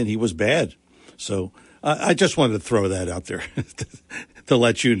opinion, he was bad. So I just wanted to throw that out there to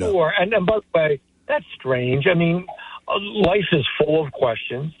let you know. Sure, and by the way, that's strange. I mean, life is full of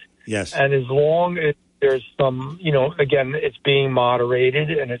questions. Yes, and as long as there's some, again, it's being moderated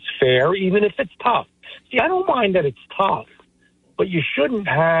and it's fair, even if it's tough. See, I don't mind that it's tough, but you shouldn't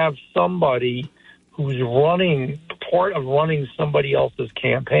have somebody who's part of running somebody else's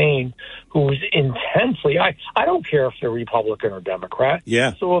campaign who's intensely, I don't care if they're Republican or Democrat.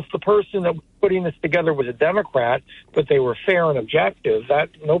 Yeah. So if the person that was putting this together was a Democrat, but they were fair and objective, that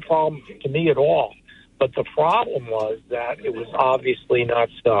no problem to me at all. But the problem was that it was obviously not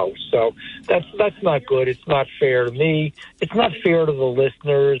so. So that's not good. It's not fair to me. It's not fair to the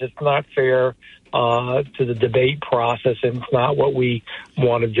listeners. It's not fair to the debate process, and it's not what we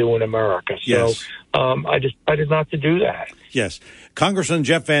want to do in America. So I decided not to do that. Yes. Congressman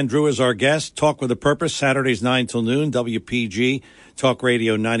Jeff Van Drew is our guest. Talk with a Purpose, Saturdays 9 till noon, WPG, Talk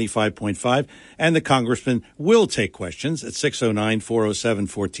Radio 95.5. And the Congressman will take questions at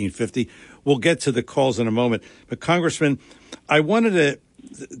 609-407-1450. We'll get to the calls in a moment. But, Congressman, I wanted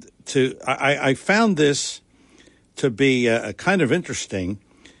I found this to be kind of interesting.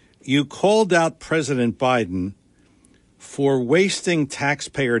 You called out President Biden for wasting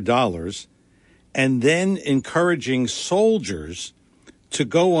taxpayer dollars and then encouraging soldiers to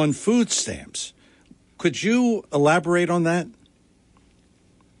go on food stamps. Could you elaborate on that?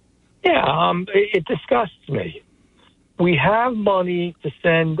 Yeah, it disgusts me. We have money to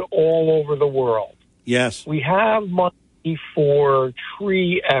send all over the world. Yes. We have money for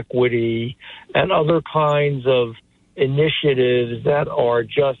tree equity and other kinds of initiatives that are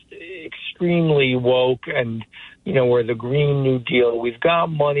just extremely woke and, or the Green New Deal. We've got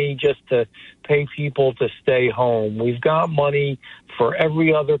money just to pay people to stay home. We've got money for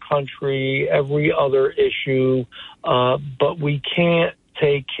every other country, every other issue, but we can't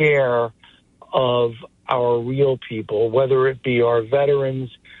take care of our real people, whether it be our veterans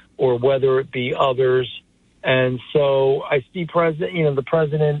or whether it be others. And so I see the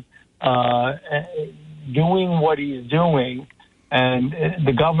president doing what he's doing and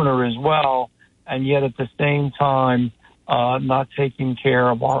the governor as well, and yet at the same time not taking care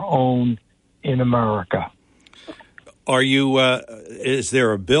of our own in America. Are you? Is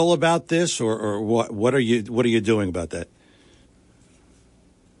there a bill about this, or what? What are you doing about that?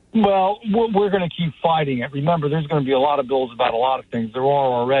 Well, we're going to keep fighting it. Remember, there's going to be a lot of bills about a lot of things. There are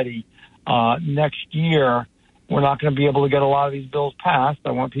already. Next year, we're not going to be able to get a lot of these bills passed.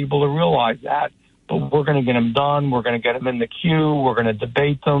 I want people to realize that. But we're going to get them done. We're going to get them in the queue. We're going to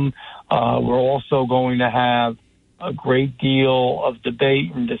debate them. We're also going to have a great deal of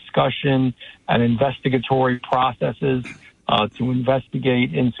debate and discussion and investigatory processes to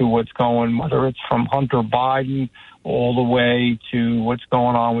investigate into what's going, whether it's from Hunter Biden all the way to what's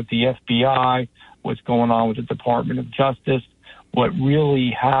going on with the FBI, what's going on with the Department of Justice, what really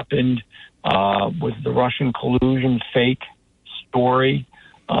happened with the Russian collusion fake story,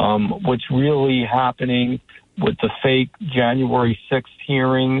 what's really happening with the fake January 6th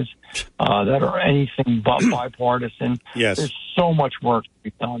hearings that are anything but bipartisan. Yes. There's so much work to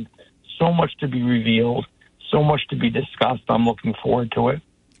be done, so much to be revealed, so much to be discussed. I'm looking forward to it.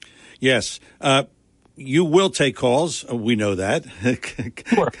 Yes. You will take calls. We know that.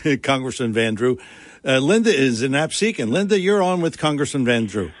 Sure. Congressman Van Drew. Linda is in Absecon. Linda, you're on with Congressman Van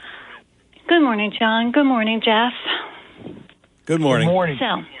Drew. Good morning, John. Good morning, Jeff. Good morning. Good morning.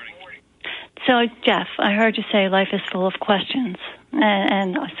 So, Jeff, I heard you say life is full of questions,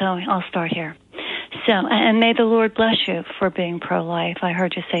 and so I'll start here. So, and may the Lord bless you for being pro-life. I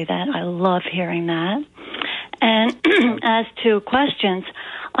heard you say that. I love hearing that. And as to questions,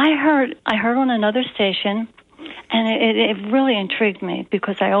 I heard on another station, and it really intrigued me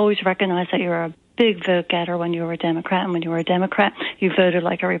because I always recognize that you're a big vote getter when you were a Democrat, and when you were a Democrat, you voted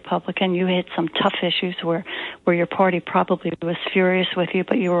like a Republican. You hit some tough issues where your party probably was furious with you,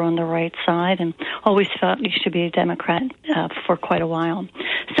 but you were on the right side and always felt you should be a Democrat for quite a while.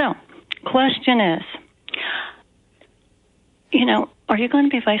 So, question is, are you going to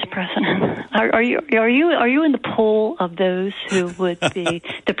be vice president? Are you in the pool of those who would be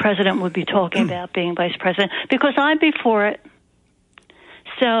the president would be talking about being vice president? Because I'd be for it.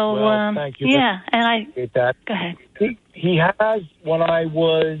 So, well, thank you. Yeah, and I that. Go ahead. He has. When I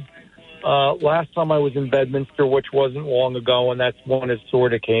was last time I was in Bedminster, which wasn't long ago, and that's when it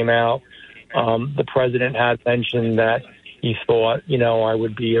sort of came out. The president had mentioned that he thought, I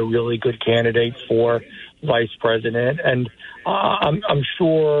would be a really good candidate for vice president, and I'm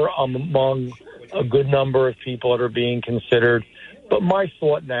sure I'm among a good number of people that are being considered. But my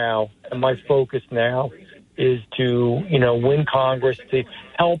thought now and my focus now is to, win Congress, to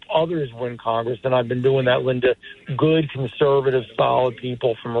help others win Congress. And I've been doing that, Linda, good, conservative, solid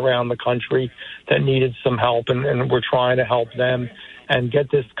people from around the country that needed some help. And we're trying to help them and get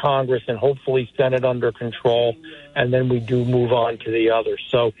this Congress and hopefully Senate under control. And then we do move on to the others.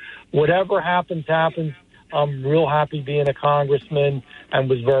 So whatever happens, happens. I'm real happy being a congressman and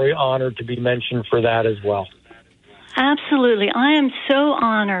was very honored to be mentioned for that as well. Absolutely. I am so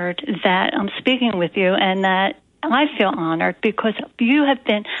honored that I'm speaking with you, and that I feel honored because you have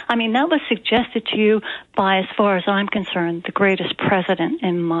been, that was suggested to you by, as far as I'm concerned, the greatest president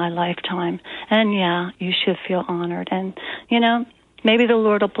in my lifetime. And yeah, you should feel honored. And, maybe the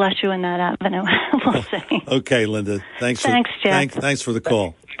Lord will bless you in that avenue. We'll see. Okay, Linda. Thanks, Jeff. Thanks for the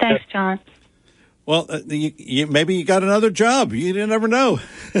call. Thanks, John. Well, maybe you got another job. You never know.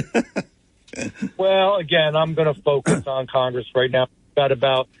 Well, again, I'm going to focus on Congress right now. Got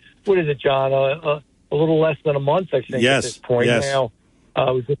about, what is it, John? A little less than a month, I think, at this point now.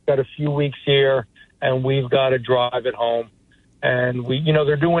 We've just got a few weeks here, and we've got to drive it home. And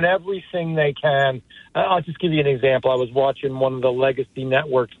they're doing everything they can. I'll just give you an example. I was watching one of the Legacy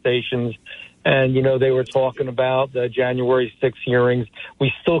Network stations, and, they were talking about the January 6th hearings.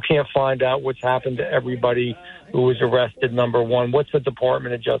 We still can't find out what's happened to everybody who was arrested, number one. What's the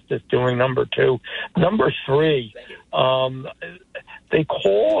Department of Justice doing, number two? Number three, they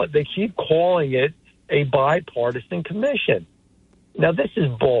keep calling it a bipartisan commission. Now, this is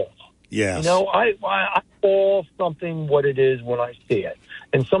bull. Yes. I call something what it is when I see it.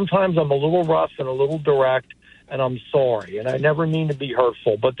 And sometimes I'm a little rough and a little direct, and I'm sorry, and I never mean to be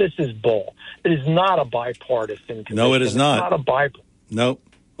hurtful, but this is bull. It is not a bipartisan commission. No, it is not. It's not a bipartisan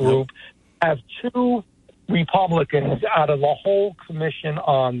group. Have two Republicans out of the whole commission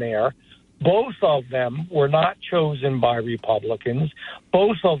on there. Both of them were not chosen by Republicans.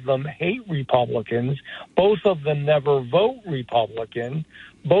 Both of them hate Republicans. Both of them never vote Republican.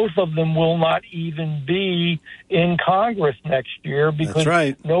 Both of them will not even be in Congress next year because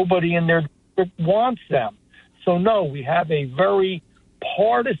nobody in their district wants them. So, no, we have a very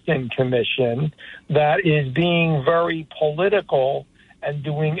partisan commission that is being very political and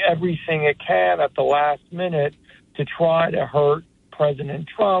doing everything it can at the last minute to try to hurt President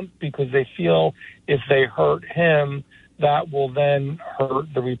Trump because they feel if they hurt him, that will then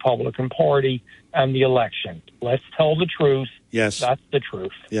hurt the Republican Party and the election. Let's tell the truth. Yes. That's the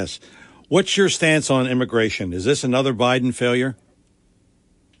truth. Yes. What's your stance on immigration? Is this another Biden failure?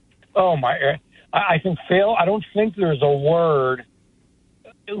 Oh, I think fail. I don't think there's a word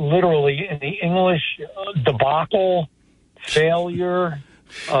literally in the English debacle, failure.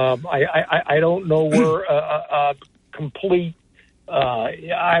 I don't know where complete.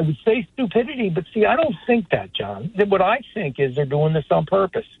 I would say stupidity, but see, I don't think that, John. What I think is they're doing this on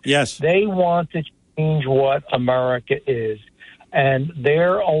purpose. Yes. They want to change what America is, and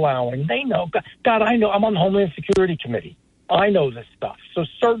they're allowing, they know, God, I know, I'm on the Homeland Security Committee. I know this stuff. So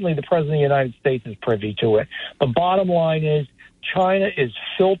certainly the President of the United States is privy to it. The bottom line is China is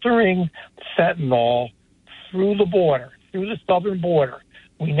filtering fentanyl through the border, through the southern border.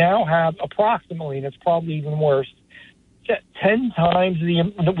 We now have approximately, and it's probably even worse, 10 times we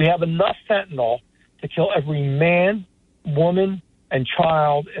have enough fentanyl to kill every man, woman, and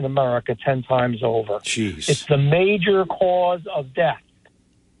child in America 10 times over. Jeez. It's the major cause of death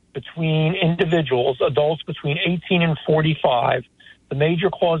between individuals, adults between 18 and 45. The major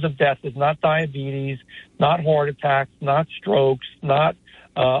cause of death is not diabetes, not heart attacks, not strokes, not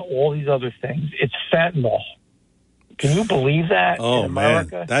all these other things. It's fentanyl. Can you believe that in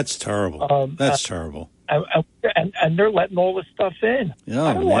America? Man, that's terrible. That's terrible. And they're letting all this stuff in. Oh,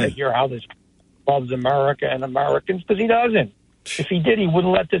 I don't want to hear how this loves America and Americans, because he doesn't. If he did, he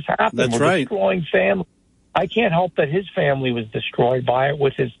wouldn't let this happen. That's We're right. destroying family. I can't help that his family was destroyed by it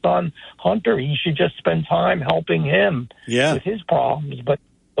with his son, Hunter. He should just spend time helping him with his problems. But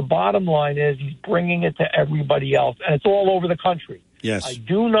the bottom line is he's bringing it to everybody else, and it's all over the country. Yes. I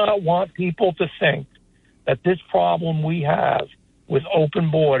do not want people to think that this problem we have with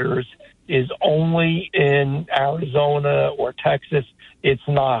open borders is only in Arizona or Texas. It's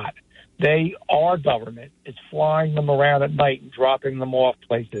not. Our government is flying them around at night and dropping them off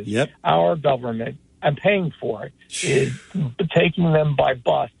places. Yep. Our government, and paying for it, is taking them by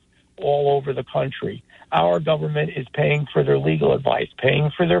bus all over the country. Our government is paying for their legal advice,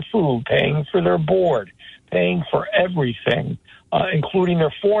 paying for their food, paying for their board, paying for everything, including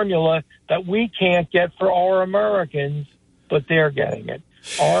their formula that we can't get for our Americans, but they're getting it.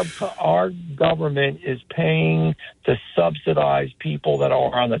 Our government is paying to subsidize people that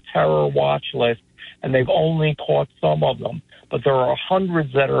are on the terror watch list, and they've only caught some of them. But there are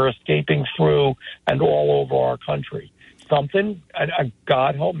hundreds that are escaping through and all over our country. Something,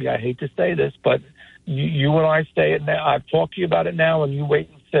 God help me, I hate to say this, but you and I say it now. I've talked to you about it now, and you wait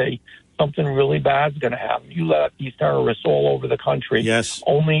and see. Something really bad's going to happen. You let these terrorists all over the country. Yes.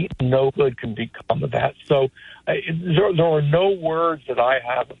 Only no good can become of that. So there are no words that I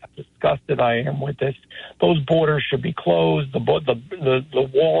have how disgusted I am with this. Those borders should be closed. The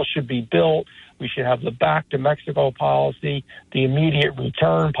wall should be built. We should have the back to Mexico policy, the immediate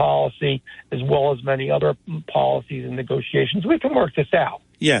return policy, as well as many other policies and negotiations. We can work this out.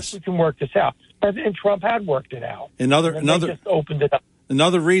 Yes. We can work this out. President Trump had worked it out. They just opened it up.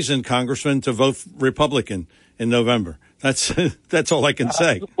 Another reason, Congressman, to vote Republican in November. That's all I can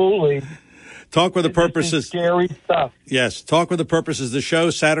say. Absolutely. Talk with the purposes. Scary stuff. Yes. Talk with the purposes. The show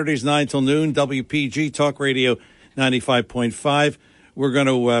Saturdays 9 till noon. WPG Talk Radio 95.5. We're going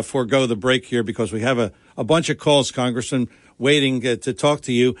to forego the break here because we have a bunch of calls, Congressman, waiting to talk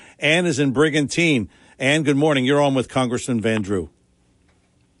to you. Ann is in Brigantine. Ann, good morning. You're on with Congressman Van Drew.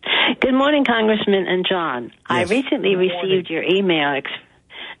 Good morning, Congressman and John. Yes. I recently received your email.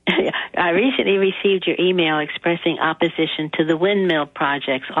 Expressing opposition to the windmill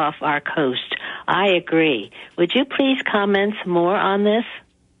projects off our coast. I agree. Would you please comment more on this?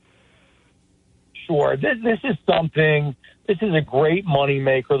 Sure. This is something. This is a great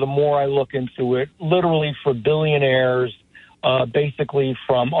moneymaker. The more I look into it, literally for billionaires, basically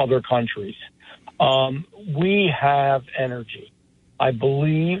from other countries. We have energy. I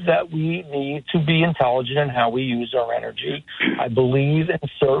believe that we need to be intelligent in how we use our energy. I believe in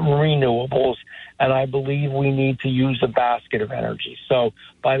certain renewables, and I believe we need to use a basket of energy. So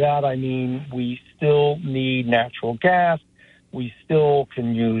by that, I mean we still need natural gas. We still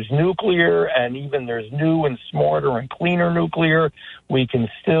can use nuclear, and even there's new and smarter and cleaner nuclear. We can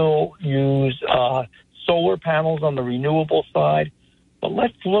still use solar panels on the renewable side. But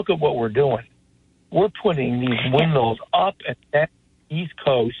let's look at what we're doing. We're putting these windmills up and down East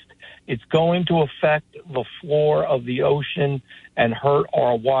Coast, It's going to affect the floor of the ocean and hurt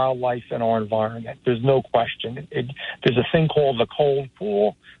our wildlife and our environment. There's no question. There's a thing called the cold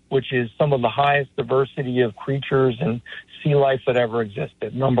pool, which is some of the highest diversity of creatures and sea life that ever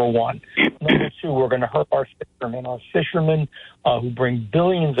existed, number one. Number two, we're going to hurt our fishermen who bring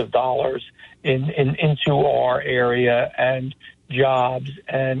billions of dollars into our area and jobs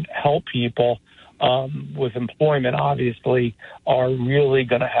and help people with employment, obviously, are really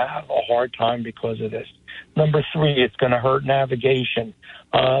going to have a hard time because of this. Number three, it's going to hurt navigation.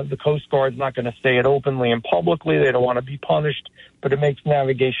 The Coast Guard's not going to say it openly and publicly. They don't want to be punished, but it makes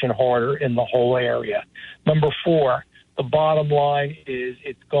navigation harder in the whole area. Number four, the bottom line is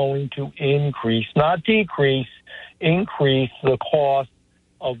it's going to increase, not decrease, increase the cost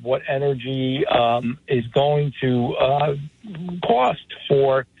of what energy is going to cost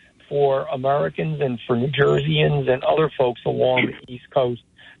for Americans and for New Jerseyans and other folks along the East Coast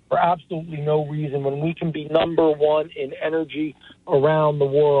for absolutely no reason when we can be number one in energy around the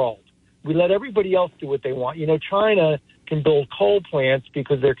world. We let everybody else do what they want. You know, China can build coal plants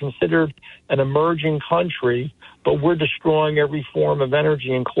because they're considered an emerging country, but we're destroying every form of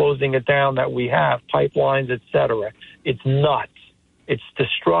energy and closing it down that we have, pipelines, et cetera. It's nuts. It's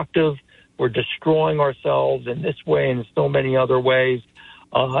destructive. We're destroying ourselves in this way and in so many other ways.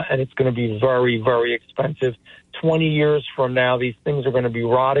 And it's going to be very, very expensive. 20 years from now, these things are going to be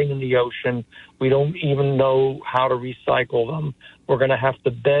rotting in the ocean. We don't even know how to recycle them. We're going to have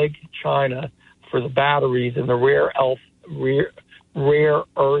to beg China for the batteries and the rare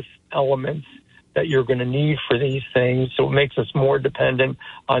earth elements that you're going to need for these things. So it makes us more dependent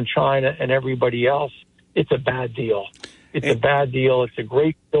on China and everybody else. It's a bad deal. It's a bad deal. It's a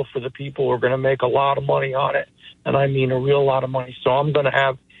great deal for the people who are going to make a lot of money on it. And I mean a real lot of money. So I'm going to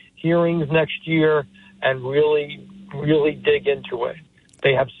have hearings next year and really, really dig into it.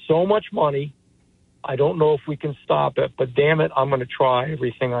 They have so much money. I don't know if we can stop it, but damn it, I'm going to try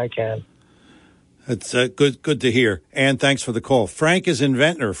everything I can. That's good to hear. And thanks for the call. Frank is in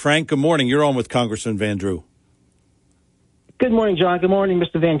Ventnor. Frank, good morning. You're on with Congressman Van Drew. Good morning, John. Good morning,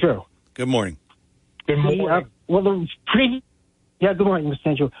 Mr. Van Drew. Good morning. Good morning. Good morning, Mr.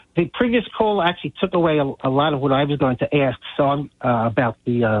 Van Drew. The previous call actually took away a lot of what I was going to ask. So I'm about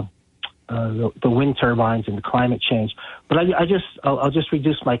the wind turbines and the climate change. But I'll just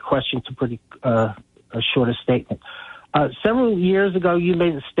reduce my question to pretty a shorter statement. Several years ago, you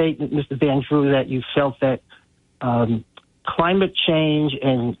made a statement, Mr. Van Drew, that you felt that climate change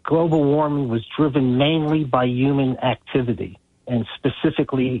and global warming was driven mainly by human activity, and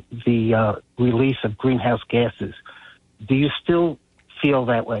specifically the release of greenhouse gases. Do you still feel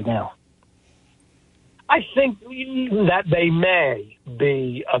that way now? I think that they may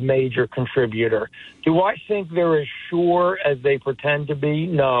be a major contributor. Do I think they're as sure as they pretend to be?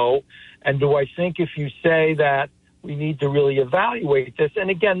 No. And do I think if you say that we need to really evaluate this, and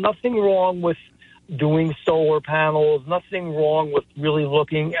again, nothing wrong with doing solar panels, nothing wrong with really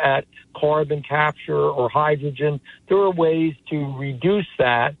looking at carbon capture or hydrogen. There are ways to reduce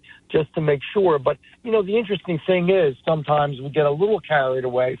that just to make sure. But, you know, the interesting thing is sometimes we get a little carried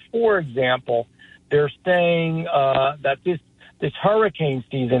away. For example, they're saying that this hurricane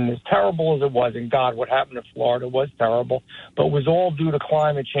season, as terrible as it was, and God, what happened in Florida was terrible, but was all due to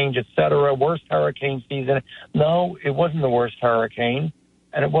climate change, et cetera. Worst hurricane season. No, it wasn't the worst hurricane,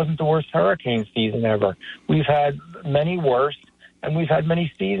 and it wasn't the worst hurricane season ever. We've had many worse, and we've had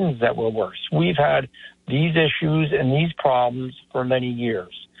many seasons that were worse. We've had these issues and these problems for many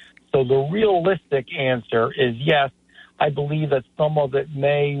years. So the realistic answer is yes, I believe that some of it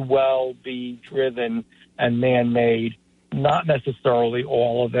may well be driven and man-made, not necessarily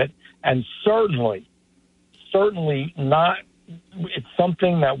all of it, and certainly not. It's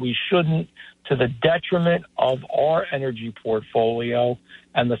something that we shouldn't, to the detriment of our energy portfolio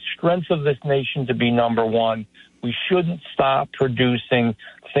and the strength of this nation to be number one, we shouldn't stop producing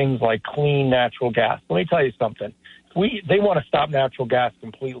things like clean natural gas. Let me tell you something. They want to stop natural gas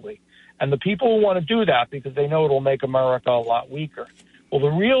completely. And the people who want to do that because they know it'll make America a lot weaker. Well, the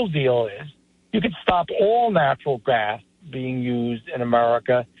real deal is you could stop all natural gas being used in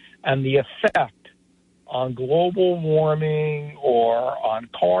America, and the effect on global warming or on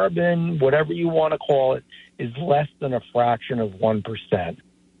carbon, whatever you want to call it, is less than a fraction of 1%.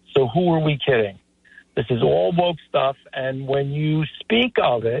 So who are we kidding? This is all woke stuff, and when you speak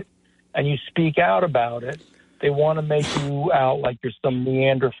of it and you speak out about it, they want to make you out like you're some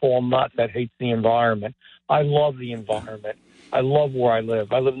Neanderthal nut that hates the environment. I love the environment. I love where I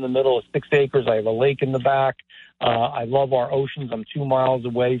live. I live in the middle of 6 acres. I have a lake in the back. I love our oceans. I'm 2 miles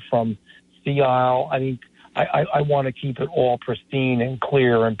away from Sea Isle. I mean, I want to keep it all pristine and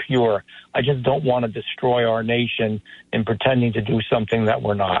clear and pure. I just don't want to destroy our nation in pretending to do something that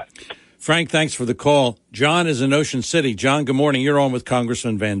we're not. Frank, thanks for the call. John is in Ocean City. John, good morning. You're on with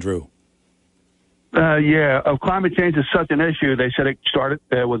Congressman Van Drew. Climate change is such an issue. They said it started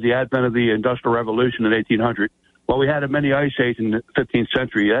with the advent of the Industrial Revolution in 1800. Well, we had a mini ice age in the 15th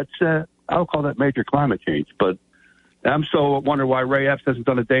century. That's I'll call that major climate change. But I'm still wondering why Ray Epps hasn't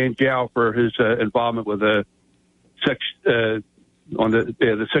done a day in jail for his involvement with on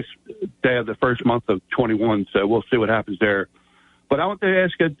the sixth day of the first month of 21. So we'll see what happens there. But I want to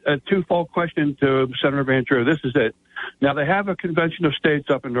ask a twofold question to Senator Van Drew. This is it. Now, they have a convention of states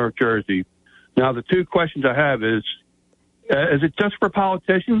up in North Jersey. Now, the two questions I have is it just for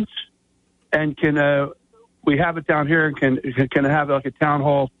politicians? And can we have it down here, and can it have like a town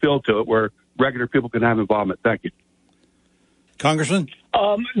hall feel to it where regular people can have involvement? Thank you. Congressman?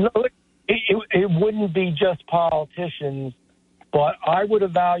 It wouldn't be just politicians, but I would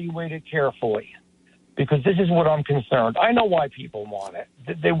evaluate it carefully because this is what I'm concerned. I know why people want it.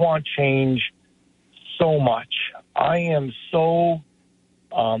 They want change so much. I am so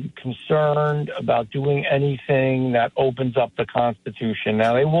concerned about doing anything that opens up the Constitution.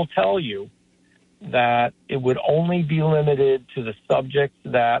 Now, they will tell you that it would only be limited to the subjects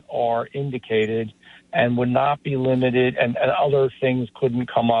that are indicated and would not be limited, and other things couldn't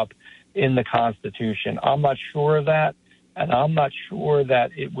come up in the Constitution. I'm not sure of that, and I'm not sure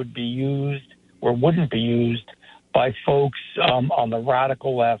that it would be used or wouldn't be used by folks on the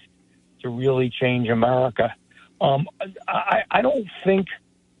radical left to really change America. I don't think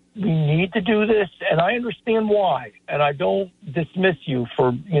we need to do this, and I understand why, and I don't dismiss you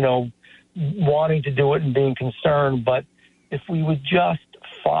for, wanting to do it and being concerned, but if we would just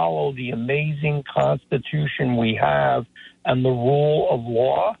follow the amazing Constitution we have and the rule of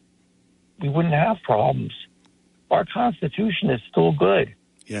law, we wouldn't have problems. Our Constitution is still good.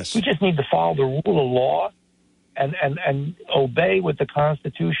 Yes. We just need to follow the rule of law and obey what the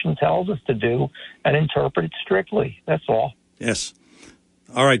Constitution tells us to do and interpret it strictly. That's all. Yes.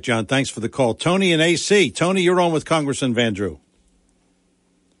 All right, John, thanks for the call. Tony in AC. Tony, you're on with Congressman Van Drew.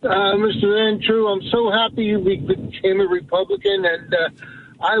 Mr. Van Drew, I'm so happy you became a Republican, and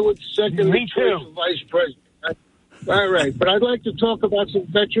I would second the choice of vice president. All right, but I'd like to talk about some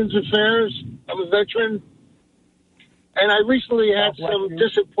veterans affairs. I'm a veteran, and I recently had some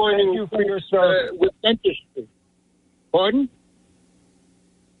disappointing with dentistry. Pardon?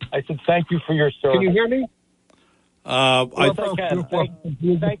 I said thank you for your service. Can you hear me?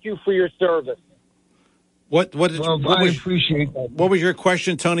 Thank you for your service. I appreciate that. What was your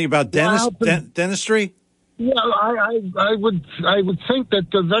question, Tony, about dentistry? Yeah, I would think that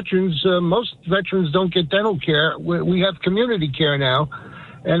the veterans, most veterans don't get dental care. We have community care now,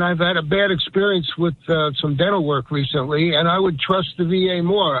 and I've had a bad experience with some dental work recently, and I would trust the VA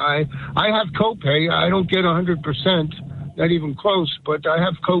more. I have copay. I don't get 100%, not even close, but I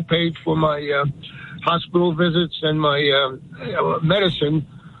have copay for my hospital visits and my medicine,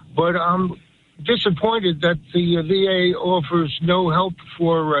 but I'm disappointed that the VA offers no help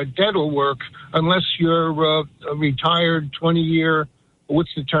for dental work unless you're a retired 20-year, what's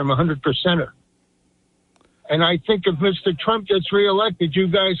the term, 100%er. And I think if Mr. Trump gets reelected, you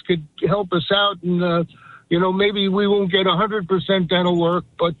guys could help us out, and maybe we won't get 100% dental work,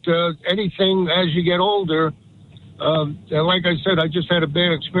 but anything as you get older. Like I said, I just had a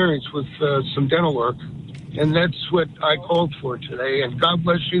bad experience with some dental work. And that's what I called for today. And God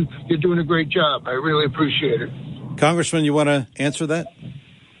bless you. You're doing a great job. I really appreciate it. Congressman, you want to answer that?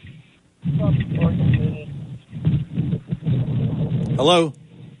 Hello?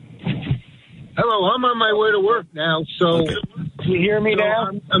 Hello. I'm on my way to work now. So Can you hear me now?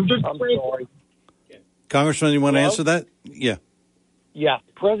 I'm sorry. Congressman, you want to answer that? Yeah. Yeah.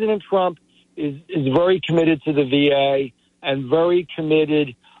 President Trump is very committed to the VA and very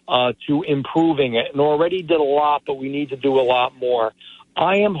committed to improving it, and already did a lot, but we need to do a lot more.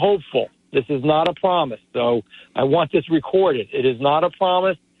 I am hopeful. This is not a promise, so I want this recorded. It is not a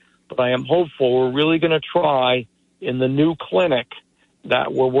promise, but I am hopeful. We're really going to try in the new clinic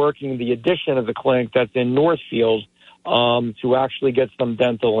that we're working, the addition of the clinic that's in Northfield, to actually get some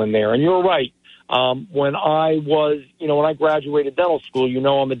dental in there. And you're right. When I graduated dental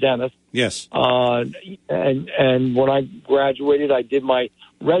school, I'm a dentist. Yes. And when I graduated, I did my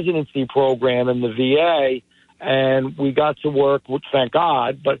residency program in the VA, and we got to work with, thank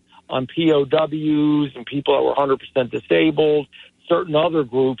God, but on POWs and people that were 100% disabled, certain other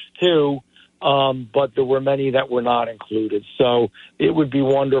groups too, but there were many that were not included. So it would be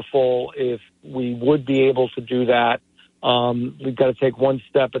wonderful if we would be able to do that We've got to take one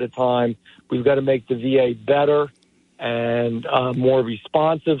step at a time. We've got to make the VA better and more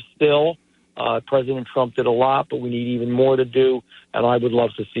responsive still. President Trump did a lot, but we need even more to do, and I would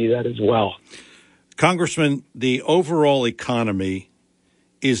love to see that as well. Congressman, the overall economy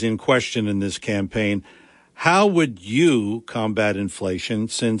is in question in this campaign. How would you combat inflation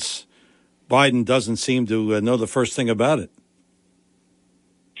since Biden doesn't seem to know the first thing about it?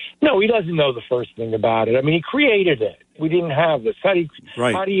 No, he doesn't know the first thing about it. I mean, he created it. We didn't have this. How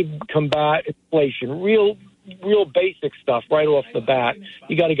do you combat inflation? Real basic stuff right off the bat.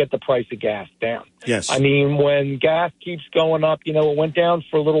 You got to get the price of gas down. Yes. I mean, when gas keeps going up, it went down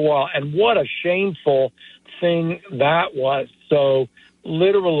for a little while. And what a shameful thing that was. So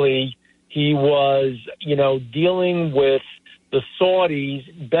literally, he was, dealing with the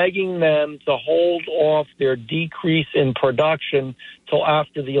Saudis, begging them to hold off their decrease in production till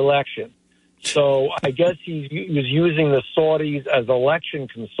after the election. So I guess he was using the Saudis as election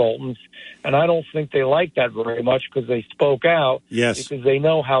consultants, and I don't think they like that very much because they spoke out. Yes. Because they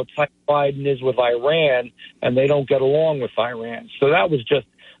know how tight Biden is with Iran, and they don't get along with Iran. So that was just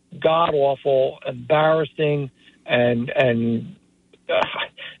god-awful, embarrassing, and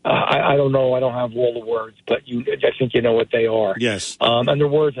I don't know. I don't have all the words, but I think you know what they are. Yes. And they're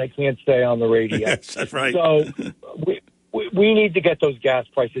words I can't say on the radio. Yes, that's right. So we need to get those gas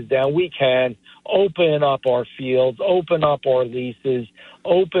prices down. We can open up our fields, open up our leases,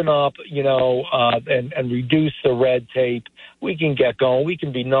 open up, and reduce the red tape. We can get going. We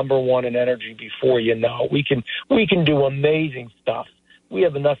can be number one in energy before you know. We can do amazing stuff. We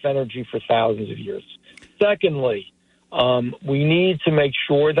have enough energy for thousands of years. Secondly, we need to make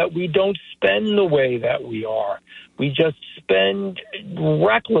sure that we don't spend the way that we are. We just spend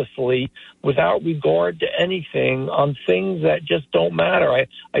recklessly without regard to anything on things that just don't matter.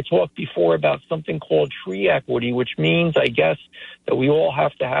 I talked before about something called tree equity, which means, I guess, that we all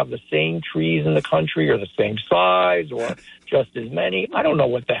have to have the same trees in the country or the same size or just as many. I don't know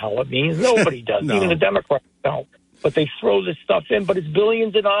what the hell it means. Nobody does. No. Even the Democrats don't. But they throw this stuff in, but it's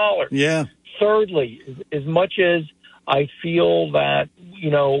billions of dollars. Yeah. Thirdly, as much as I feel that,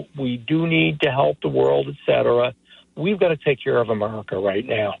 we do need to help the world, et cetera, we've got to take care of America right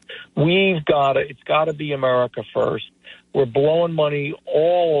now. It's got to be America first. We're blowing money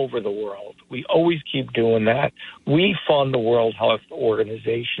all over the world. We always keep doing that. We fund the World Health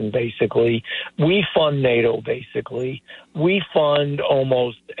Organization, basically. We fund NATO, basically. We fund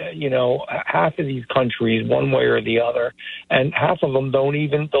almost, half of these countries one way or the other. And half of them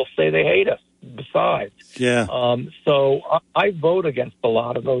they'll say they hate us. Besides, yeah. So I vote against a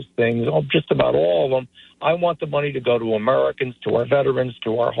lot of those things, just about all of them. I want the money to go to Americans, to our veterans,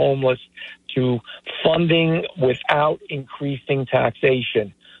 to our homeless, to funding without increasing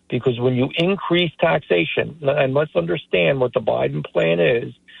taxation. Because when you increase taxation, and let's understand what the Biden plan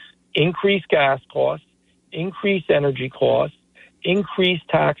is, increase gas costs, increase energy costs, increase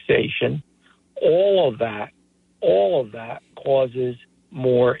taxation, all of that causes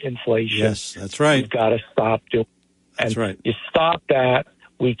more inflation. Yes, that's right. We've got to stop doing it. That's right. You stop that,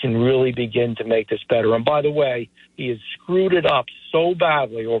 we can really begin to make this better. And by the way, he has screwed it up so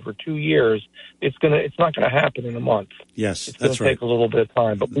badly over 2 years. It's not gonna happen in a month. Yes, it's that's gonna right. take a little bit of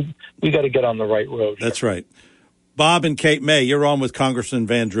time, but we got to get on the right road. That's right. Bob and Cape May, you're on with Congressman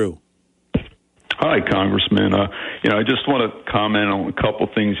Van Drew. Hi, Congressman. I just want to comment on a couple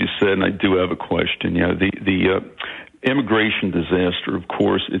things you said, and I do have a question. The immigration disaster, of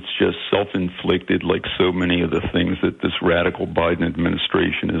course, it's just self-inflicted, like so many of the things that this radical Biden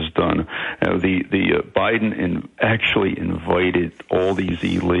administration has done. The Biden actually invited all these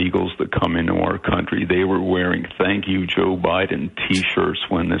illegals to come into our country. They were wearing "Thank You, Joe Biden" T-shirts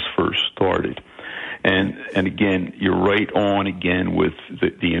when this first started. And again, you're right on again with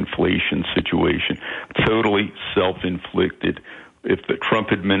the inflation situation. Totally self-inflicted. If the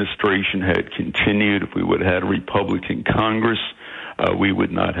Trump administration had continued, if we would have had a Republican Congress, we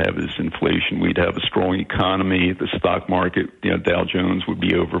would not have this inflation. We'd have a strong economy. The stock market, Dow Jones would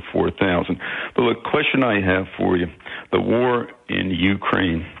be over 4,000. But the question I have for you, the war in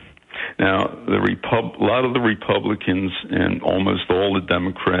Ukraine. Now, a lot of the Republicans and almost all the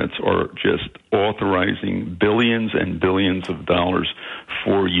Democrats are just authorizing billions and billions of dollars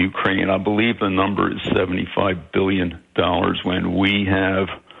for Ukraine. I believe the number is $75 billion when we have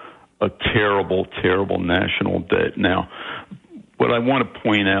a terrible, terrible national debt. Now, what I want to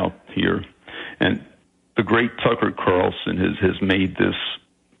point out here, and the great Tucker Carlson has made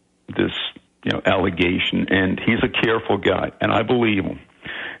this allegation, and he's a careful guy, and I believe him,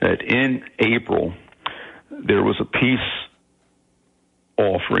 that in April there was a peace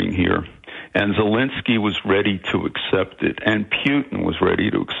offering here, And Zelensky was ready to accept it, and Putin was ready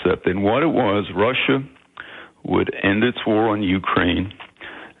to accept it. And what it was, Russia would end its war on Ukraine,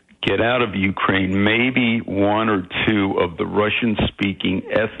 get out of Ukraine. Maybe one or two of the Russian-speaking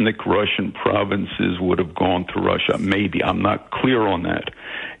ethnic Russian provinces would have gone to Russia. Maybe. I'm not clear on that.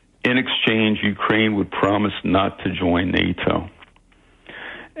 In exchange, Ukraine would promise not to join NATO.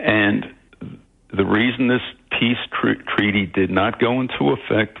 And the reason this peace treaty did not go into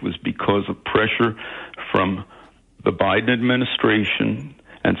effect was because of pressure from the Biden administration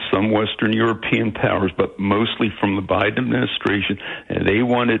and some Western European powers, but mostly from the Biden administration, and they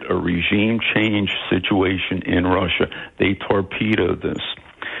wanted a regime change situation in Russia. They torpedoed this.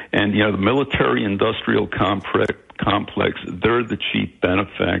 And, the military-industrial complex, they're the chief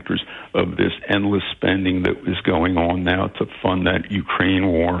benefactors of this endless spending that is going on now to fund that Ukraine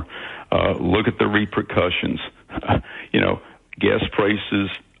war. Look at the repercussions. Gas prices,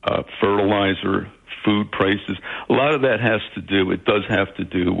 fertilizer, food prices. A lot of that does have to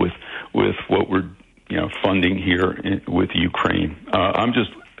do with what we're, funding here with Ukraine. I'm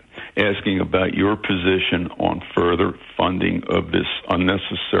just asking about your position on further funding of this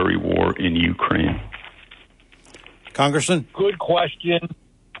unnecessary war in Ukraine. Congressman? Good question.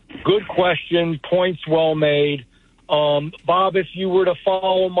 Points well made. Bob, if you were to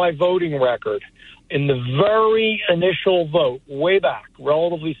follow my voting record, in the very initial vote, way back,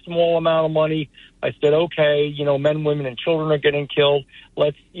 relatively small amount of money, I said, okay, men, women, and children are getting killed.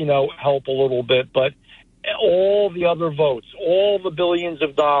 Let's, help a little bit. But all the other votes, all the billions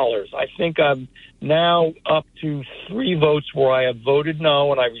of dollars, I think I'm now up to 3 votes where I have voted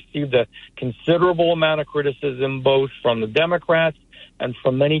no, and I received a considerable amount of criticism both from the Democrats and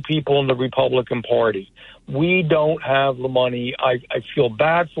from many people in the Republican Party. We don't have the money. I feel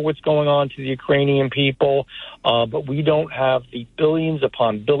bad for what's going on to the Ukrainian people, but we don't have the billions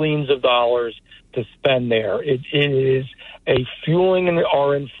upon billions of dollars to spend there. It is a fueling in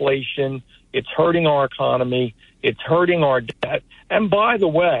our inflation. It's hurting our economy. It's hurting our debt. And by the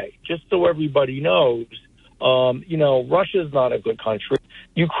way, just so everybody knows, Russia's not a good country.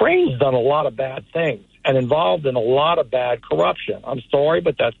 Ukraine's done a lot of bad things and involved in a lot of bad corruption. I'm sorry,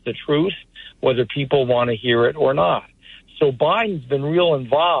 but that's the truth, whether people want to hear it or not. So Biden's been real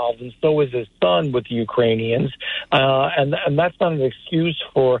involved, and so is his son with the Ukrainians. And that's not an excuse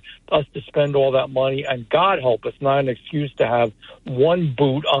for us to spend all that money. And God help us, not an excuse to have one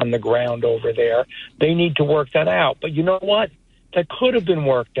boot on the ground over there. They need to work that out. But you know what? That could have been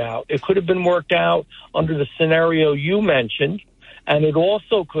worked out. It could have been worked out under the scenario you mentioned, and it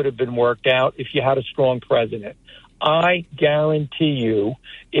also could have been worked out if you had a strong president. I guarantee you,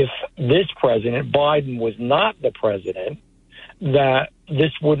 if this president, Biden, was not the president, that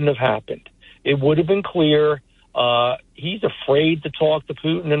this wouldn't have happened. It would have been clear. He's afraid to talk to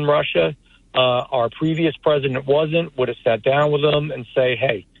Putin in Russia. Our previous president would have sat down with him and say,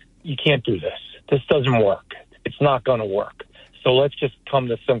 hey, you can't do this. This doesn't work. It's not going to work. So let's just come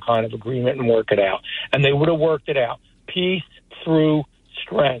to some kind of agreement and work it out. And they would have worked it out. Peace through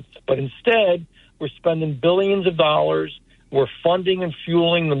strength. But instead, we're spending billions of dollars. We're funding and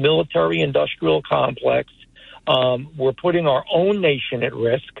fueling the military-industrial complex. We're putting our own nation at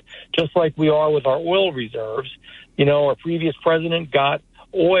risk, just like we are with our oil reserves. Our previous president got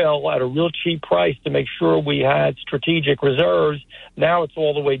oil at a real cheap price to make sure we had strategic reserves. Now it's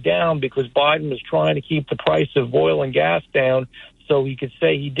all the way down because Biden was trying to keep the price of oil and gas down so he could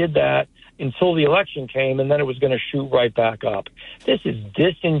say he did that until the election came, and then it was going to shoot right back up. This is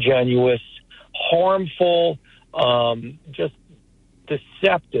disingenuous, harmful, just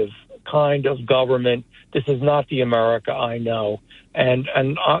deceptive kind of government. This is not the America I know. And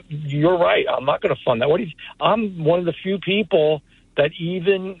you're right. I'm not going to fund that. I'm one of the few people that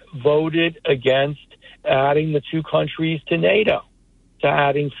even voted against adding the 2 countries to NATO, to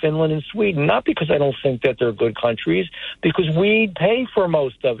adding Finland and Sweden. Not because I don't think that they're good countries, because we pay for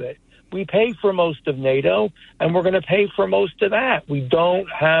most of it. We pay for most of NATO, and we're going to pay for most of that. We don't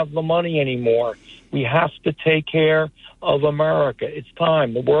have the money anymore. We have to take care of America. It's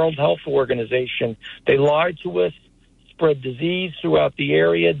time. The World Health Organization, they lied to us, spread disease throughout the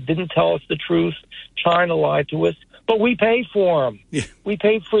area, didn't tell us the truth. China lied to us, but we paid for them. Yeah. We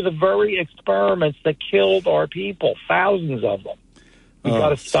paid for the very experiments that killed our people, thousands of them. We've got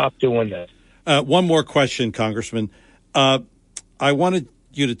to stop doing this. One more question, Congressman. I wanted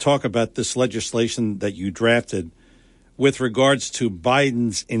you to talk about this legislation that you drafted with regards to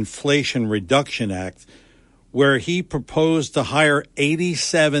Biden's Inflation Reduction Act, where he proposed to hire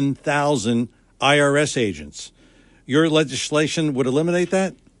 87,000 IRS agents. Your legislation would eliminate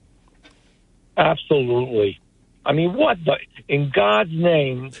that? Absolutely. I mean, in God's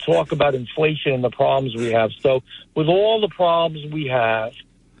name, talk about inflation and the problems we have. So with all the problems we have,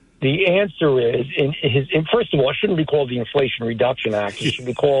 the answer is, first of all, it shouldn't be called the Inflation Reduction Act. It should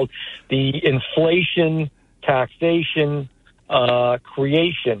be called the Inflation Taxation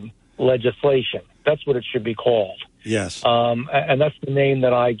Creation Legislation. That's what it should be called. Yes. And that's the name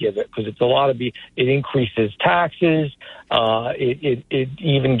that I give it, because it's it increases taxes. It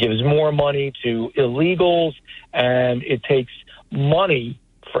even gives more money to illegals, and it takes money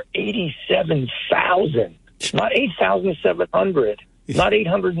for 87,000, not 8,700, not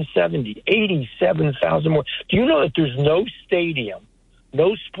 870, 87,000 more. Do you know that there's no stadium,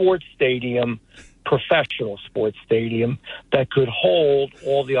 no sports stadium, professional sports stadium, that could hold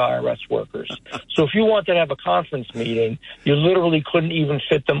all the IRS workers? So if you wanted to have a conference meeting, you literally couldn't even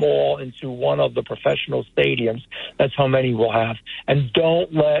fit them all into one of the professional stadiums. That's how many we'll have. And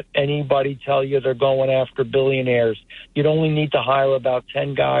don't let anybody tell you they're going after billionaires. You'd only need to hire about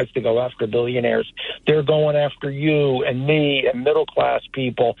 10 guys to go after billionaires. They're going after you and me and middle-class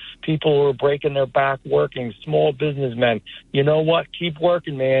people who are breaking their back working, small businessmen. You know what? Keep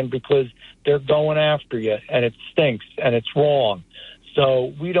working, man, because they're going after you, and it stinks, and it's wrong.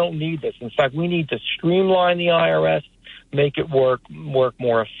 So we don't need this. In fact, we need to streamline the IRS, make it work more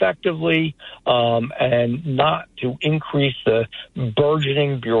effectively, and not to increase the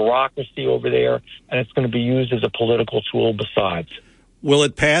burgeoning bureaucracy over there, and it's going to be used as a political tool besides. Will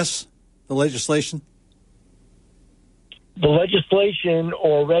it pass, the legislation? The legislation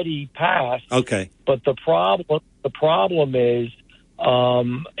already passed. Okay. But the problem is,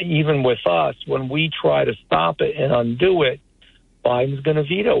 even with us, when we try to stop it and undo it, Biden's going to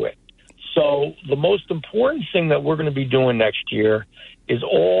veto it. So the most important thing that we're going to be doing next year is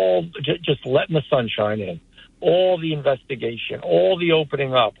just letting the sunshine in, all the investigation, all the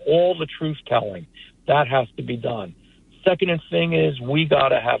opening up, all the truth telling. That has to be done. Second thing is we got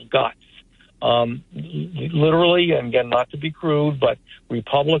to have guts. Literally, and again, not to be crude, but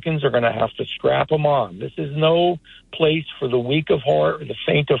Republicans are going to have to strap them on. This is no place for the weak of heart or the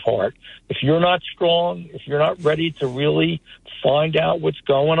faint of heart. If you're not strong, if you're not ready to really find out what's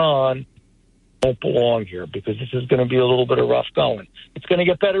going on, you don't belong here, because this is going to be a little bit of rough going. It's going to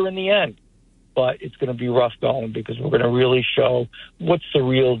get better in the end, but it's going to be rough going, because we're going to really show what's the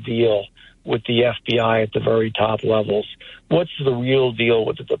real deal with the FBI at the very top levels. What's the real deal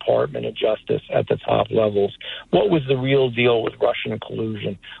with the Department of Justice at the top levels? What was the real deal with Russian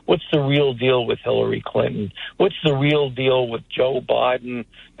collusion? What's the real deal with Hillary Clinton? What's the real deal with Joe Biden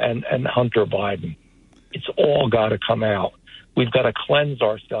and Hunter Biden? It's all got to come out. We've got to cleanse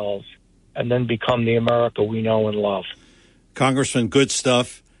ourselves and then become the America we know and love. Congressman, good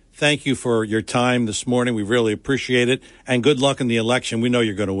stuff. Thank you for your time this morning. We really appreciate it. And good luck in the election. We know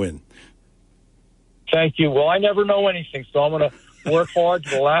you're going to win. Thank you. Well, I never know anything, so I'm going to work hard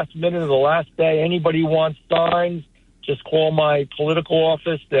to the last minute of the last day. Anybody who wants signs, just call my political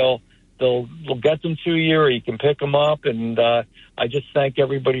office. They'll get them to you, or you can pick them up. And I just thank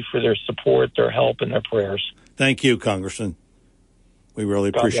everybody for their support, their help, and their prayers. Thank you, Congressman. We really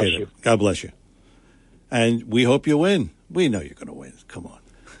appreciate it. God bless you. And we hope you win. We know you're going to win. Come on.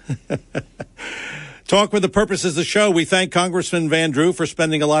 Talk with the Purpose is the show. We thank Congressman Van Drew for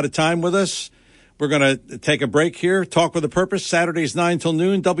spending a lot of time with us. We're going to take a break here. Talk with a Purpose, Saturdays 9 till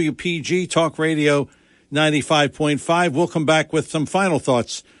noon, WPG Talk Radio 95.5. We'll come back with some final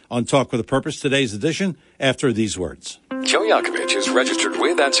thoughts on Talk with a Purpose, today's edition, after these words. Joe Yakovich is registered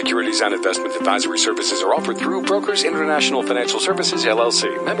with, and securities and investment advisory services are offered through Brokers International Financial Services,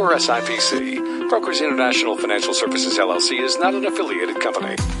 LLC, member SIPC. Brokers International Financial Services, LLC is not an affiliated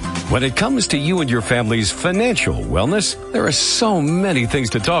company. When it comes to you and your family's financial wellness, there are so many things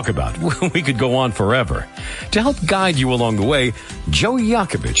to talk about. We could go on forever. To help guide you along the way, Joe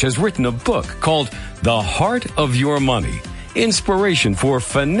Yakovich has written a book called The Heart of Your Money, Inspiration for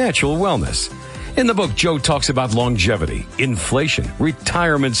Financial Wellness. In the book, Joe talks about longevity, inflation,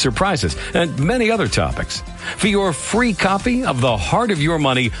 retirement surprises, and many other topics. For your free copy of The Heart of Your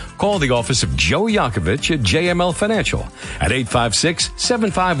Money, call the office of Joe Yakovich at JML Financial at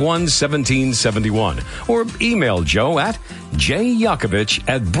 856-751-1771 or email Joe at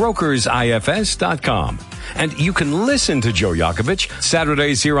jyakovich@brokersifs.com. And you can listen to Joe Yakovich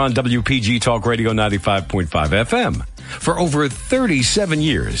Saturdays here on WPG Talk Radio 95.5 FM. For over 37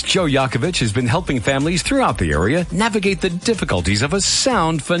 years, Joe Yakovich has been helping families throughout the area navigate the difficulties of a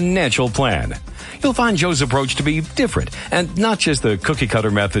sound financial plan. You'll find Joe's approach to be different and not just the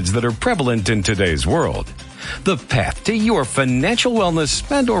cookie-cutter methods that are prevalent in today's world. The path to your financial wellness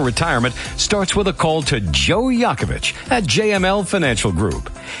and or retirement starts with a call to Joe Yakovich at JML Financial Group.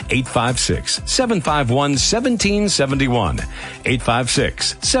 856-751-1771.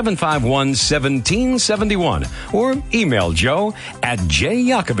 856-751-1771. Or email Joe at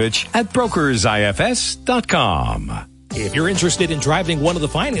jyakovich@brokersifs.com. If you're interested in driving one of the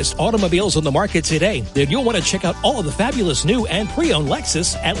finest automobiles on the market today, then you'll want to check out all of the fabulous new and pre-owned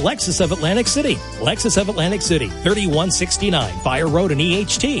Lexus at Lexus of Atlantic City. Lexus of Atlantic City, 3169 Fire Road in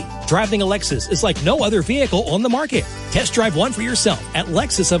EHT. Driving a Lexus is like no other vehicle on the market. Test drive one for yourself at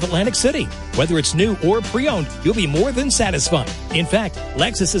Lexus of Atlantic City. Whether it's new or pre-owned, you'll be more than satisfied. In fact,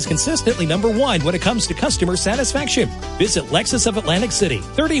 Lexus is consistently #1 when it comes to customer satisfaction. Visit Lexus of Atlantic City,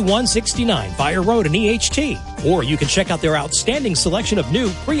 3169 Fire Road in EHT. Or you can check out their outstanding selection of new,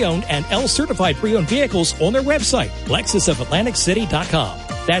 pre-owned, and L-certified pre-owned vehicles on their website, LexusOfAtlanticCity.com.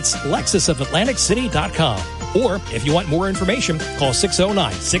 That's LexusOfAtlanticCity.com. Or, if you want more information, call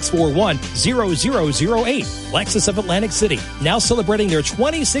 609-641-0008. Lexus of Atlantic City, now celebrating their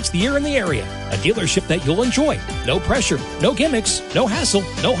 26th year in the area. A dealership that you'll enjoy. No pressure, no gimmicks, no hassle,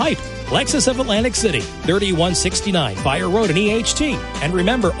 no hype. Lexus of Atlantic City, 3169 Fire Road in EHT. And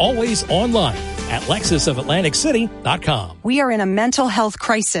remember, always online at LexusOfAtlanticCity.com. We are in a mental health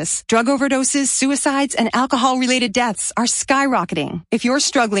crisis. Drug overdoses, suicides, and alcohol-related deaths are skyrocketing. If you're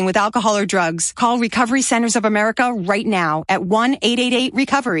struggling with alcohol or drugs, call Recovery Centers of America right now at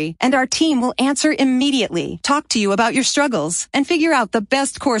 1-888-RECOVERY, and our team will answer immediately, talk to you about your struggles, and figure out the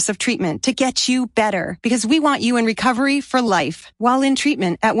best course of treatment to get you better, because we want you in recovery for life. While in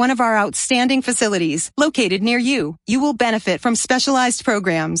treatment at one of our outstanding facilities located near you, you will benefit from specialized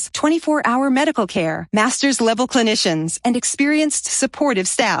programs, 24-hour medical care, master's level clinicians, and experienced supportive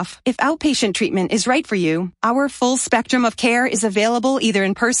staff. If outpatient treatment is right for you, our full spectrum of care is available either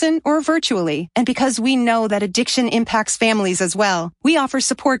in person or virtually. And because we know that addiction impacts families as well, we offer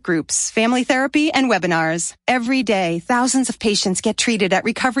support groups, family therapy, and webinars. Every day, thousands of patients get treated at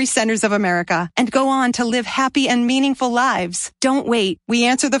Recovery Centers of America and go on to live happy and meaningful lives. Don't wait. We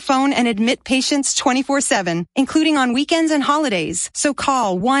answer the phone and admit patients 24/7, including on weekends and holidays. So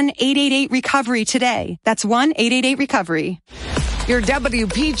call 1-888-RECOVERY today. That's 1-888-RECOVERY. Your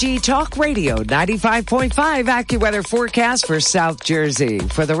WPG Talk Radio 95.5 AccuWeather forecast for South Jersey.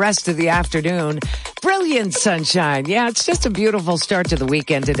 For the rest of the afternoon, brilliant sunshine. Yeah, it's just a beautiful start to the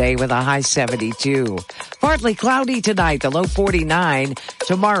weekend today with a high 72. Partly cloudy tonight, the low 49.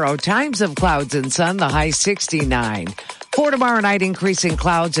 Tomorrow, times of clouds and sun, the high 69. For tomorrow night, increasing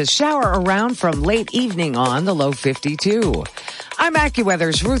clouds, a shower around from late evening on, the low 52. I'm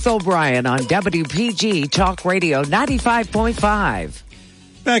AccuWeather's Ruth O'Brien on WPG Talk Radio 95.5.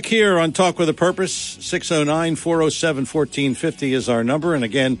 Back here on Talk with a Purpose, 609-407-1450 is our number. And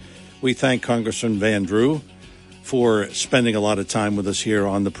again, we thank Congressman Van Drew for spending a lot of time with us here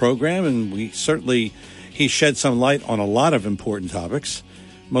on the program. And he shed some light on a lot of important topics.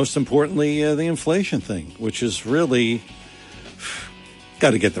 Most importantly, the inflation thing, which is really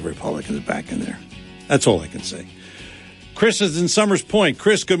got to get the Republicans back in there. That's all I can say. Chris is in Summers Point.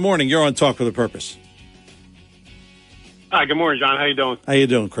 Chris, good morning. You're on Talk with a Purpose. Hi, good morning, John. How you doing? How you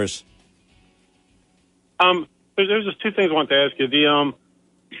doing, Chris? There's just two things I want to ask you.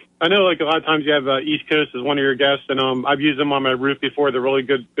 I know, like, a lot of times you have East Coast as one of your guests, and I've used them on my roof before. They're really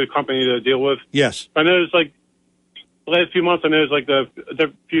good company to deal with. Yes. I know it's like the last few months, I know it's like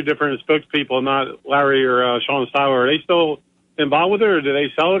the few different spokespeople, not Larry or Sean Sauer. Are they still involved with it, or do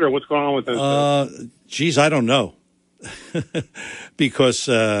they sell it, or what's going on with them? Geez, I don't know. Because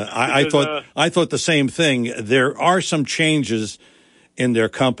I thought the same thing. There are some changes in their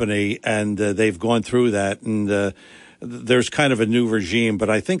company, and they've gone through that, and there's kind of a new regime. But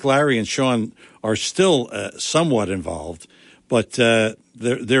I think Larry and Sean are still somewhat involved. But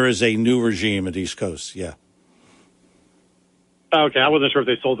there is a new regime at East Coast. Yeah. Okay, I wasn't sure if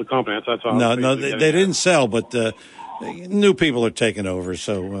they sold the company. That's all. No, they didn't sell, but new people are taking over.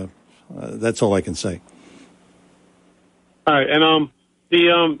 So that's all I can say. All right, and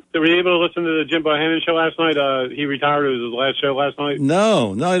were you able to listen to the Jim Bohannon show last night? He retired. It was his last show last night.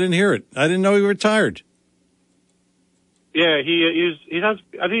 No, I didn't hear it. I didn't know he retired. Yeah, I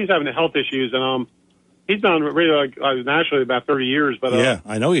think he's having health issues, and he's been on radio nationally about 30 years. But yeah,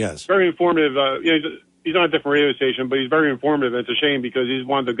 I know he has. Very informative. He's on a different radio station, but he's very informative. It's a shame because he's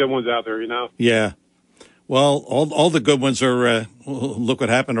one of the good ones out there. Yeah. Well, all the good ones are. Look what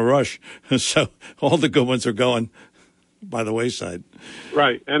happened to Rush. So all the good ones are going by the wayside.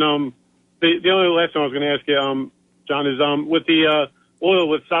 Right. And the only last thing I was going to ask you, John, is with the oil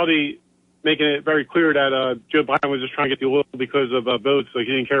with Saudi making it very clear that Joe Biden was just trying to get the oil because of votes, like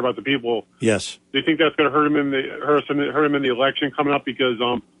he didn't care about the people. Yes. Do you think that's going to hurt him in the election coming up because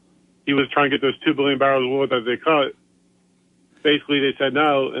he was trying to get those 2 billion barrels of oil that they cut? Basically, they said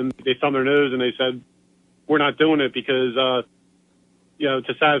no, and they thumbed their nose and they said, "We're not doing it because to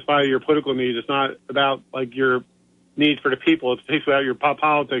satisfy your political needs. It's not about like your needs for the people. It's basically about your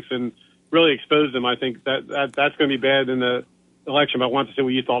politics," and really expose them. I think that's going to be bad in the election. But I want to see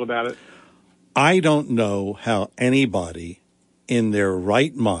what you thought about it. I don't know how anybody in their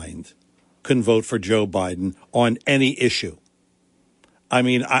right mind can vote for Joe Biden on any issue. I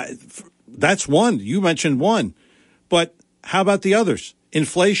mean, that's one. You mentioned one. But how about the others?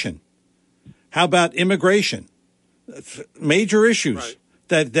 Inflation. How about immigration? Major issues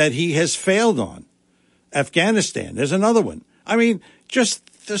that he has failed on. Afghanistan, there's another one. I mean, just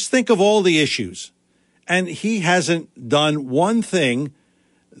think of all the issues. And he hasn't done one thing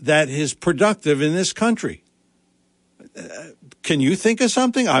that is productive in this country. Can you think of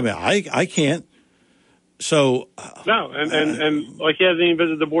something? I mean, I can't. So no, and like he hasn't even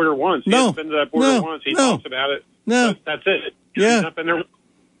visited the border once. He hasn't been to that border once. He talks about it. No, that's it. Yeah. He's not been there.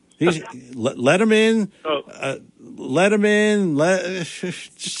 Let him in. Let him in.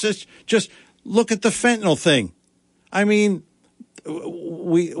 Just look at the fentanyl thing. I mean,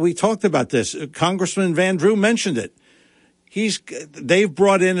 we talked about this. Congressman Van Drew mentioned it. They've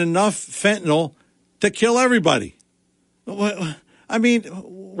brought in enough fentanyl to kill everybody. I mean,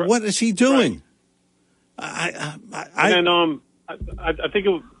 what is he doing? I think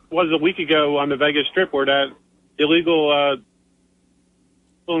it was a week ago on the Vegas Strip where that illegal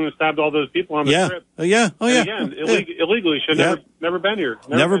stabbed all those people on the strip. Again, illegally should never been here.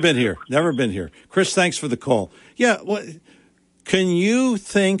 Never been here. Chris, thanks for the call. Yeah, can you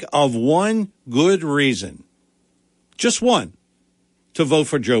think of one good reason, just one, to vote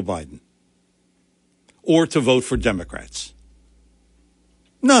for Joe Biden or to vote for Democrats?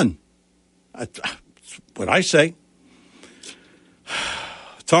 None. That's what I say.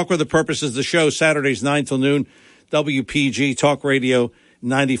 Talk with a Purpose is the show, Saturdays 9 till noon, WPG Talk Radio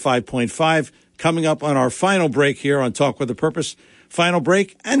 95.5. Coming up on our final break here on Talk with a Purpose. Final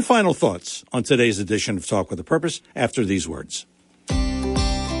break and final thoughts on today's edition of Talk with a Purpose after these words.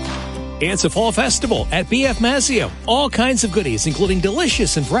 It's a fall festival at BF Mazzio. All kinds of goodies, including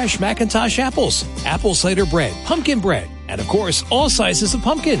delicious and fresh McIntosh apples, apple cider bread, pumpkin bread, and of course, all sizes of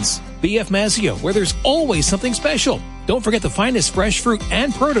pumpkins. BF Mazzio, where there's always something special. Don't forget the finest fresh fruit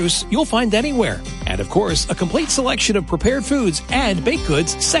and produce you'll find anywhere. And of course, a complete selection of prepared foods and baked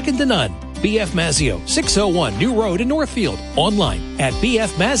goods second to none. BF Mazzio, 601 New Road in Northfield. Online at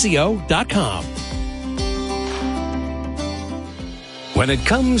bfmazzio.com. When it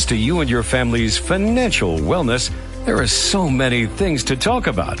comes to you and your family's financial wellness, there are so many things to talk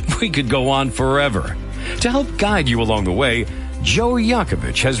about. We could go on forever. To help guide you along the way, Joe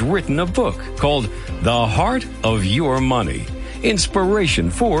Yakovich has written a book called The Heart of Your Money, Inspiration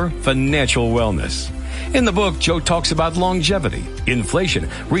for Financial Wellness. In the book, Joe talks about longevity, inflation,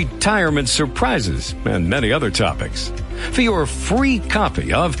 retirement surprises, and many other topics. For your free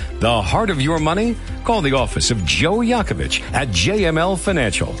copy of The Heart of Your Money, call the office of Joe Yakovich at JML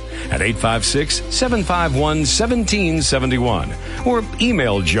Financial at 856-751-1771 or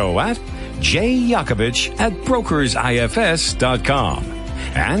email Joe at jyakovich@brokersifs.com.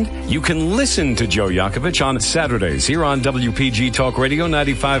 And you can listen to Joe Yakovich on Saturdays here on WPG Talk Radio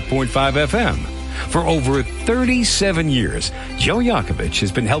 95.5 FM. For over 37 years, Joe Yakovich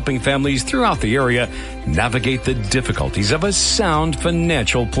has been helping families throughout the area navigate the difficulties of a sound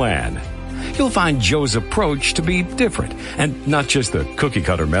financial plan. You'll find Joe's approach to be different and not just the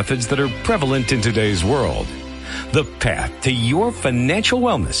cookie-cutter methods that are prevalent in today's world. The path to your financial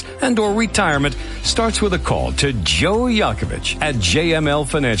wellness and or retirement starts with a call to Joe Yakovich at JML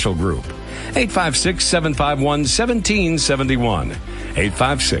Financial Group. 856-751-1771.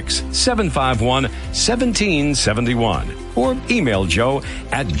 856-751-1771. Or email Joe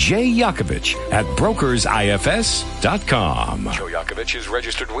at jyakovich@brokersifs.com. Joe Yakovich is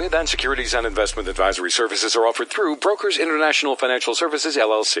registered with, and securities and investment advisory services are offered through Brokers International Financial Services,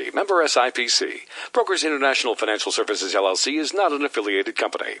 LLC. Member SIPC. Brokers International Financial Services, LLC is not an affiliated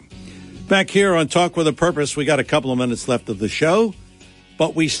company. Back here on Talk with a Purpose, we got a couple of minutes left of the show,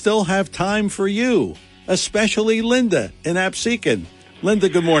 but we still have time for you, especially Linda in Absecon. Linda,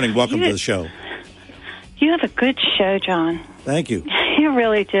 good morning. Welcome to the show. You have a good show, John. Thank you. You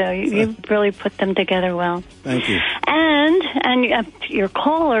really do. You really put them together well. Thank you. And your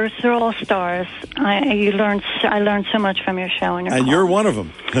callers, they're all stars. I learned so much from your show. And you're one of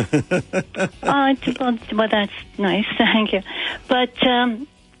them. Well, that's nice. Thank you. But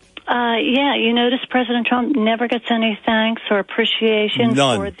Yeah, you notice President Trump never gets any thanks or appreciation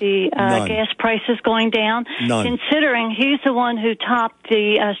for the gas prices going down. None. Considering he's the one who topped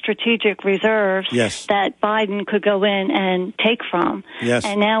the strategic reserves that Biden could go in and take from. Yes.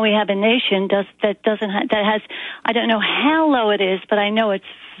 And now we have a nation that has, I don't know how low it is, but I know it's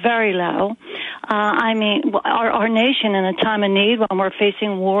very low. I mean, our nation in a time of need when we're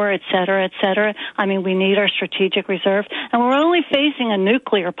facing war, et cetera, I mean, we need our strategic reserve. And we're only facing a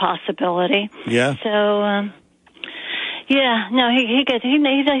nuclear possibility. Yeah. So, he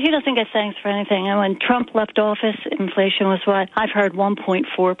doesn't get thanks for anything. And when Trump left office, inflation was what? I've heard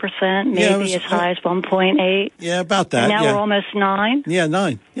 1.4%, maybe as high as 1.8. Yeah, about that. And now we're almost 9. Yeah,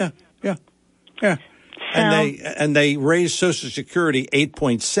 9. Yeah. And they raised Social Security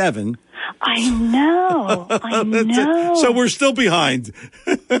 8.7. I know. So we're still behind.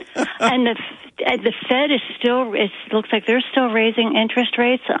 And the Fed is still. It looks like they're still raising interest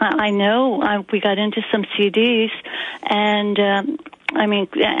rates. I know. We got into some CDs, and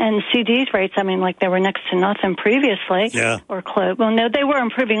and CDs rates. I mean, like they were next to nothing previously. Yeah. Or close. Well, no, they were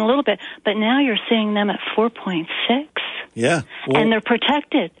improving a little bit, but now you're seeing them at 4.6. Yeah. Well, and they're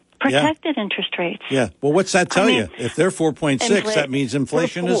protected interest rates. Yeah. Well, what's that tell you? If they're 4.6, that means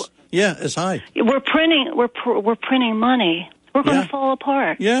inflation is high. We're printing money. We're going to fall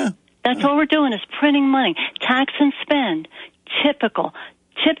apart. Yeah. That's all we're doing is printing money. Tax and spend. Typical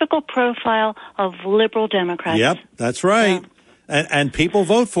profile of liberal Democrats. Yep, that's right. Yeah. And people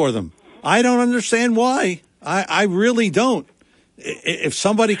vote for them. I don't understand why. I really don't. If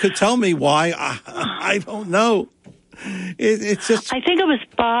somebody could tell me why, I don't know. It's just. I think it was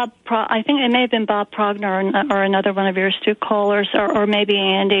Bob. I think it may have been Bob Progner or another one of your astute callers, or maybe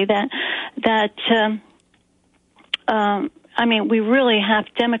Andy. I mean,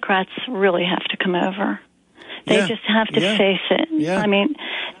 Democrats really have to come over. They just have to face it. Yeah. I mean,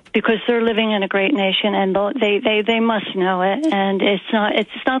 because they're living in a great nation, and they must know it, and it's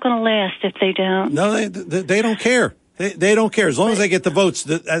not going to last if they don't. No, they don't care. They don't care as long as they get the votes.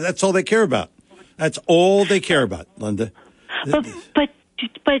 That's all they care about. That's all they care about, Linda. But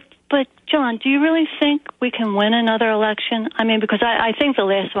John, do you really think we can win another election? I mean, because I think the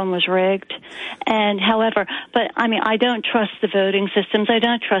last one was rigged. And however, but I mean, I don't trust the voting systems. I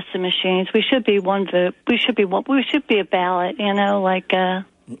don't trust the machines. We should be one vote. We should be a ballot, like a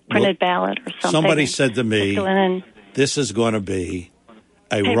printed ballot or something. Somebody said to me, this is going to be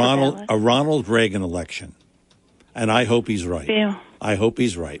a Ronald Reagan election. And I hope he's right. Yeah. I hope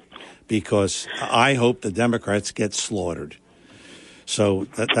he's right. Because I hope the Democrats get slaughtered. So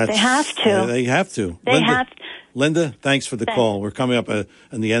that's they have to. They have to. Linda, thanks for the call. We're coming up on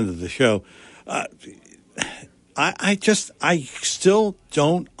the end of the show. I still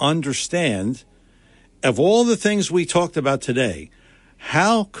don't understand. Of all the things we talked about today,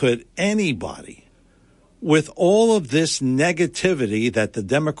 how could anybody, with all of this negativity that the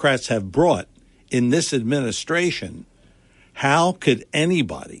Democrats have brought in this administration, how could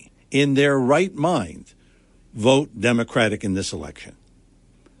anybody in their right mind vote Democratic in this election?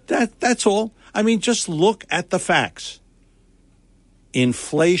 That's all. I mean, just look at the facts.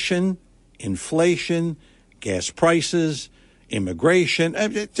 Inflation, gas prices, immigration,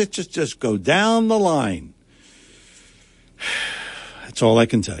 just go down the line. That's all I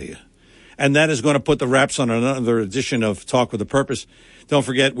can tell you. And that is going to put the wraps on another edition of Talk with a Purpose. Don't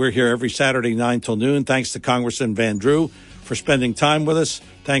forget, we're here every Saturday, 9 till noon. Thanks to Congressman Van Drew for spending time with us.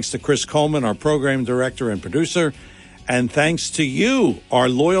 Thanks to Chris Coleman, our program director and producer. And thanks to you, our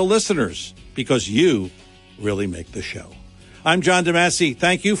loyal listeners, because you really make the show. I'm John DeMasi.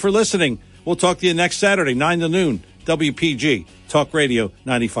 Thank you for listening. We'll talk to you next Saturday, 9 to noon, WPG, Talk Radio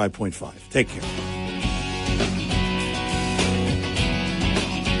 95.5. Take care.